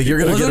 No, but you're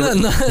gonna get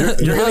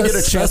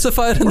a chance.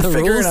 Specified in the rules.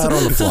 Figuring out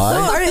on the fly.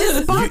 Well,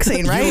 it's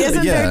boxing, right?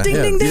 Isn't there ding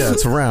ding ding? Yeah,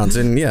 it's rounds,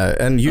 and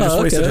you just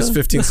wasted just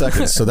 15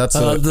 seconds. So that's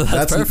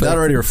that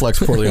already reflects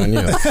poorly on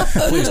you.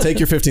 Please take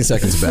your 15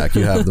 seconds back.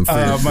 You have them for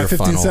my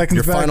 15 seconds.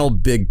 Your final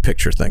big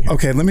picture thing.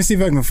 Okay, let me see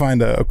if I can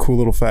find a cool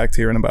little fact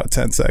here in about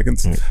 10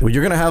 seconds. Well,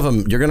 you're gonna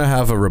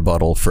have a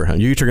rebuttal for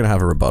him. You each are gonna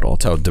have a rebuttal.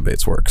 That's how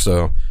debates work.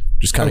 So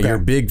just kind of your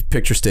big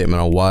picture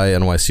statement on why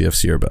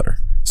NYCFC are better.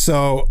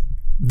 So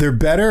they're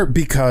better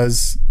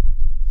because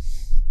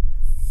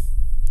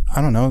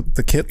I don't know.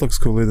 The kit looks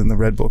cooler than the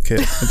Red Bull kit.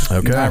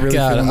 Okay. Not really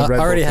God, I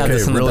already had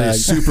this in the bag.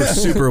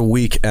 super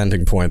weak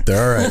ending point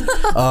there.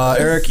 All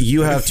right. Eric,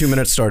 you have 2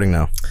 minutes starting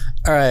now.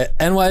 All right,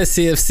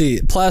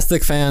 NYCFC,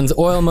 plastic fans,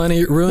 oil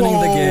money ruining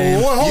the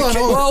game.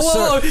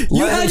 Whoa.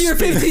 You had your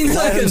 15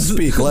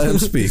 seconds. Let him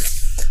speak.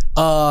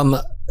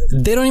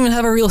 They don't even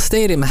have a real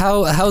stadium.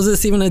 How is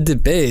this even a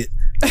debate?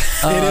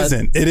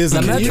 It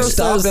isn't. Can you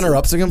stop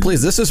interrupting him,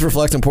 please? This is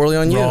reflecting poorly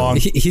on Wrong.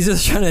 you. He's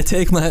just trying to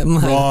take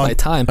my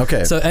time.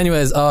 Okay. So,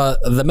 anyways,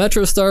 the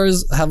Metro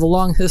Stars have a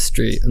long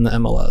history in the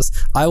MLS.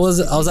 I was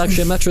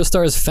actually a Metro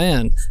Stars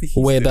fan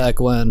way back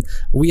when.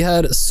 We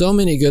had so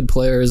many good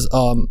players.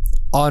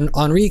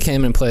 Henri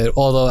came and played,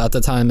 although at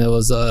the time it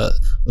was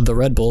the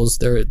Red Bulls.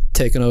 They're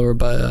taken over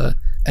by a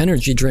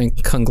energy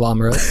drink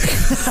conglomerate,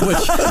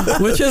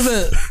 which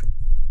isn't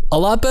a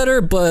lot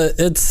better, but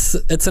it's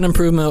an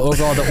improvement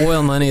over all the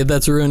oil money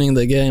that's ruining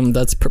the game,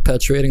 that's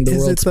perpetuating the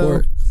world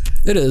sport.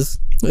 It is.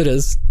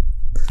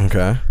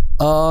 Okay.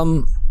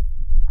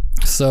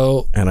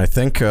 So, and I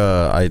think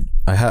I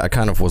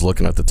kind of was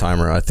looking at the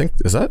timer. I think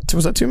was that 2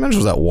 minutes or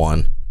was that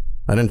 1?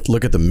 I didn't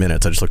look at the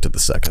minutes. I just looked at the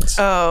seconds.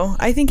 Oh,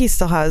 I think he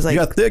still has like.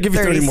 They'll give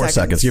you 30 more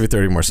seconds. Give you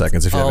 30 more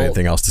seconds if you have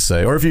anything else to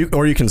say, or you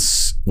can,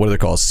 what do they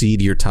call it?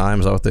 Cede your time?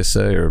 Is that what they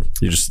say, or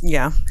you just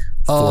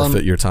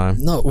forfeit your time?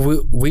 No,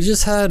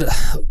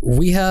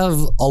 we have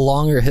a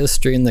longer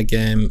history in the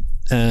game,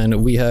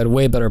 and we had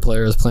way better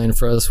players playing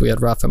for us. We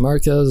had Rafa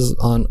Marquez,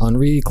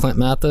 Henri, Clint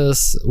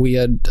Mathis. We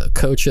had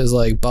coaches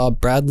like Bob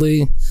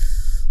Bradley.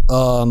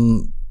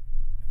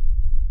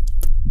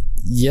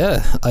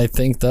 Yeah, I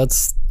think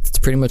that's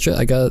pretty much it.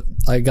 I got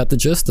the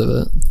gist of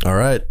it. All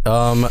right.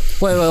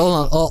 Wait, hold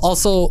on.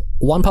 Also,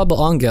 Juan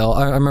Pablo Angel,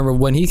 I remember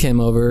when he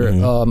came over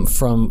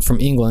from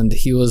England,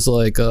 he was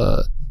like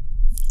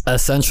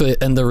essentially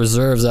in the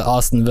reserves at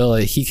Aston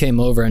Villa. He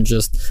came over and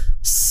just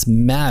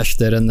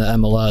smashed it in the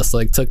MLS,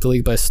 like took the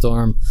league by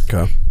storm.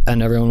 Okay.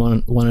 And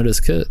everyone wanted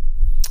his kit.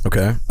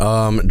 Okay.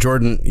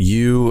 Jordan,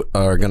 you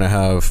are gonna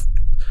have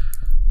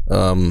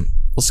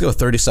let's go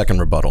 30-second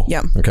rebuttal.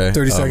 Yeah. Okay.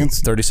 30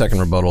 seconds. 30-second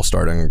rebuttal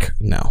starting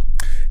now.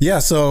 Yeah,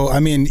 so I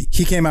mean,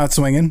 he came out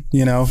swinging,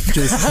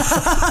 just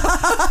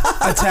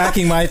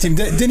attacking my team.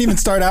 Didn't even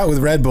start out with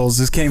Red Bulls,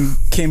 just came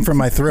from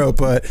my throat.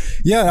 But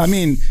yeah, I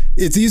mean,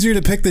 it's easier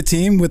to pick the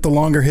team with the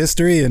longer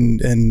history and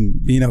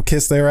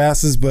kiss their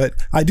asses. But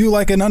I do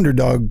like an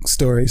underdog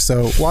story.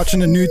 So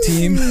watching a new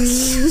team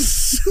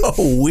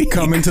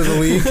come into the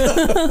league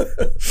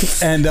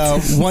and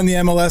won the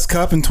MLS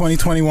Cup in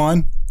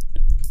 2021.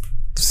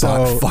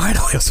 So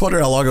finally, I was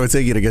wondering how long it would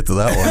take you to get to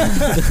that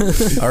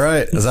one. All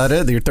right, is that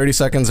it? Your 30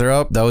 seconds are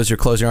up. That was your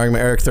closing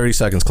argument, Eric. 30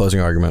 seconds closing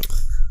argument.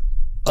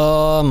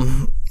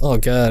 Oh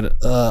god,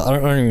 I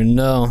don't even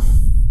know.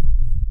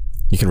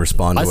 You can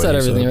respond to I said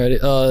everything already.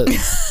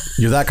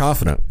 You're that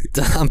confident?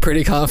 I'm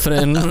pretty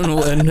confident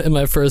in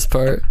my first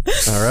part.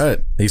 All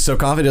right, he's so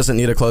confident he doesn't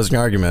need a closing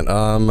argument.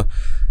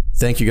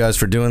 Thank you guys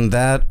for doing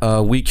that.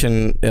 We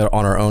can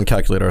on our own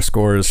calculate our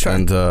scores,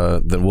 and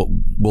then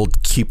we'll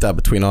keep that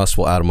between us.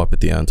 We'll add them up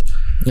at the end.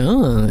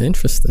 Oh,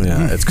 interesting.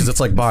 Yeah, it's because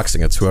it's like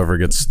boxing. It's whoever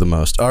gets the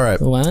most. All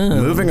right. Wow.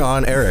 Moving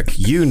on, Eric.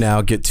 You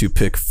now get to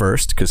pick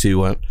first because he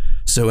went.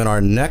 So in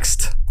our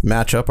next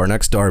matchup, our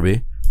next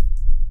derby,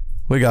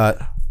 we got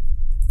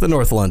the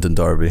North London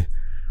derby.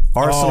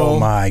 Arsenal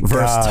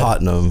versus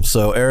Tottenham.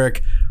 So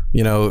Eric,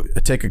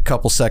 take a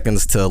couple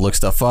seconds to look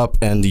stuff up,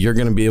 and you're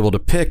going to be able to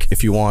pick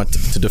if you want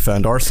to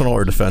defend Arsenal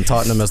or defend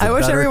Tottenham as the better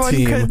team. I wish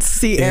everyone could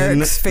see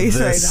Eric's face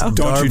right now.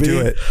 Don't you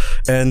do it.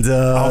 And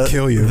I'll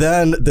kill you.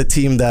 Then the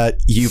team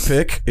that you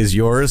pick is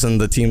yours, and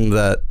the team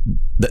that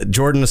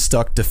Jordan is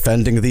stuck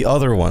defending the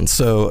other one.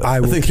 So I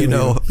think you.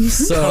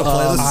 So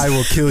I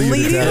will kill you.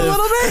 Leading a little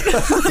bit.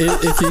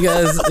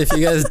 if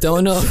you guys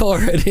don't know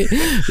already,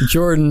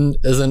 Jordan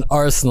is an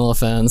Arsenal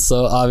fan,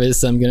 so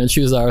obviously I'm going to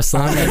choose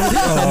Arsenal and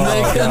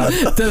make him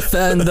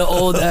defend the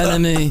old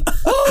enemy,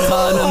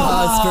 Tottenham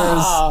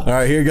Hotspurs. All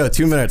right, here you go.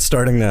 2 minutes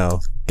starting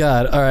now.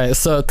 God. All right.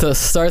 So to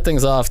start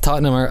things off,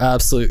 Tottenham are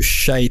absolute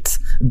shite.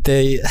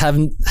 They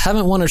haven't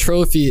won a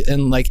trophy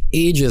in like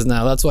ages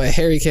now. That's why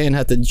Harry Kane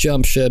had to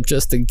jump ship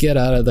just to get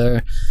out of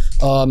there.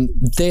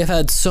 They've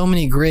had so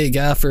many great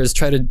gaffers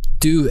try to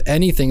do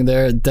anything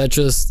there that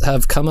just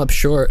have come up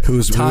short.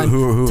 Time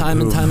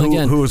and time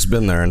again. Who's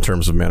been there in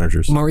terms of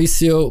managers?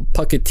 Mauricio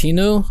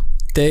Pochettino.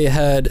 They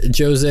had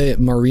Jose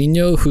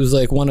Mourinho, who's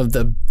like one of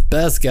the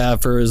best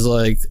gaffers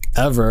like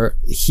ever.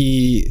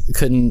 He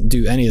couldn't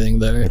do anything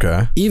there.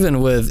 Okay.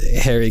 Even with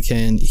Harry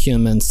Kane,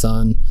 Heung-min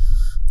Son,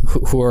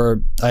 who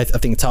are I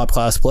think top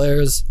class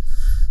players,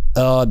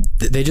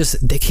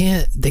 they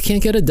can't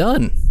get it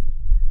done.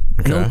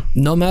 Okay.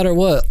 No matter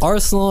what.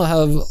 Arsenal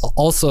have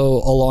also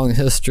a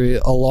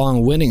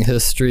long winning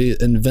history.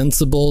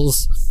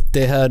 Invincibles.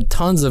 They had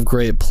tons of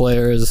great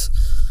players.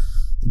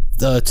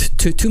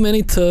 Too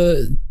many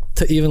to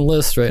even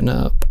list right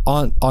now.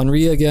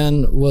 Henri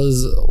again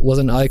was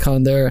an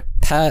icon there.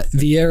 Pat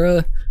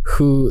Vieira,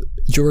 who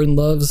Jordan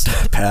loves.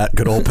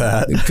 Good old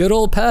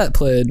Pat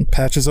played.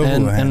 Patches over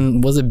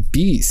and was a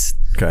beast.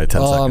 Okay,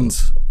 10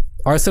 seconds.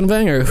 Arsene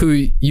Wenger,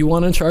 who you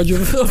want in charge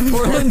of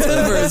Portland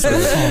Timbers,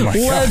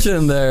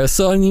 legend there.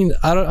 So I mean,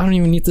 I don't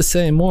even need to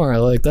say more.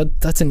 Like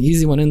that's an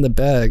easy one in the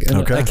bag.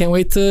 And I can't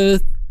wait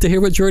to hear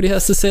what Jordy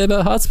has to say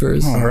about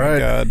Hotspurs. All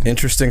right.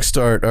 Interesting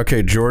start.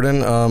 Okay,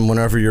 Jordan,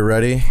 whenever you're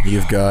ready,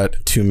 you've got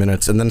 2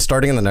 minutes. And then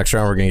starting in the next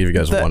round, we're going to give you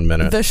guys 1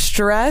 minute. The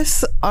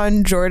stress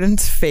on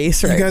Jordan's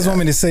face right now. You guys want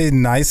me to say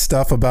nice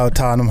stuff about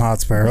Tottenham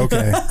Hotspur?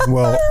 Okay.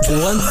 Well,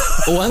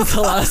 when's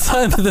the last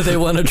time that they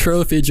won a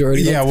trophy,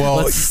 Jordy?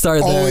 Let's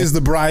start there. Always the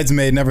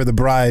bridesmaid, never the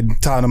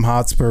bride, Tottenham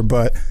Hotspur.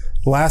 But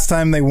last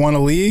time they won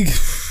a league...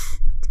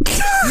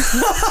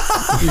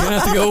 You're gonna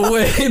have to go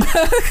way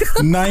back.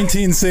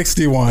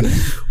 1961.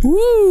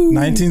 Woo!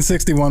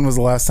 1961 was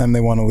the last time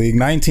they won a league.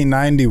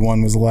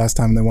 1991 was the last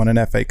time they won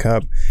an FA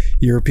Cup.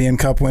 European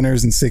Cup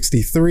winners in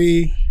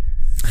 63.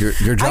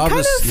 Your job I kind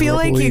of feel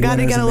like you got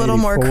to get a little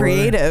more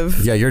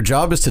creative. Yeah, your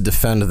job is to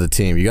defend the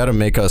team. You got to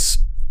make us.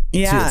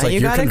 Yeah, it's like you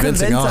you're got to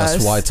convincing convince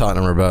us why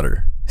Tottenham are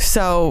better.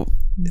 So,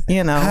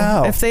 you know,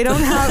 How? if they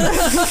don't have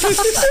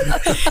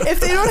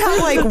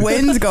like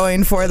wins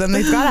going for them,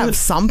 they've got to have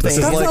something.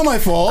 That's not my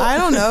fault. I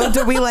don't know.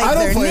 Do we like I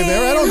don't their play names?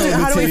 there. I don't know the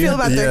How do we team. feel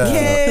about their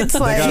kids?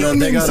 Like,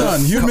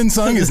 Hyun-Min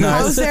Sung is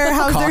nice. how's their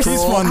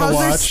He's fun to how's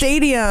their watch.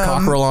 stadium?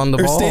 Cockerel on the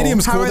Their ball.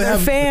 stadium's How cool. are They their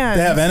have fans?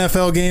 They have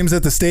NFL games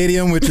at the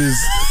stadium, which is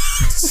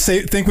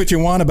think what you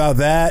want about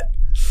that.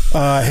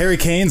 Harry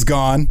Kane's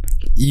gone.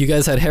 You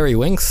guys had Harry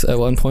Winks at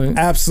one point.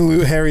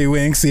 Absolute Harry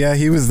Winks. Yeah,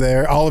 he was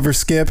there. Oliver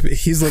Skip.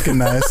 He's looking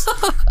nice.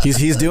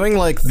 He's doing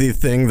like the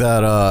thing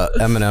that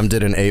Eminem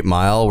did in 8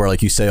 Mile, where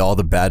like you say all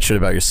the bad shit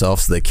about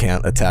yourself so they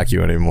can't attack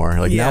you anymore.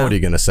 Like now, what are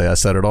you gonna say? I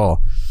said it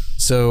all.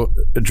 So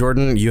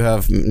Jordan, you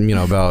have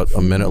about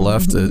a minute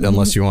left,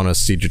 unless you want to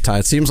cede your time.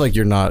 It seems like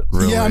you're not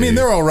really. Yeah, I mean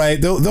they're all right.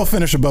 They'll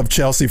finish above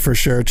Chelsea for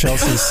sure.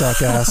 Chelsea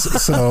suck ass.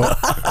 So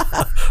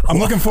I'm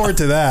looking forward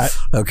to that.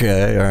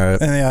 Okay, all right.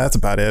 And yeah, that's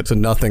about it. So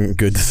nothing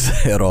good to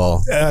say at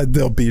all.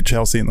 They'll beat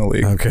Chelsea in the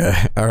league. Okay,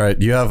 all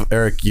right. You have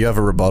Eric. You have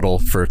a rebuttal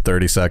for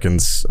 30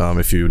 seconds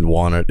if you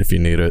want it, if you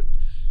need it.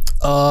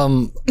 Keep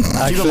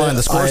in mind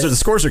the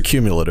scores are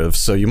cumulative,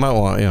 so you might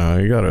want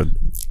you gotta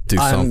do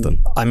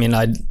something. I mean,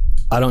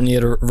 I don't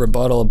need a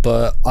rebuttal,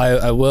 but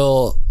I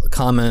will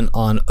comment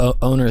on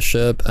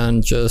ownership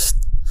and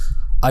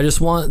I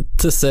just want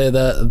to say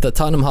that the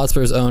Tottenham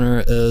Hotspur's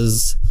owner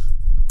is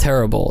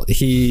terrible.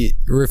 He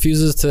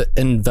refuses to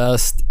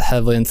invest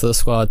heavily into the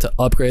squad to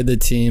upgrade the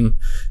team,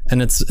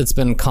 and it's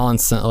been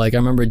constant. Like I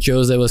remember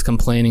Jose was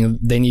complaining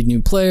they need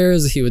new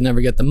players. He would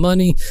never get the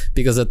money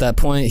because at that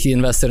point he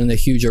invested in a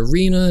huge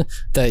arena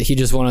that he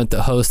just wanted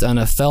to host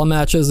NFL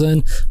matches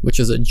in, which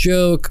is a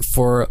joke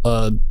for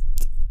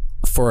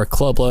a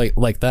club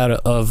like that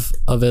of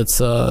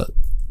its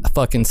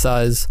fucking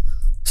size.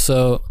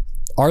 So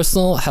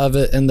Arsenal have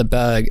it in the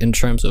bag in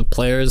terms of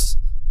players,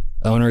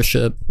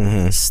 ownership,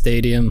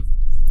 stadium,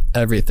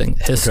 everything,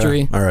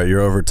 history. Okay. All right, you're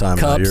over time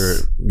now.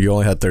 Cups. You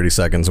only had 30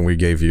 seconds and we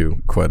gave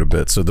you quite a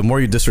bit. So the more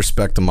you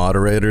disrespect the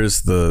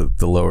moderators, the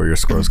lower your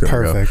score is going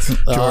to go.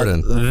 Perfect.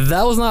 Jordan.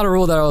 That was not a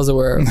rule that I was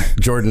aware of.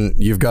 Jordan,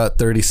 you've got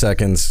 30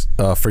 seconds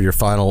for your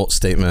final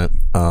statement,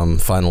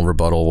 final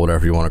rebuttal,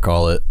 whatever you want to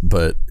call it.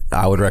 But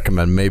I would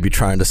recommend maybe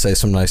trying to say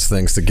some nice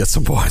things to get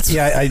some points.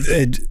 Yeah, I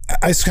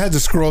had to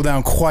scroll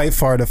down quite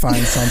far to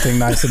find something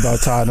nice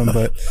about Tottenham.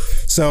 But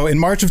so in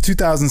March of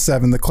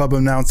 2007, the club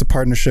announced a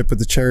partnership with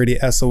the charity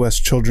SOS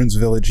Children's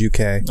Village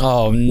UK.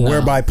 Oh no!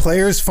 Whereby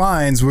players'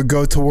 fines would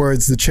go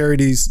towards the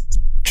charity's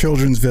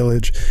Children's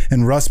Village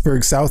in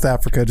Rustenburg, South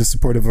Africa, to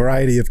support a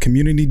variety of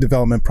community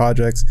development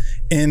projects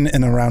in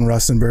and around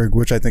Rustenburg,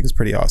 which I think is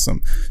pretty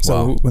awesome.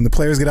 So when the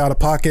players get out of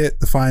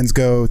pocket, the fines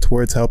go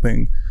towards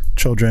helping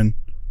children.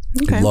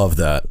 Okay. Love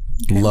that.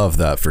 Okay. Love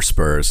that for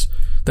Spurs.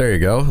 There you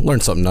go.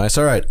 Learned something nice.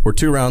 All right, we're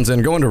 2 rounds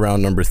in. Going to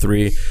round number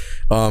 3.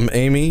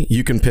 Amy,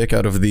 you can pick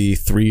out of the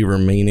 3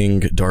 remaining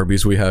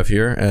derbies we have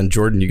here, and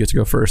Jordan, you get to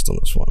go first on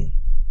this one.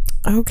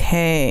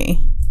 Okay.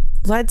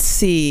 Let's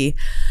see.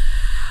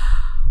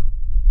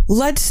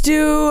 Let's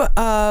do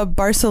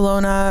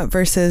Barcelona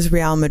versus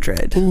Real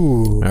Madrid.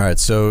 Ooh. All right,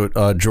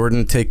 so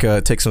Jordan, take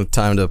some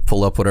time to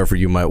pull up whatever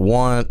you might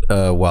want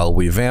while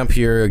we vamp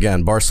here.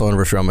 Again, Barcelona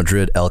versus Real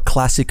Madrid, El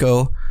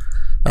Clásico.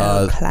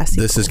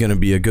 This is going to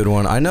be a good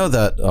one. I know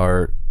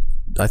that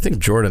I think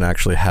Jordan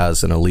actually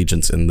has an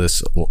allegiance in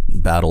this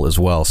battle as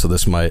well, so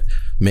this might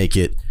make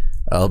it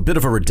a bit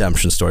of a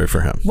redemption story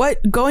for him.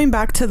 Going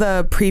back to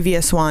the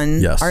previous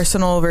one, yes.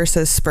 Arsenal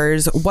versus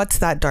Spurs, what's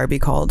that derby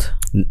called?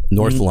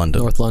 North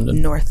London. North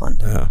London. North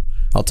London. Yeah.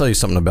 I'll tell you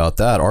something about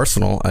that.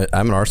 Arsenal,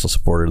 I'm an Arsenal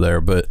supporter there,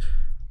 but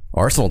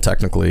Arsenal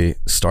technically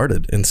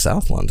started in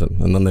South London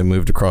and then they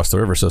moved across the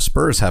river. So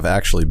Spurs have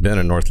actually been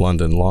in North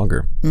London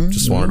longer.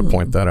 Just wanted to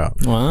point that out.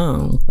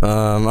 Wow.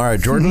 All right,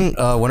 Jordan,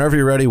 whenever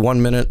you're ready,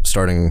 1 minute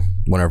starting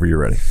whenever you're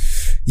ready.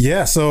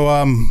 Yeah,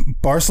 so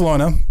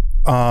Barcelona,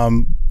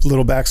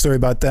 little backstory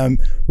about them.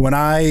 When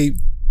I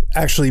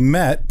actually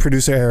met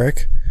producer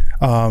Eric,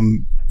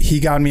 he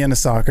got me into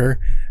soccer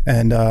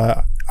and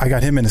I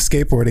got him into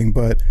skateboarding.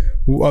 But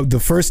the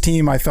first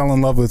team I fell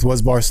in love with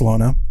was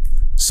Barcelona.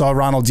 Saw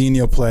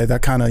Ronaldinho play.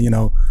 That kind of,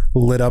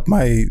 lit up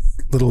my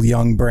little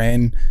young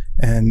brain.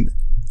 And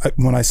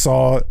when I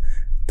saw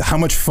how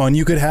much fun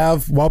you could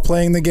have while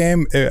playing the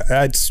game,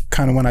 it's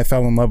kind of when I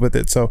fell in love with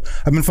it. So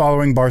I've been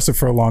following Barca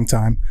for a long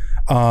time.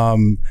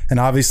 And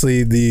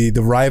obviously the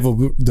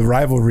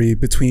rivalry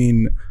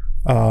between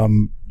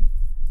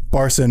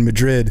Barca and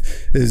Madrid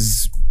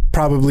is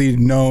probably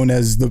known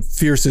as the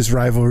fiercest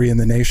rivalry in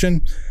the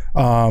nation.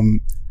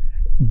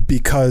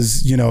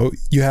 Because,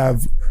 you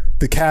have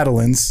the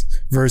Catalans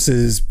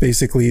versus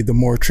basically the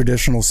more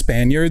traditional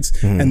Spaniards,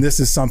 and this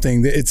is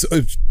something that it's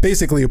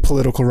basically a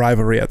political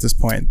rivalry at this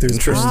point.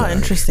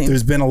 Interesting.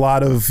 There's been a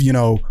lot of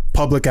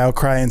public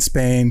outcry in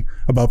Spain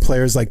about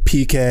players like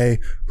Piqué,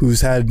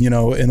 who's had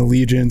an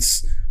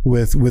allegiance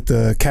with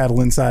the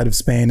Catalan side of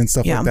Spain and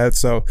stuff like that.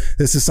 So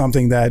this is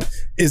something that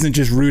isn't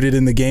just rooted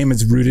in the game;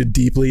 it's rooted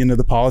deeply into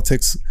the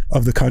politics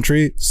of the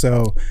country.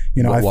 So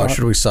why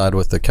should we side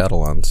with the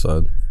Catalan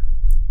side?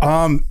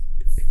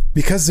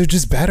 Because they're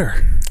just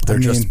better. They're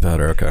just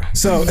better. Okay.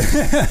 So,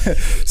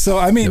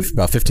 I mean,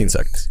 about 15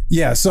 seconds.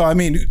 Yeah. So, I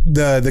mean,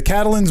 the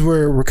Catalans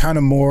were kind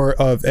of more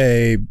of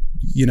a,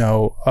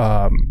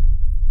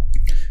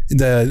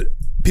 the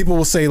people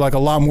will say like a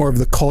lot more of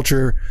the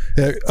culture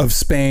of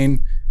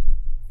Spain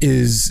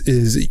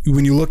is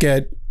when you look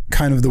at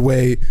kind of the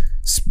way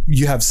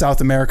you have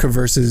South America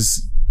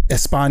versus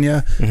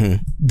España,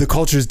 the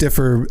cultures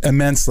differ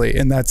immensely,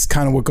 and that's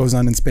kind of what goes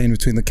on in Spain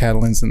between the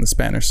Catalans and the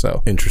Spanish.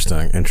 So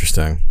interesting.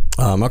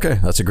 Okay,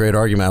 that's a great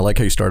argument. I like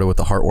how you started with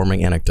the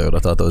heartwarming anecdote. I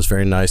thought that was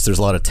very nice. There's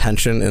a lot of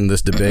tension in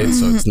this debate,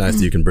 so it's nice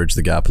that you can bridge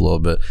the gap a little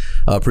bit.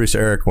 Producer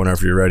Eric,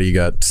 whenever you're ready, you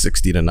got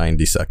 60 to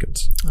 90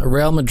 seconds.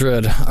 Real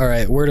Madrid. All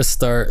right, where to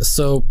start?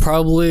 So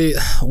probably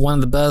one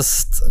of the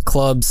best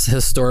clubs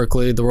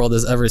historically the world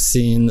has ever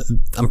seen.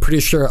 I'm pretty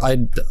sure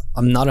I'm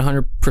not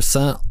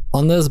 100%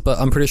 on this, but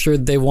I'm pretty sure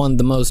they won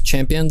the most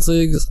Champions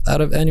Leagues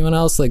out of anyone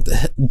else. Like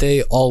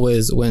they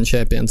always win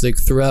Champions League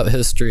throughout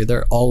history.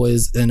 They're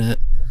always in it.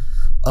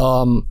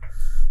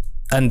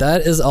 And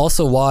that is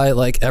also why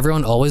like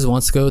everyone always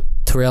wants to go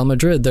to Real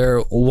Madrid. They're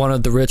one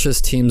of the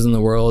richest teams in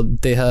the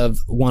world. They have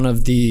one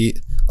of the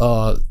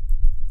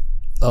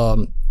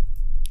most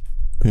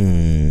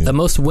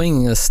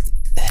winningest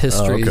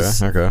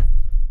histories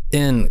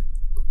in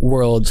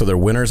world. So they're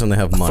winners and they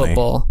have money.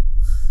 Football.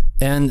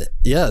 And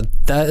yeah,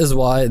 that is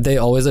why they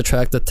always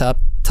attract the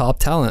top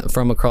talent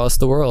from across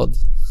the world.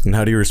 And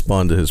how do you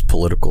respond to his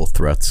political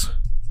threats?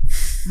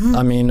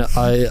 I mean,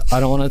 I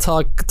don't want to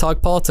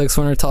talk politics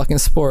when we're talking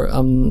sport.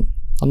 I'm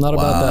not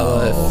about that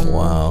life.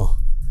 Wow.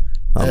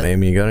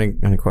 Amy, you got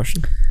any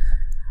question?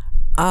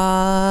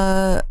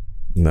 No.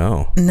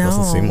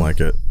 Doesn't seem like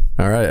it.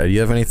 All right. Do you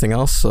have anything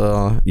else?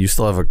 You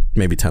still have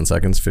maybe 10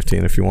 seconds,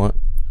 15 if you want.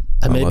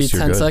 Maybe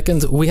 10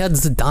 seconds. We had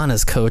Zidane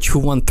as coach, who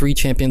won 3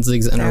 Champions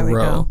Leagues in a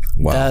row.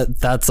 Wow.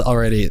 That's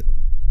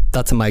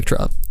a mic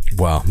drop.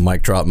 Wow,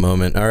 mic drop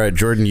moment. All right,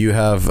 Jordan, you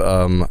have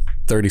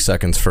 30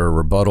 seconds for a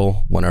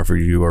rebuttal whenever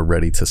you are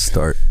ready to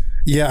start.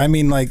 Yeah, I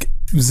mean, like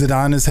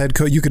Zidane as head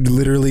coach, you could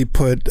literally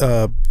put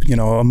a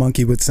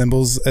monkey with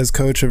symbols as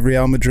coach of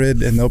Real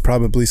Madrid, and they'll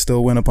probably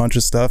still win a bunch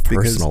of stuff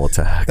because personal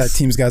attacks. That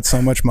team's got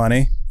so much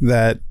money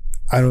that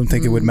I don't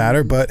think it would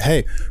matter. But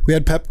hey, we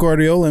had Pep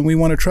Guardiola and we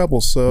won a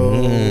treble. So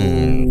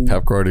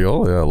Pep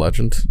Guardiola, yeah,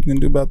 legend. What you can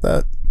do about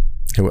that?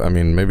 I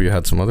mean, maybe you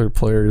had some other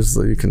players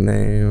that you can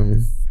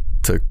name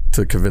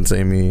to convince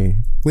Amy.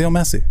 Leo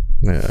Messi.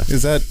 Yeah.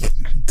 Is that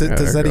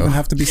does that even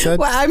have to be said?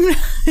 Well,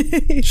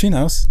 she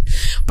knows.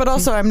 But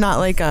also, I'm not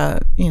like I'm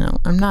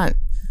not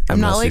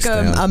like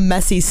a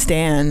Messi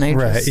stan.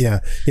 Right. Yeah.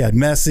 You had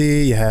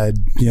Messi. You had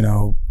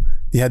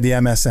you had the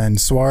MSN,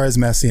 Suarez,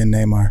 Messi, and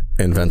Neymar.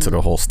 Invented a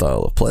whole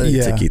style of play.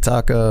 Yeah.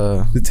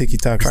 Tiki-taka. The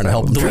tiki-taka. Trying to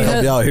help you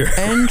out here.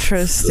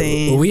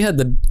 Interesting. We had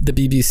the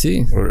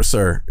BBC.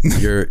 Sir,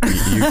 you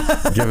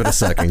give it a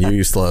second.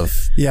 You still have.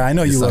 Yeah, I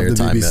know you love the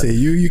BBC.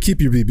 You keep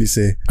your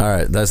BBC. All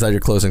right. That's that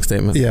your closing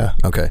statement? Yeah.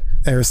 Okay.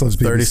 Eris loves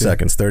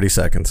BBC. 30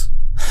 seconds.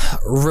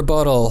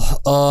 Rebuttal.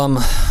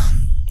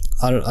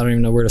 I don't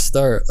even know where to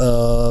start.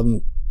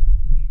 You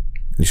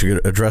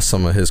should address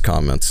some of his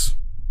comments.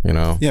 Yeah,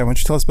 why don't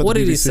you tell us about what the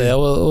BBC? did he say? I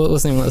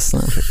wasn't even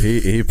listening.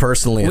 He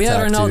personally we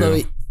attacked had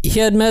Ronaldo. He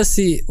had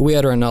Messi. We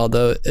had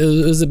Ronaldo. It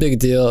was a big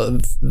deal.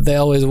 They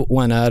always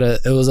went at it.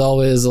 It was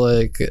always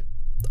like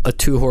a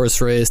 2-horse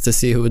race to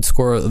see who would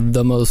score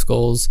the most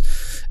goals.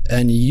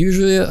 And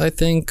usually, I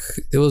think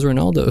it was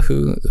Ronaldo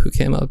who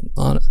came out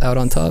on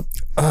top.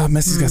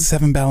 Messi's got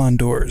 7 Ballon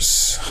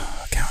d'Ors.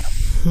 Count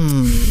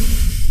them.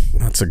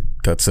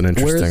 That's an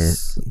interesting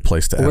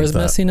place to end. Where's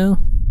Messi now?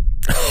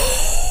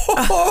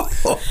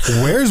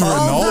 Where's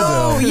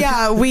Ronaldo?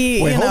 Yeah,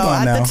 we Wait,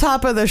 at now. the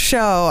top of the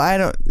show. I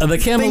don't. The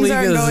Camel things League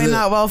aren't going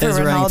that well for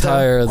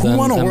Ronaldo. Who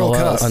won a World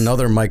Cup?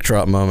 Another mic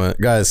drop moment,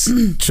 guys.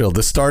 Chill.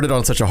 This started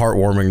on such a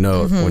heartwarming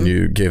note when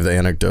you gave the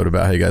anecdote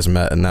about how you guys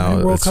met, and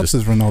now World Cups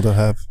does Ronaldo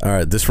have? All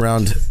right, this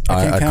round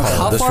I call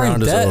How it. This far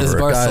round in debt is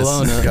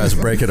Barcelona? Guys,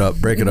 break it up.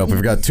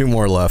 We've got 2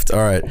 more left. All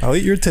right. I'll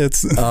eat your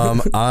tits.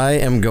 I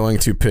am going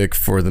to pick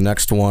for the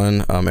next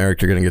one.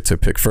 Eric, you're going to get to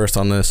pick first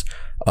on this.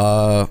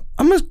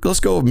 Let's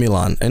go with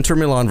Milan. Inter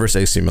Milan versus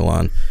AC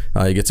Milan.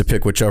 You get to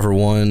pick whichever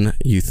one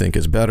you think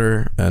is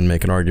better and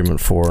make an argument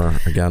for,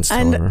 against.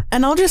 And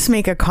I'll just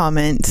make a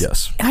comment.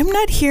 Yes. I'm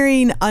not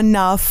hearing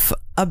enough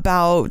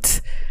about.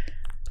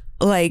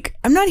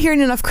 I'm not hearing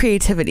enough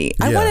creativity.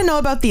 I want to know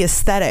about the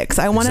aesthetics.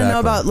 I want to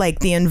know about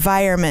the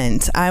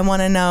environment. I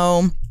want to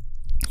know,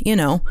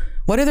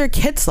 what are their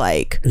kits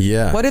like?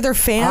 Yeah. What are their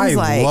fans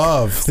like? I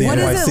love the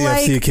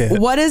NYCFC kit.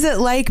 What is it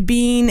like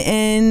being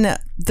in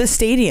the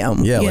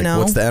stadium. Yeah, you like know?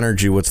 what's the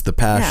energy? What's the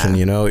passion? Yeah.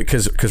 You know,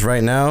 because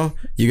right now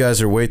you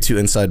guys are way too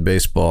inside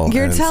baseball.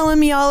 You're and telling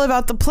me all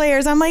about the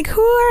players. I'm like,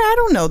 who are? I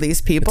don't know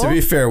these people. to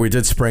be fair, we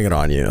did spring it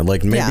on you.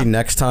 Like maybe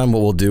next time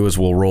what we'll do is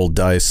we'll roll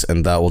dice,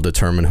 and that will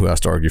determine who has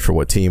to argue for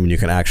what team, and you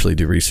can actually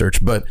do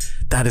research. But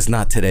that is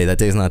not today. That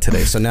day's not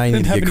today. So now you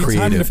need to get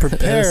creative. Time to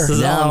prepare. This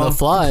is Now, on the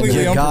fly.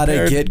 completely You gotta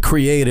unprepared. get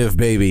creative,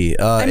 baby.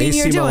 I mean, AC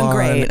you're doing Milan,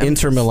 great.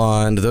 Inter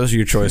Milan. Those are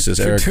your choices,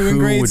 Eric. doing Who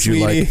great, would you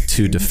sweetie. like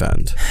to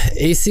defend?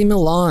 AC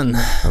Milan.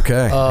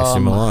 Okay, AC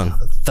Milan.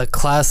 The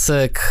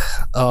classic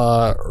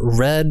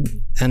red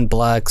and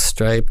black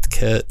striped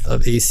kit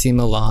of AC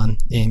Milan,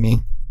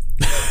 Amy.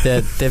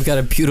 They've got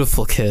a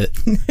beautiful kit.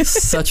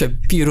 Such a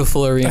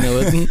beautiful arena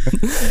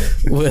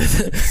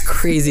with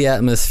crazy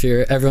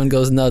atmosphere. Everyone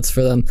goes nuts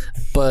for them.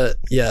 But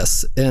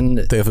yes, and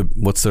They have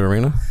what's the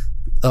arena?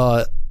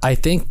 I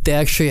think they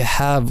actually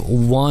have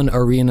one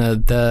arena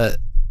that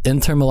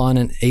Inter Milan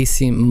and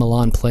AC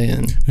Milan play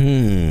in.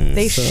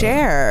 They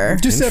share.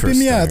 Giuseppe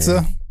Interesting.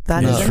 Miazza.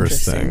 That is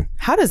Interesting. interesting.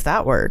 How does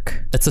that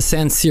work? It's a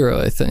San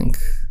Siro, I think.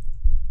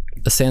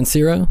 A San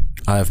Siro?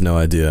 I have no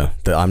idea.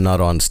 I'm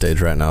not on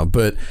stage right now.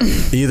 But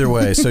either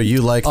way, so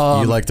you like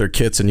their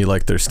kits and you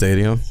like their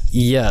stadium?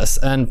 Yes,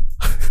 and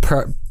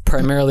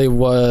primarily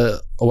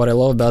what I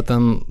love about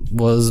them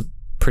was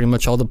pretty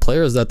much all the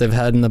players that they've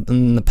had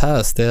in the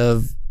past. They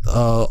have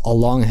a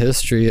long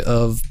history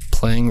of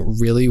playing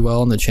really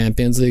well in the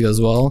Champions League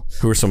as well.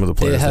 Who are some of the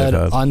players They had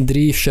they've had?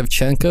 Andriy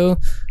Shevchenko,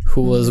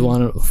 who was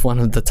one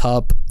of the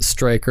top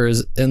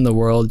strikers in the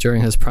world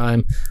during his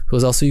prime, who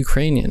was also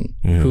Ukrainian,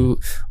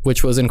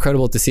 which was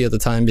incredible to see at the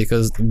time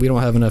because we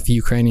don't have enough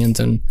Ukrainians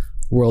in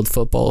world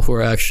football who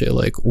are actually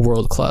like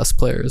world-class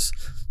players.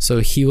 So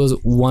he was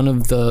one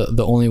of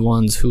the only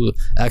ones who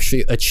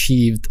actually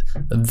achieved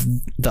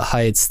the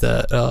heights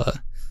that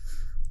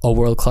a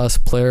world-class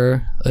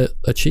player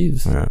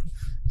achieves. All right.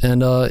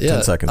 And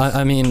 10 seconds.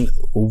 I mean,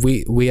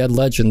 we had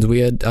legends. We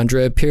had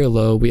Andrea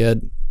Pirlo. We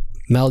had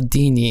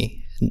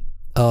Maldini,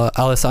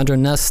 Alessandro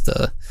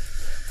Nesta.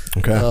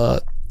 Okay.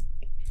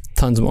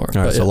 Tons more.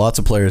 All right, But so yeah. lots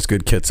of players,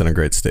 good kits, and a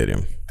great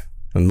stadium.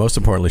 And most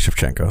importantly,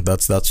 Shevchenko.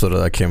 That's what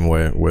I came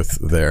away with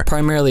there.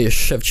 Primarily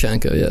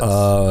Shevchenko,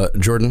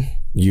 yes. Jordan,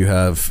 you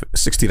have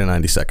 60 to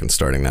 90 seconds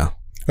starting now.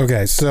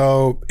 Okay,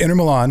 so Inter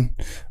Milan,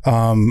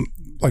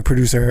 like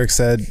producer Eric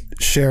said,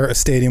 share a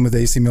stadium with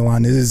AC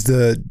Milan. It is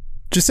the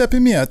Giuseppe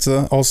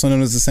Miazza, also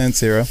known as the San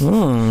Siro.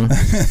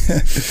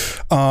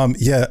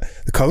 Yeah,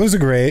 the colors are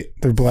great.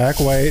 They're black,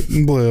 white,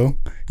 and blue.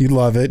 You'd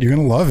love it. You're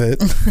going to love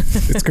it.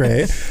 It's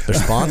great. Their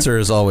sponsor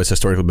has always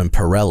historically been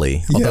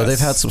Pirelli, although Yes.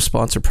 they've had some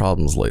sponsor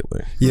problems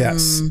lately.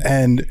 Yes.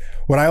 And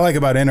what I like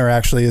about Inter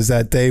actually is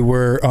that they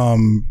were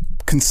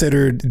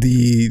considered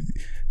the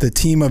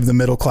team of the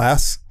middle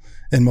class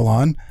in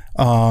Milan.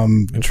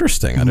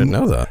 Interesting. I didn't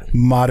know that.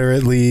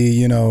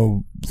 Moderately,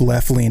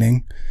 left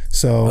leaning.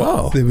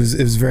 So it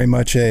was very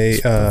much a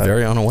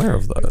Very unaware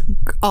of that.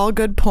 All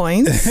good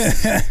points.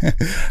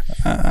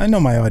 I know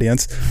my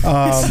audience.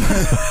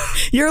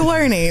 You're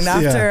learning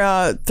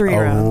after 3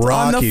 rounds.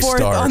 Rocky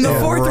start. On the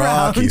fourth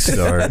round. Rocky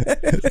start.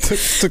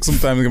 took some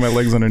time to get my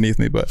legs underneath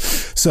me, but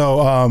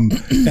so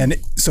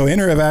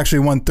Inter have actually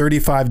won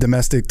 35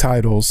 domestic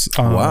titles.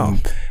 Wow.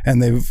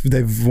 And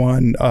they've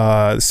won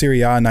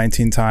Serie A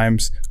 19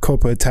 times,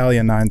 Coppa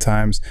Italia 9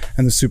 times,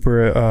 and the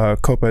Super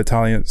Coppa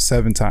Italia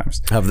 7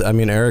 times.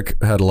 Eric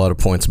had a lot of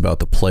points about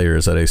the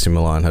players at AC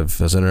Milan.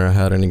 Has Inter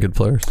had any good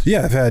players?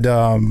 Yeah, I've had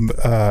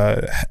the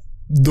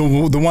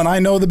one I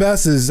know the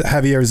best is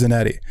Javier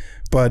Zanetti,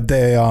 but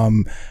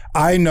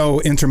I know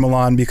Inter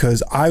Milan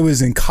because I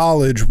was in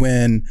college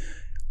when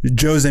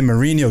Jose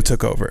Mourinho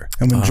took over,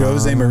 and when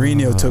Jose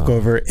Mourinho took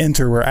over,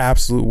 Inter were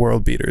absolute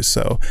world beaters.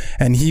 So,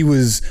 and he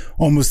was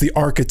almost the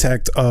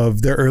architect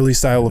of their early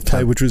style of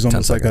play, which was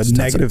almost like a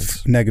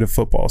negative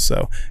football.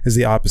 So, is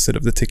the opposite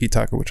of the tiki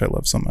taka, which I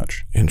love so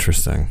much.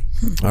 Interesting.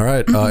 All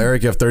right,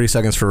 Eric, you have 30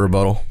 seconds for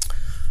rebuttal.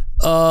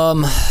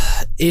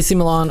 AC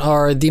Milan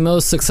are the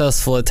most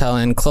successful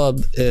Italian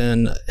club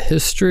in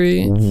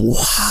history.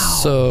 Wow!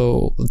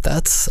 So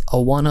that's a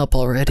 1-up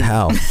already.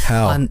 How?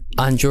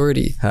 on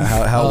Jordy?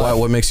 How?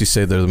 What makes you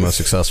say they're the most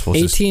successful?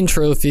 18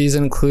 trophies,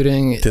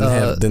 including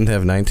Didn't they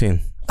have 19?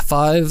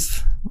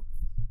 5.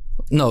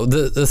 No,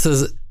 this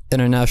is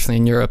internationally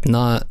in Europe,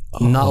 not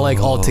like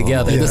all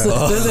together. Yeah.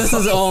 This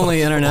is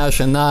only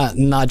international,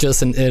 not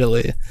just in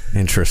Italy.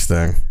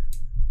 Interesting.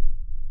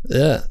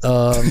 Yeah.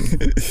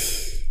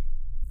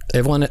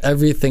 They've won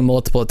everything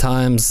multiple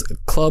times.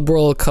 Club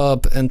World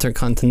Cup,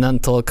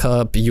 Intercontinental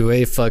Cup,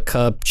 UEFA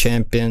Cup,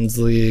 Champions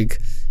League.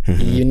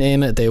 You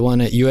name it, they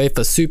won it.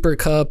 UEFA Super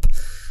Cup.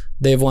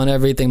 They've won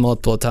everything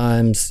multiple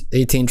times.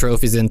 18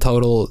 trophies in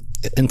total.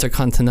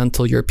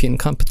 Intercontinental European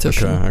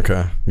competition.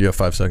 Okay. You have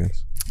 5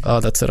 seconds.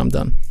 That's it. I'm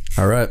done.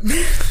 All right.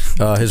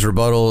 His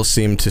rebuttal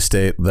seemed to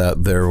state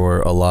that there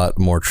were a lot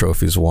more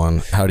trophies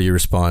won. How do you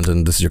respond?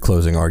 And this is your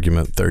closing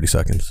argument. 30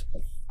 seconds.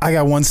 I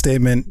got one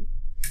statement.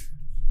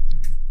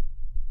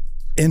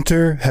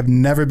 Inter have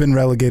never been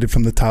relegated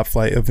from the top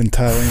flight of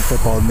Italian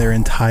football in their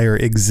entire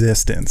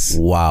existence.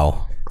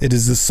 Wow. It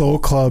is the sole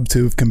club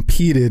to have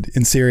competed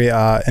in Serie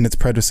A and its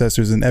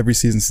predecessors in every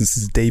season since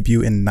its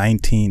debut in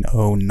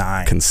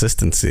 1909.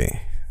 Consistency.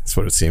 That's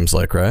what it seems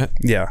like, right?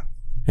 Yeah.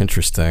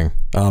 Interesting.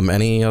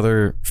 Any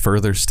other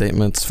further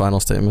statements, final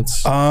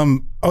statements?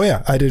 Oh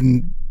yeah, I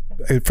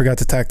forgot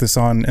to tack this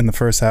on in the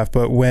first half,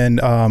 but when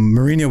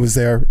Mourinho was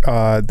there,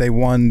 they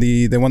won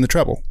the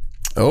treble.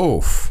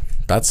 Oh,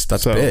 that's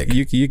so big.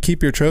 You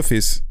keep your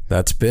trophies.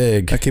 That's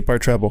big. I keep our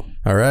treble.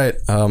 All right.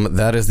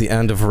 That is the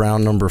end of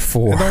round number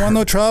 4. I don't want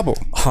no trouble.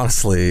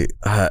 Honestly,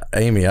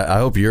 Amy, I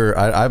hope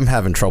I'm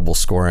having trouble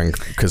scoring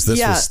because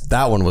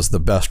that one was the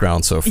best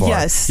round so far.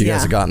 Yes. You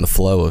guys have gotten the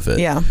flow of it.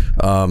 Yeah.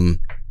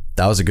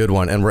 That was a good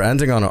one. And we're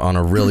ending on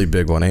a really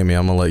big one. Amy,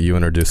 I'm going to let you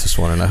introduce this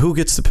one. And who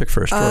gets to pick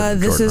first?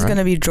 This is going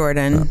to be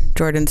Jordan. Yeah.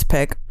 Jordan's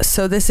pick.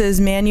 So this is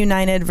Man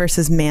United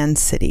versus Man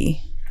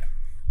City.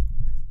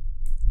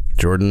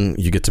 Jordan,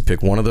 you get to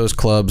pick one of those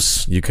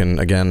clubs. You can,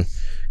 again,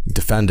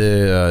 defend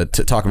it,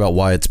 to talk about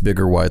why it's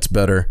bigger, why it's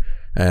better.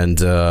 And,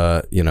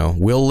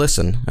 we'll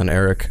listen. And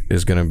Eric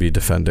is going to be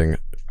defending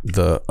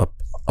the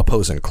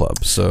opposing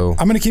club. So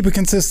I'm going to keep it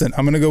consistent.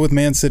 I'm going to go with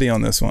Man City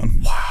on this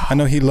one. Wow. I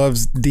know he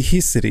loves the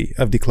history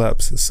of the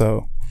clubs.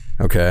 So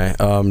okay,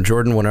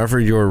 Jordan, whenever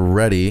you're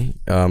ready,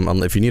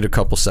 if you need a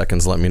couple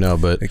seconds, let me know.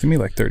 But give me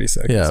like 30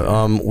 seconds.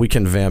 Yeah, we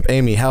can vamp.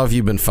 Amy, how have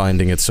you been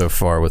finding it so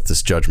far with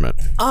this judgment?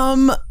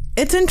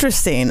 It's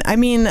interesting. I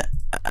mean,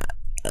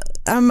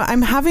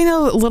 I'm having a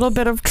little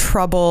bit of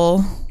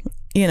trouble,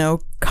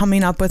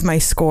 coming up with my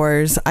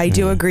scores. I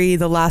do agree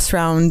the last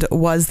round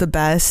was the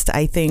best.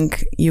 I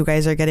think you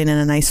guys are getting in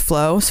a nice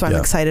flow, so I'm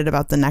excited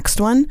about the next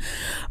one.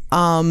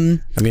 I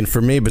mean,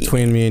 for me,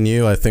 between me and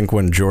you, I think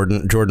when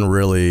Jordan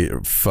really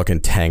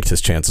fucking tanked his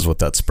chances with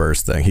that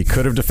Spurs thing. He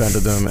could have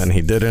defended them and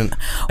he didn't,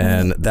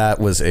 and that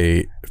was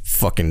a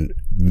fucking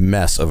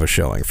mess of a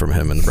showing from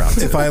him in round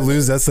 2. If I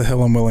lose, that's the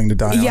hill I'm willing to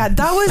die on. Yeah,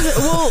 that was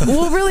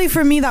well really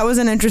for me that was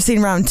an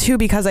interesting round too,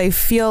 because I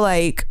feel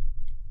like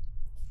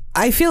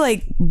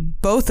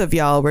both of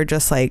y'all were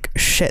just like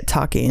shit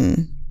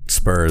talking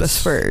Spurs. The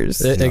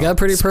Spurs. It got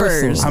pretty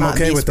personal. I'm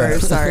okay with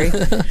Spurs, that. Sorry.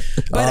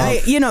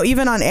 But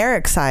even on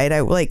Eric's side,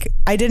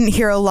 I didn't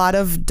hear a lot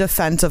of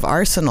defense of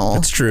Arsenal.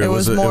 It's true. It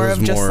was more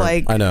of just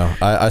like, I know.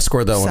 I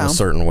scored that one a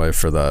certain way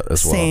for that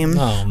as well. Same.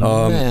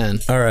 Oh, man.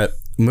 All right.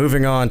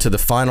 Moving on to the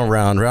final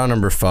round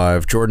number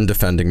 5. Jordan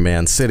defending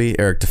Man City,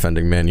 Eric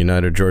defending Man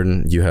United.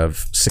 Jordan, you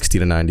have 60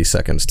 to 90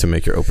 seconds to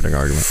make your opening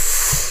argument.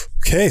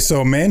 Okay,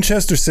 so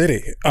Manchester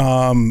City,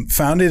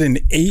 founded in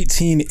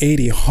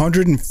 1880,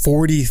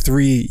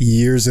 143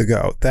 years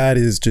ago. That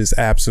is just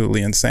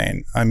absolutely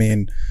insane. I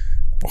mean,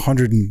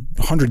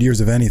 100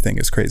 years of anything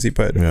is crazy,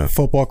 but a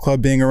football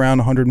club being around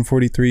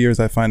 143 years,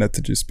 I find that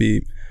to just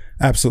be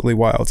absolutely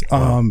wild.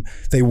 Wow.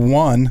 They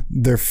won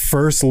their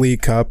first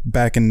League Cup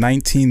back in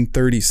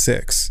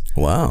 1936.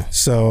 Wow.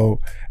 So,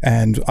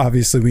 and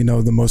obviously we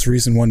know the most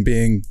recent one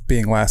being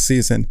last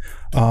season.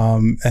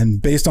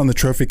 And based on the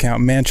trophy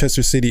count,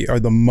 Manchester City are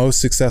the most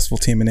successful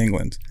team in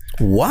England.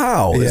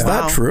 Wow. Is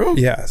that true?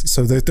 Yeah.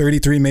 So their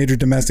 33 major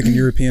domestic and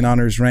European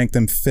honors ranked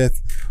them 5th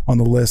on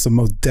the list of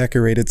most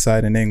decorated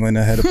side in England,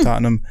 ahead of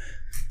Tottenham.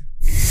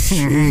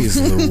 Jeez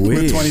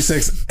Louise. With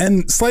 26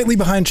 and slightly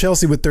behind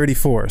Chelsea with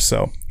 34.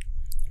 So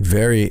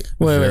very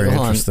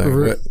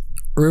interesting.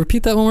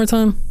 Repeat that one more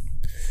time.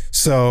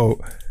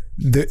 So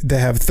they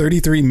have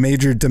 33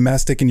 major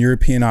domestic and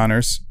European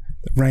honors,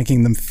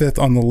 ranking them 5th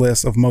on the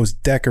list of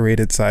most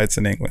decorated sides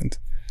in England.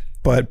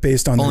 But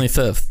based on only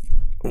 5th.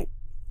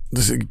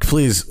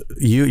 Please,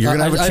 you're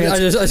gonna have a chance. I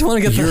just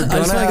want to get the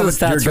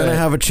stats. You're gonna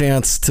have a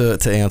chance to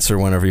answer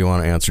whenever you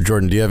want to answer.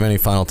 Jordan, do you have any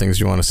final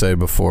things you want to say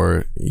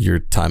before your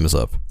time is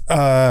up?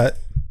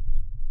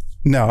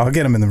 No, I'll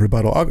get him in the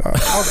rebuttal. I'll get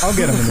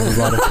him in the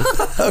rebuttal.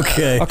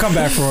 Okay. I'll come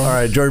back for him. All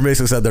right. Jordan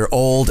basically said they're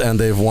old and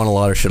they've won a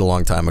lot of shit a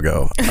long time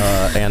ago.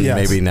 And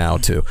maybe now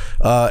too.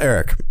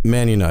 Eric,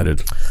 Man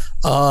United.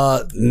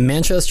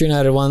 Manchester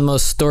United, one of the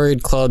most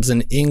storied clubs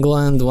in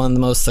England, one of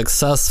the most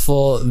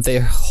successful. They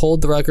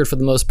hold the record for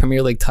the most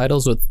Premier League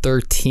titles with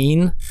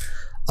 13.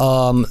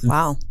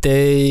 Wow.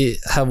 They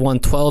have won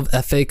 12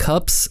 FA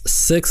Cups,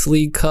 6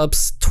 League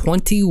Cups,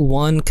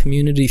 21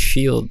 Community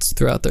Shields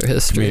throughout their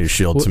history. Community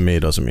Shield to me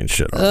doesn't mean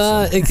shit.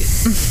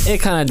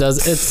 It kind of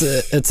does.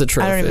 It's a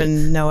trophy. I don't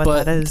even know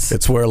what that is.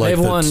 It's where like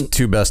the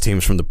two best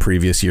teams from the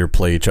previous year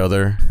play each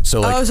other.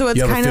 So like so it's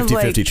you have kind a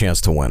 50-50 like,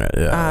 chance to win it.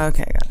 Yeah.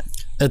 Okay, got it.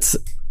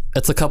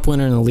 It's a cup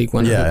winner and a league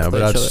winner. Yeah,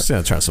 but I was just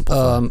trying to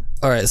simplify.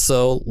 All right,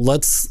 so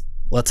let's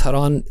head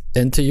on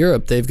into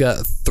Europe. They've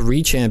got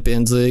 3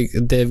 Champions League.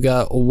 They've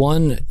got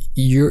 1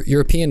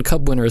 European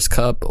Cup Winners'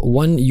 Cup,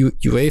 1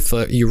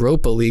 UEFA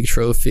Europa League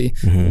trophy,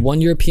 1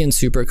 European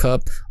Super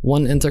Cup,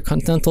 1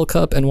 Intercontinental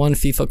Cup, and 1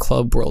 FIFA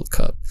Club World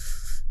Cup.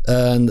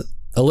 And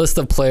the list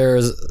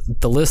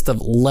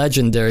of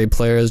legendary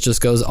players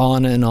just goes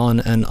on and on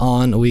and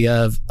on. We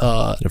have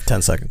you have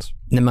 10 seconds.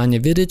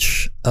 Nemanja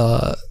Vidic,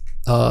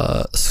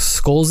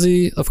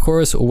 Scholzi, of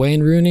course,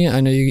 Wayne Rooney.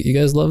 I know you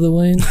guys love the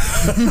Wayne.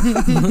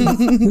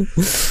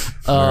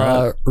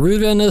 Right.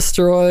 Ruud van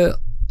Nistelrooy.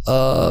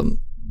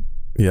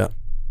 Yeah.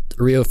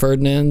 Rio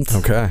Ferdinand.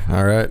 Okay.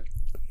 All right.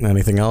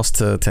 Anything else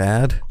to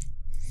add?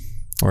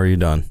 Or are you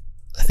done?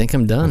 I think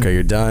I'm done. Okay,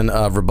 you're done.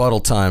 Rebuttal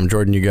time.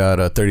 Jordan, you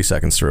got 30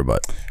 seconds to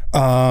rebut.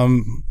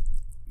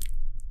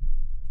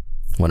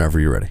 Whenever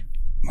you're ready.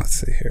 Let's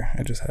see here.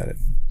 I just had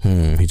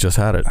it. He just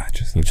had it.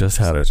 He just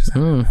had it. I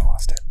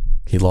lost it.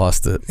 He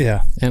lost it.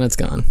 Yeah. And it's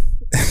gone.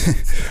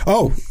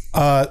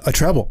 A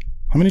treble.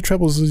 How many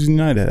trebles does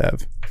United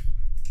have?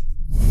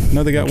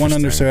 No, they got one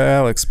under Sir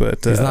Alex,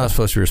 but he's not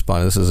supposed to be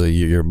responding. This is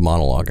you're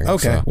monologuing.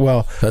 Okay, so.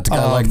 well, that's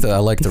I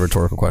like the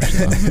rhetorical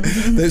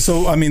question.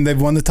 So I mean,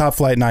 they've won the top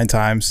flight 9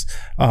 times,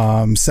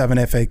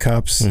 7 FA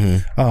Cups,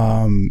 8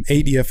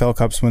 EFL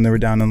Cups when they were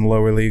down in the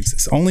lower leagues.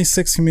 It's only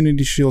 6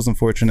 Community Shields,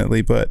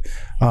 unfortunately, but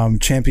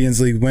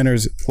Champions League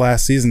winners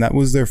last season. That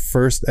was their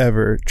first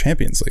ever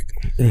Champions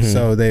League.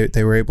 So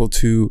they were able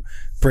to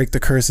break the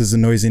curses of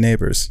noisy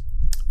neighbors.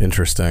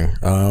 Interesting.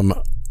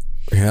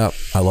 Yeah,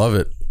 I love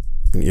it.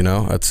 You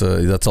know, that's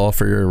all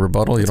for your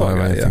rebuttal. You don't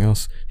have anything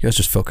else. You guys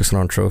just focusing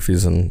on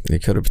trophies, and you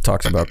could have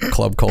talked about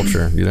club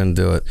culture. You didn't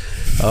do it.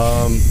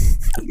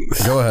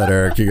 Go ahead,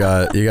 Eric. You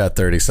got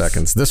 30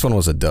 seconds. This one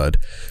was a dud.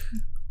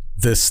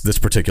 This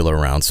particular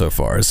round so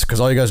far is because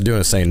all you guys are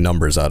doing is saying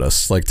numbers at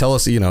us. Like, tell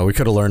us. You know, we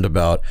could have learned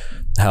about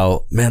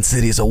how Man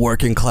City is a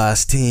working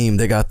class team.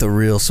 They got the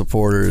real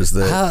supporters.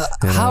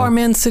 How are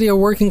Man City a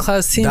working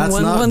class team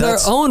when they're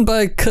owned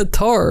by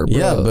Qatar? Bro?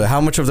 Yeah, but how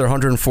much of their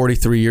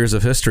 143 years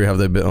of history have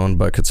they been owned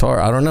by Qatar?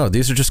 I don't know.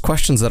 These are just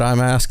questions that I'm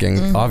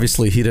asking.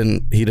 Obviously, he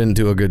didn't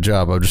do a good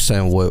job. I'm just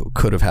saying what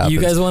could have happened.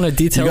 You guys want a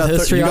detailed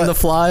history on the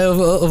fly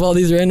of all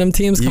these random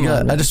teams? Come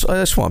on. I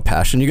just want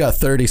passion. You got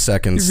 30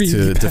 seconds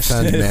to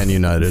defend Man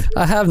United.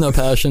 I have no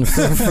passion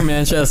for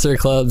Manchester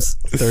clubs.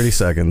 30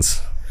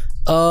 seconds.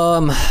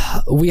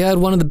 We had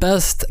one of the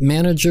best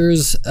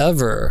managers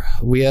ever.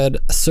 We had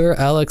Sir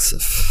Alex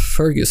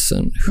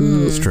Ferguson,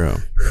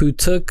 who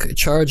took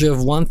charge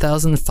of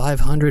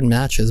 1,500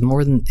 matches,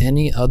 more than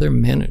any other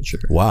manager.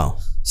 Wow.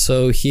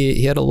 So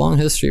he had a long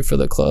history for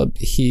the club.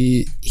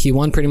 He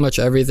won pretty much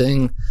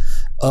everything.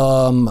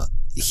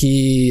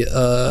 He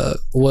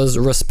was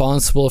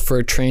responsible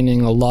for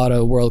training a lot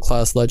of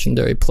world-class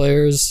legendary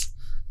players.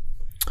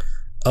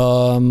 Is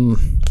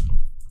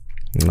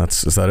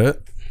that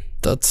it?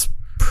 That's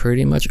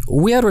pretty much.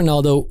 We had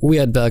Ronaldo. We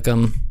had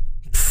Beckham.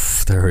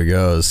 There he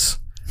goes.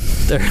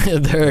 There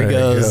it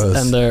goes.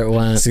 And there it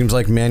went. Seems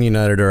like Man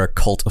United are a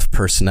cult of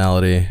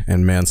personality,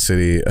 and Man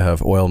City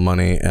have oil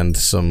money and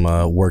some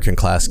working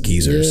class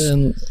geezers.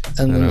 Yeah,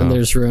 and they're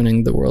just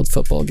ruining the world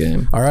football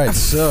game. All right,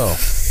 so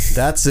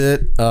that's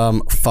it.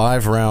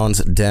 5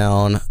 rounds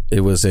down.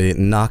 It was a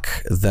knock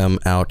them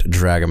out,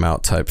 drag them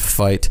out type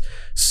fight.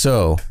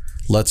 So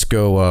let's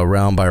go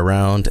round by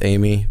round.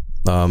 Amy,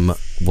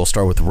 we'll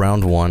start with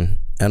round 1.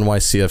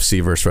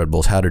 NYCFC versus Red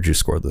Bulls. How did you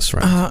score this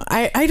round?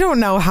 I don't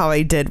know how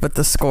I did with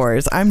the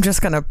scores. I'm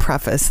just gonna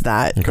preface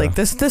that like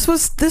this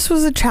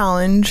was a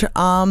challenge.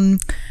 I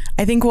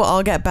think we'll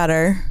all get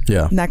better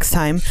next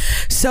time.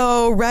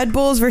 So Red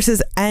Bulls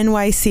versus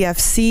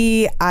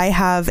NYCFC. I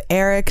have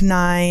Eric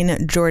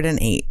 9, Jordan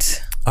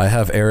 8. I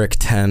have Eric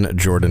 10,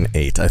 Jordan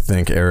 8. I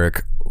think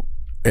Eric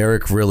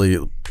really,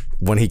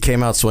 when he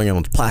came out swinging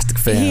with plastic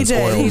fans,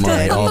 oil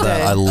money, all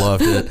that, I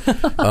loved it.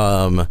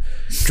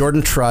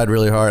 Jordan tried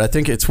really hard. I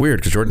think it's weird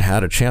because Jordan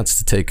had a chance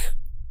to take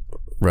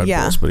Red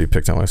Bulls, but he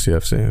picked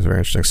NYCFC. It was very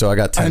interesting. So I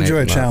got 10. I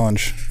enjoy a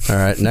challenge. All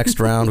right, next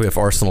round we have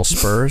Arsenal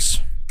Spurs.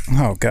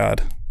 Oh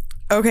God.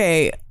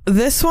 Okay,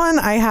 this one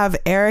I have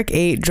Eric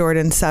 8,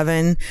 Jordan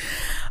 7.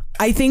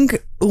 I think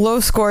low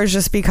scores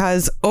just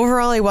because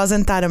overall I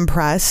wasn't that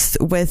impressed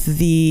with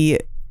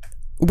the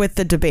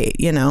debate.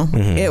 You know,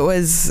 it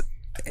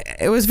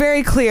was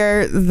very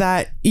clear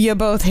that you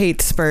both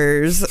hate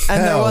Spurs,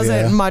 and there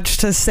wasn't much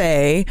to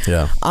say.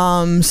 Yeah.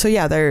 So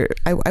yeah,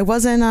 I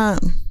wasn't.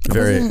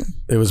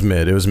 It was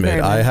mid.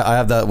 I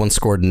have that one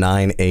scored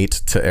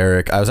 9-8 to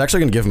Eric. I was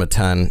actually gonna give him a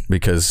 10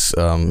 because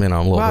I'm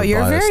a little bit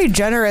you're biased. Very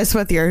generous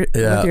with your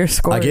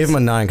scores. I gave him a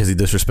 9 because he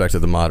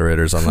disrespected the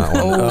moderators on that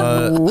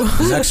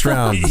one. Next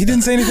round, he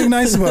didn't say anything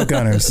nice about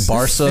Gunners.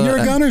 Barca. And you're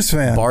a Gunners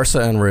fan.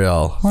 Barca and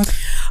Real. What?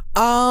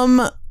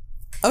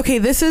 Okay,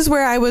 this is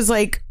where I was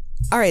like,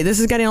 all right, this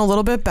is getting a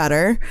little bit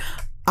better.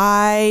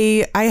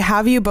 I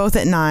have you both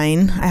at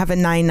 9. I have a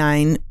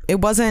 9-9. It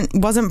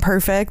wasn't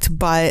perfect,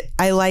 but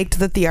I liked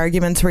that the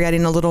arguments were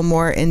getting a little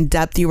more in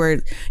depth. You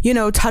were,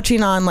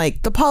 touching on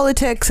like the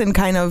politics and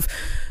kind of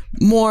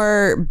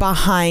more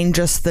behind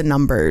just the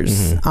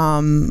numbers.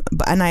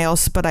 But I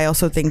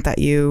also think that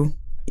you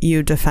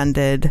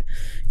defended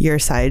your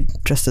side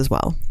just as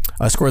well.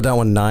 I scored that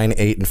one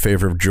 9-8 in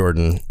favor of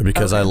Jordan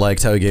because I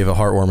liked how he gave a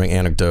heartwarming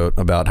anecdote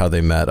about how they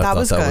met. I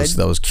thought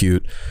that was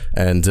cute.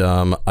 And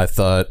I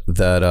thought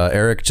that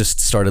Eric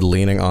just started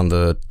leaning on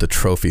the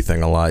trophy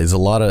thing a lot. There's a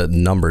lot of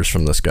numbers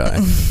from this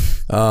guy.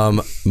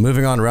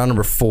 Moving on, round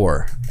number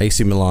 4,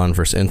 AC Milan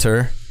versus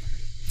Inter.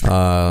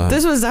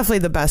 This was definitely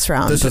the best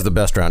round. This was the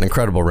best round.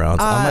 Incredible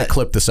round. I might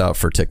clip this out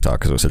for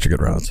TikTok because it was such a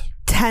good round.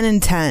 10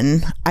 and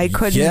 10. I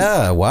couldn't.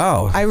 Yeah,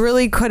 wow. I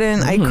really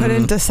couldn't. I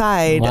couldn't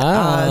decide.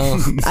 Wow.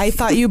 I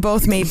thought you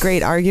both made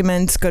great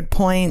arguments, good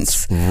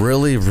points.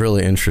 Really,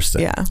 really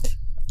interesting. Yeah.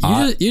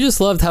 You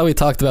just loved how we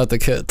talked about the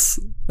kits.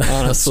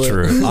 Honestly,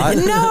 That's true.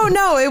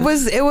 No, it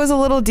was a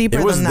little deeper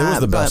than that. It was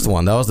the best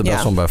one. That was the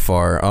best one by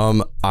far.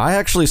 I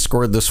actually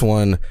scored this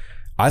one.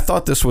 I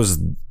thought this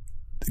was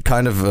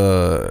kind of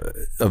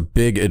a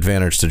big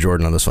advantage to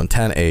Jordan on this one,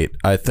 10-8.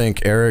 I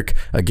think Eric,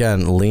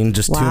 again, leaned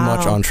just too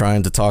much on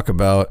trying to talk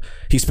about,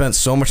 he spent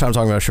so much time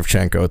talking about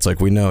Shevchenko. It's like,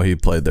 we know he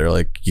played there.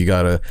 Like, you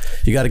gotta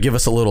give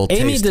us a little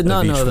Amy taste did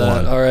not of each know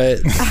that, one. all right?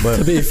 But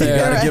to be fair.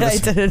 you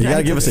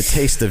gotta give us a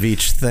taste of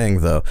each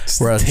thing, though.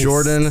 Whereas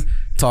Jordan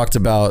talked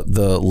about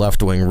the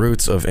left-wing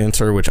roots of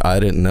Inter, which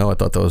I didn't know. I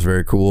thought that was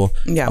very cool.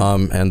 Yeah.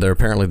 And they're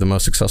apparently the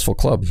most successful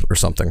club or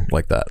something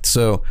like that.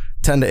 So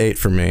 10-8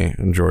 for me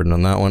and Jordan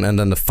on that one. And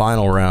then the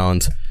final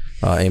round,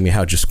 Amy,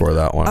 how'd you score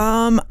that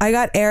one? I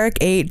got Eric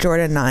 8,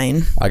 Jordan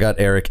 9. I got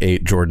Eric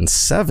 8, Jordan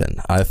 7.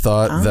 I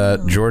thought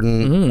that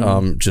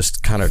Jordan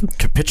just kind of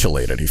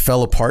capitulated. He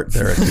fell apart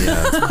there at the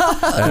end.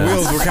 The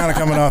wheels were kind of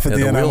coming off at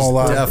the end. The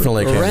wheels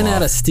definitely came ran off.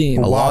 out of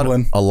steam. A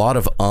lot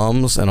of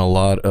ums and a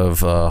lot of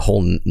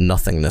whole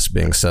nothingness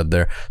being said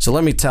there. So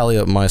let me tally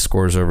up my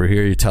scores over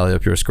here. You tally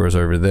up your scores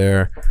over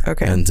there.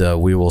 Okay. And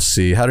we will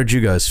see. How did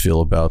you guys feel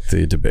about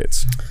the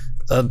debates?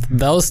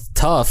 That was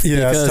tough.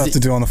 Yeah, it's tough to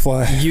do on the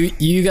fly.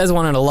 You guys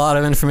wanted a lot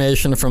of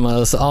information from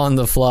us on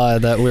the fly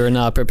that we were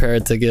not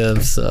prepared to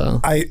give.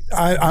 So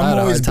I'm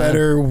always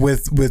better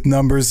with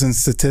numbers and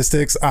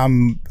statistics.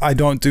 I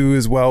don't do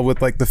as well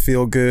with like the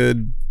feel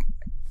good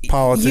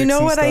politics. You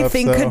know what and stuff, I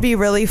think could be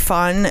really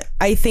fun?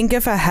 I think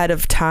if ahead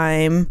of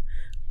time.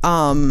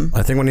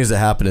 I think what needs to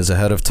happen is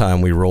ahead of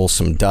time we roll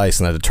some dice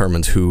and that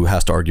determines who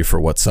has to argue for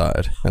what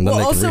side, and then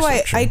they can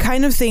research. I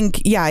kind of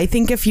think, I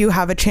think if you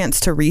have a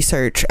chance to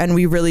research and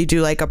we really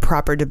do like a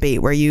proper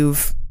debate where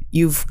you've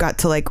got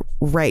to like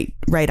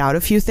write out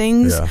a few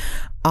things,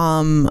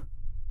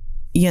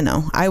 you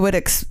know, I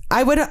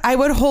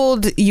would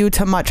hold you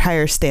to much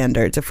higher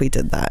standards if we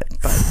did that.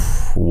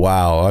 But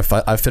wow,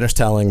 I finished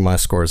tallying my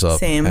scores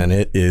up, and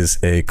it is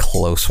a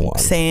close one.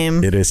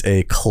 It is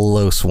a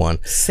close one.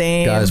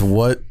 Guys,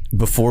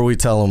 before we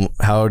tell them,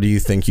 how do you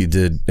think you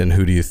did, and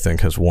who do you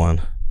think has won?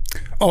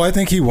 Oh, I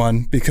think he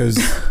won because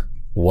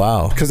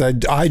wow, because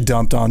I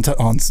dumped on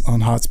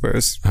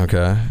Hotspurs.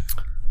 Okay,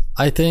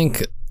 I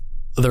think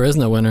there is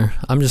no winner.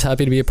 I'm just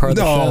happy to be a part of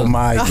the show. Oh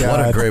my God.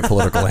 What a great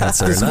political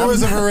answer. The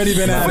scores have already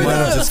been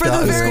added. For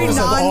the very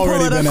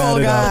non-political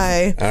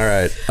guy. All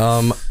right.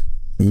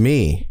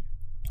 Me,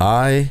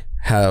 I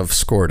have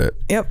scored it.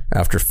 Yep.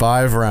 After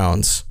 5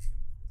 rounds,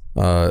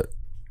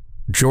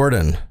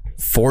 Jordan,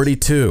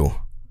 42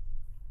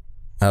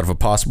 out of a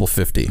possible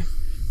 50.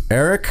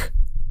 Eric,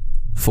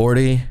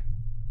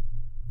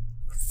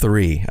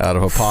 43 out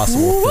of a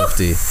possible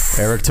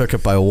 50. Eric took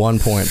it by 1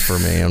 point for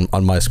me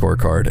on my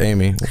scorecard.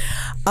 Amy?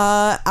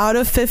 Out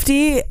of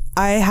 50,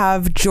 I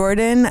have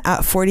Jordan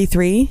at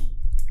 43.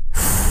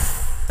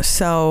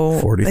 So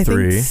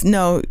 43.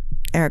 No,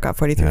 Eric got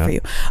 43 for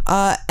you.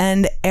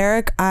 And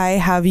Eric, I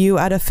have you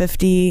out of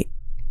 50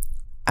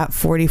 at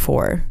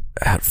 44.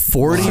 At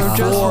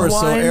 44,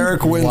 so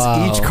Eric wins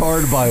each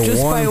card by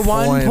just 1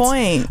 by point. 1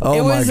 point. Oh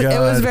it my was, God. It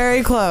was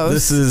very close.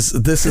 This is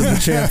the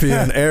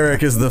champion.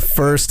 Eric is the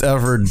first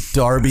ever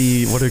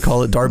Derby. What do we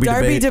call it? Derby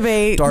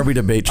debate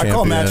champion. I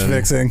call match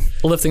fixing.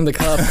 Lifting the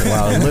cup.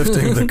 Wow,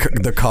 lifting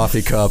the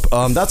coffee cup.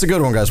 That's a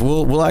good one, guys.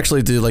 We'll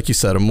actually do, like you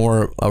said, a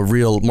more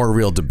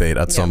real debate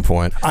at some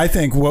point. I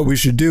think what we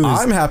should do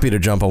is I'm happy to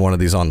jump on one of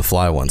these on the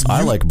fly ones.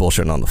 I like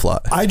bullshitting on the fly.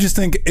 I just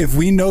think if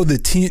we know the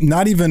team,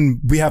 not even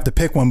we have to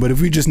pick one, but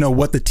if we just know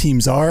what the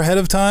teams are ahead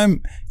of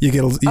time, you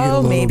get a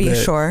little maybe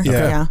bit. Yeah.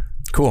 Yeah.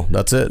 Cool.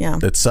 That's it. Yeah.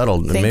 It's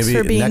settled. Thanks Maybe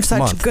for being next such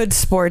month. good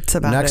sports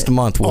about Next it.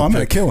 month we'll I'm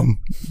going to kill him.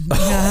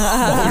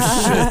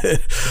 Oh,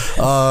 shit.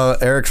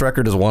 Eric's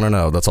record is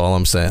 1-0. That's all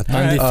I'm saying.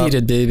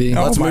 Undefeated, baby.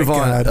 Let's my move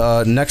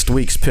on. Next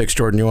week's picks,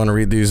 Jordan. You want to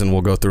read these, and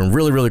we'll go through them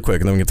really, really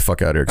quick, and then we get the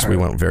fuck out of here because we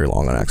went very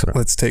long on accident.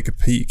 Let's take a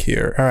peek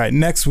here. All right,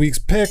 next week's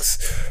picks.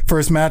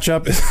 First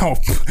matchup is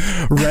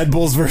Red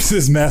Bulls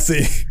versus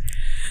Messi.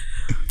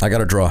 I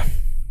got a draw.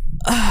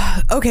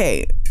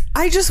 Okay.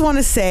 I just want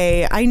to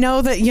say, I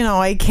know that,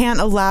 I can't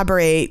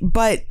elaborate,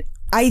 but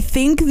I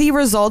think the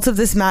results of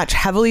this match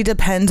heavily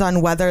depends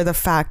on whether the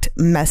fact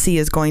Messi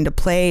is going to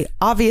play.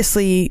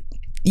 Obviously,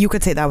 you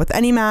could say that with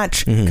any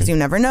match because you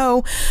never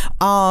know.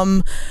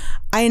 I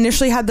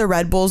initially had the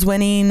Red Bulls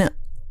winning,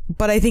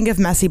 but I think if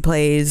Messi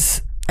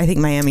plays, I think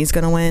Miami's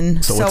going to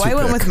win. So I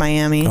went with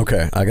Miami.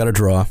 Okay, I got a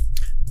draw.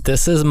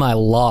 This is my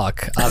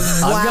lock.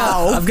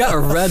 I've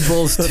got Red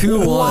Bulls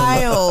 2-1.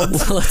 Wild.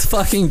 Let's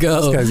fucking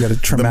go. This guy's got a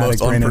traumatic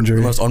brain injury.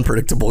 The most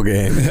unpredictable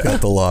game.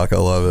 Got the lock. I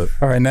love it.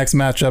 All right, next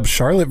matchup,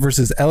 Charlotte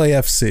versus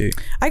LAFC.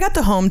 I got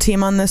the home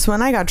team on this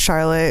one. I got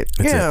Charlotte.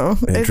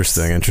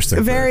 Interesting.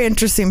 Very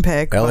interesting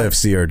pick.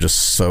 LAFC are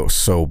just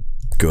so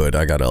good.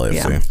 I got LAFC.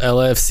 Yeah.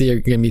 LAFC are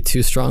going to be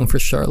too strong for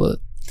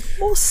Charlotte.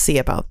 We'll see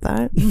about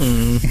that.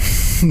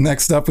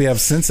 Next up, we have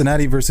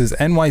Cincinnati versus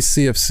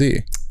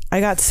NYCFC. I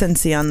got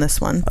Cincy on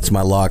this one. That's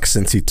my lock,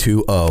 Cincy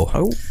 2-0.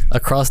 Oh.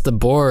 Across the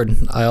board,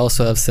 I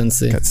also have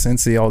Cincy. Got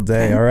Cincy all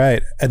day. Okay. All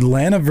right.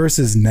 Atlanta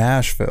versus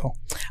Nashville.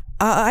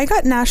 I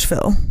got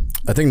Nashville.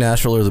 I think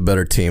Nashville is a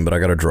better team, but I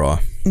got to draw.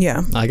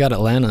 Yeah. I got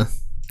Atlanta.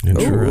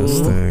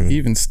 Interesting.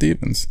 Even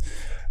Stevens.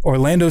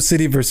 Orlando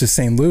City versus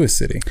St. Louis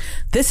City.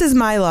 This is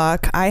my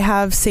lock. I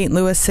have St.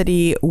 Louis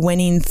City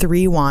winning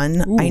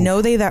 3-1. I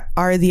know they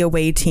are the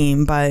away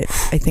team, but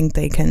I think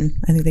they can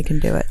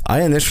do it.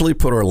 I initially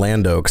put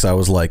Orlando because I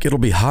was like, it'll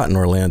be hot in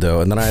Orlando,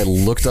 and then I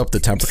looked up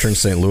the temperature in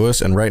St. Louis,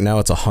 and right now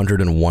it's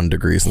 101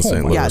 degrees in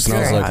St. Louis. Yeah, it's and I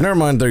was very like, hot. never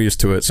mind, they're used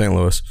to it. St.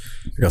 Louis.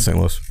 I got St.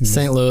 Louis.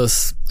 St.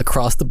 Louis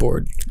across the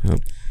board. Yep.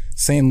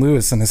 St.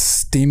 Louis on a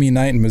steamy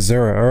night in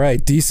Missouri. All right.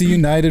 DC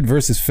United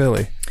versus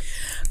Philly.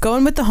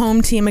 Going with the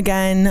home team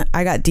again,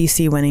 I got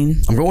DC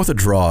winning. I'm going with a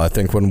draw. I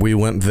think when we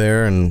went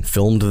there and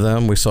filmed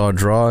them, we saw a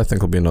draw. I think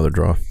it'll be another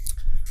draw.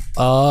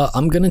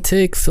 I'm going to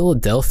take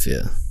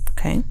Philadelphia.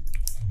 Okay.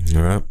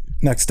 All right.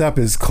 Next up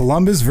is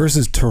Columbus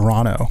versus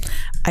Toronto.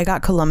 I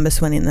got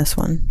Columbus winning this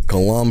one.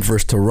 Colum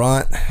versus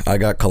Toronto. I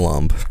got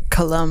Colum.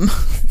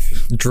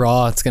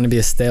 Draw. It's going to be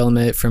a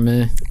stalemate for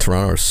me.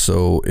 Toronto are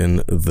so in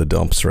the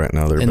dumps right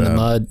now. They're In bad. the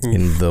mud.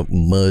 In the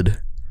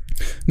mud.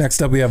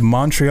 Next up, we have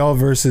Montreal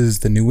versus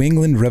the New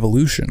England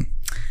Revolution.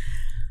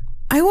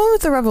 I went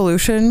with the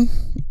Revolution.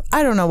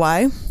 I don't know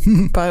why,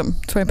 but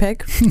it's my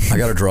pick. I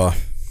got a draw.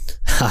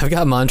 I've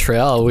got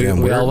Montreal. We all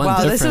went Wow,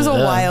 different. this is a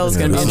wild. It's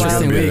going to be an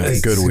interesting gonna be week. a good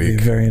It's gonna be week.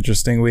 a very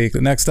interesting week.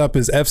 Next up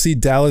is FC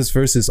Dallas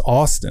versus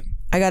Austin.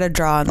 I got a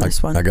draw on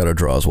this one. I got a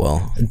draw as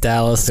well.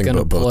 Dallas I is think going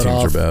to pull both it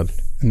teams off. are bad.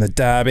 And the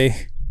Derby.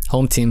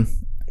 Home team.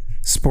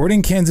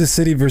 Sporting Kansas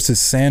City versus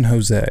San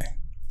Jose.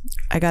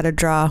 I got a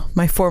draw.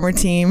 My former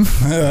team.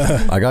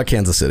 I got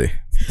Kansas City.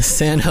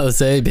 San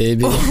Jose,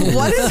 baby.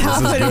 What is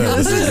happening?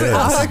 This is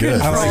out of good.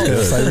 I like control.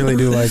 this. I really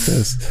do like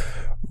this.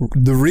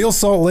 The Real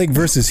Salt Lake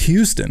versus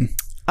Houston.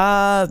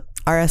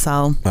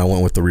 RSL. I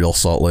went with the real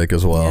Salt Lake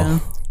as well. Yeah.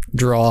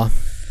 Draw. All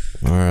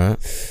right.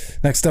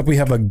 Next up, we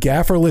have a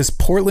gafferless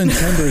Portland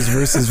Timbers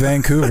versus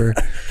Vancouver.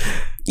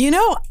 You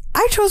know,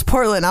 I chose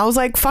Portland. I was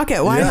like, fuck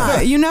it, why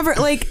not? You never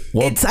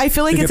it's. I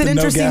feel like You it's get an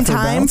the no interesting gaffer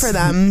time bounce. for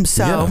them.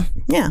 So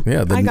yeah.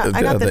 Yeah, I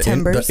got the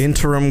Timbers. The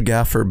interim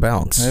gaffer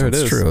bounce. There it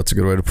That's is. true. That's a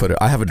good way to put it.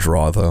 I have a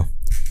draw though.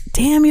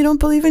 Damn, you don't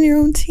believe in your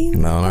own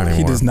team? No, not anymore.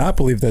 He does not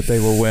believe that they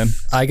will win.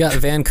 I got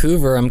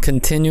Vancouver. I'm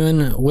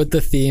continuing with the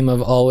theme of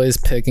always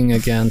picking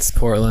against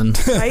Portland.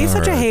 Why are you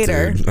such a All right,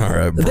 hater? dude. All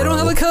right, bro. They don't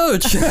have a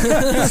coach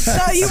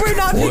No, you were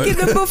not picking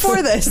them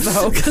before this,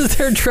 though. because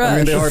they're I trash.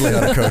 mean, they hardly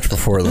had a coach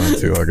before then,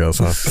 too, I guess,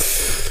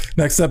 huh?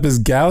 Next up is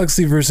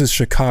Galaxy versus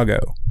Chicago.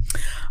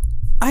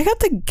 I got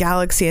the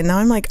Galaxy, and now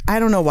I'm like, I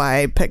don't know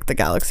why I picked the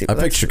Galaxy. I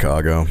but picked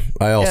Chicago.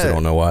 I also Yeah.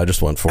 don't know why. I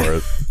just went for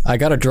it. I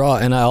got a draw,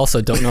 and I also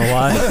don't know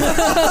why.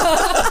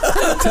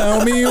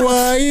 Tell me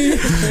why.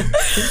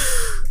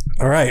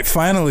 All right,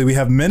 finally, we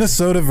have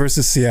Minnesota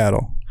versus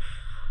Seattle.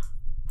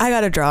 I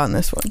got a draw on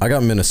this one. I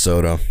got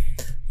Minnesota.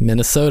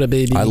 Minnesota,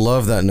 baby. I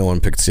love that no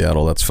one picked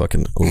Seattle. That's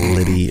fucking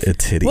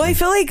litty-a-titty. Well, I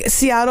feel like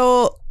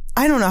Seattle,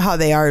 I don't know how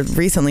they are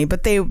recently,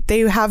 but they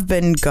have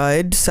been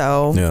good.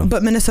 So, Yeah.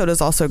 but Minnesota's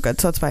also good.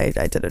 So that's why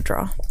I did a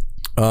draw.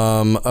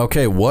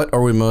 Okay, what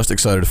are we most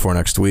excited for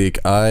next week?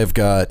 I've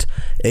got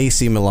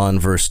AC Milan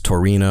versus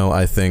Torino.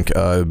 I think it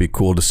would be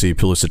cool to see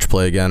Pulisic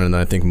play again, and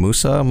I think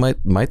Musa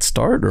might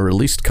start or at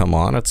least come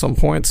on at some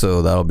point.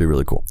 So that'll be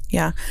really cool.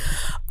 Yeah.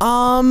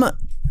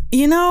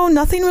 You know,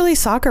 nothing really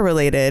soccer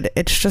related.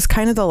 It's just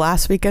kind of the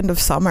last weekend of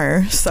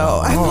summer. So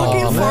I'm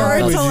looking man.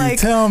 forward Would to you like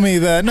tell me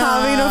that?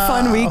 having a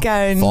fun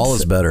weekend. Fall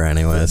is better,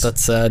 anyways.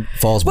 That's sad.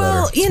 Fall's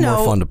Well, better. you It's know,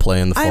 more fun to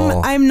play in the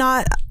fall. I'm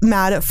not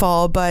mad at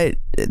fall, but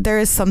there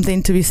is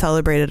something to be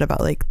celebrated about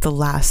like the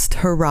last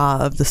hurrah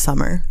of the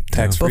summer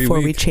Tax-free before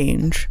we week.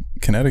 change.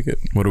 Connecticut.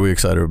 What are we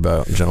excited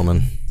about,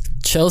 gentlemen?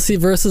 Chelsea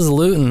versus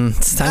Luton.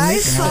 It's time, I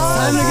saw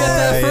time to get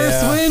that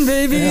first Yeah. win,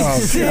 baby.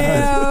 Oh,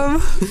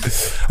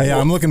 Damn. Yeah,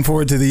 I'm looking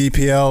forward to the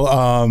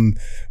EPL.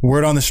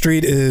 Word on the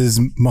street is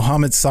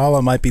Mohamed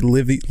Salah might be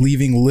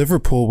leaving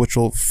Liverpool, which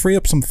will free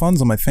up some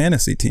funds on my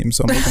fantasy team.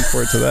 So I'm looking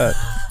forward to that.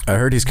 I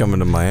heard he's coming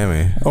to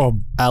Miami. Oh,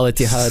 Al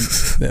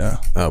Ittihad. yeah.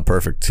 Oh,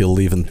 perfect. He'll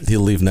leave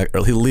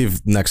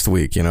next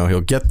week. You know,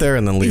 he'll get there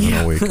and then leave in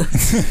a week.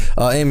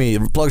 Amy,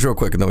 plugs real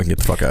quick, and then we can get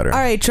the fuck out of here. All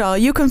right, y'all.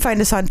 You can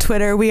find us on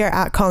Twitter. We are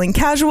at Calling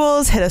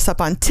Casuals. Hit us up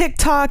on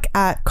TikTok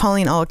at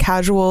Calling All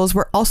Casuals.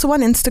 We're also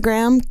on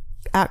Instagram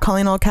at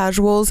Calling All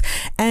Casuals,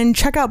 and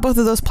check out both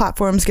of those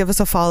platforms. Give us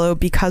a follow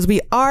because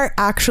we are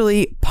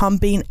actually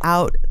pumping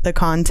out the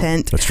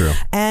content. That's true.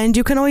 And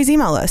you can always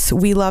email us.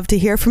 We love to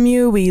hear from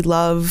you. We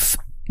love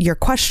your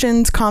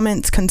questions,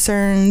 comments,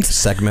 concerns,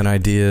 Segment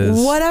ideas.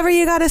 whatever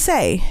you got to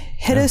say.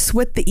 hit us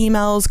with the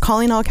emails,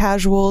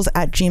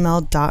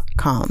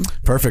 callingallcasuals@gmail.com.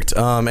 Perfect.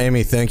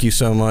 Amy, thank you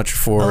so much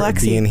for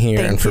being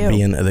here and for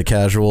being the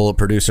casual.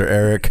 Producer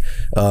Eric,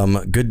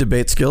 good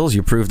debate skills.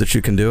 You proved that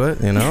you can do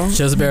it, you know?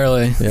 Just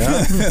barely.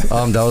 Yeah.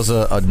 That was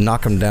a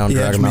knock him down,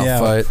 drag him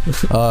out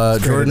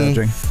fight.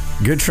 Jordan,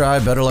 good try.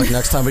 Better luck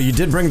next time. But you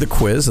did bring the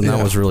quiz, and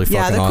that was really fucking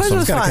awesome. Yeah, the quiz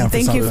was fun.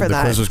 Thank you for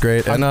that. The quiz was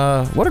great. And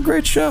what a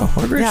great show.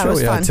 What a great show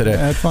we had today.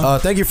 had fun.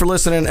 Thank you for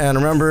listening. And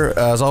remember,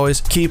 as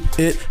always, keep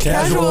it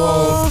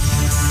casual.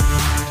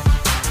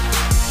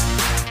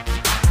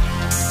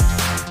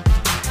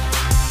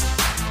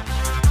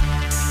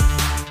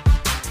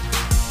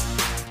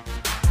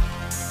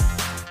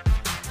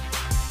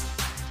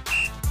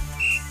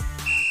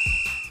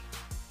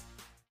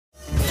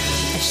 A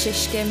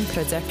Shishkin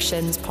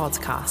Productions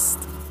podcast.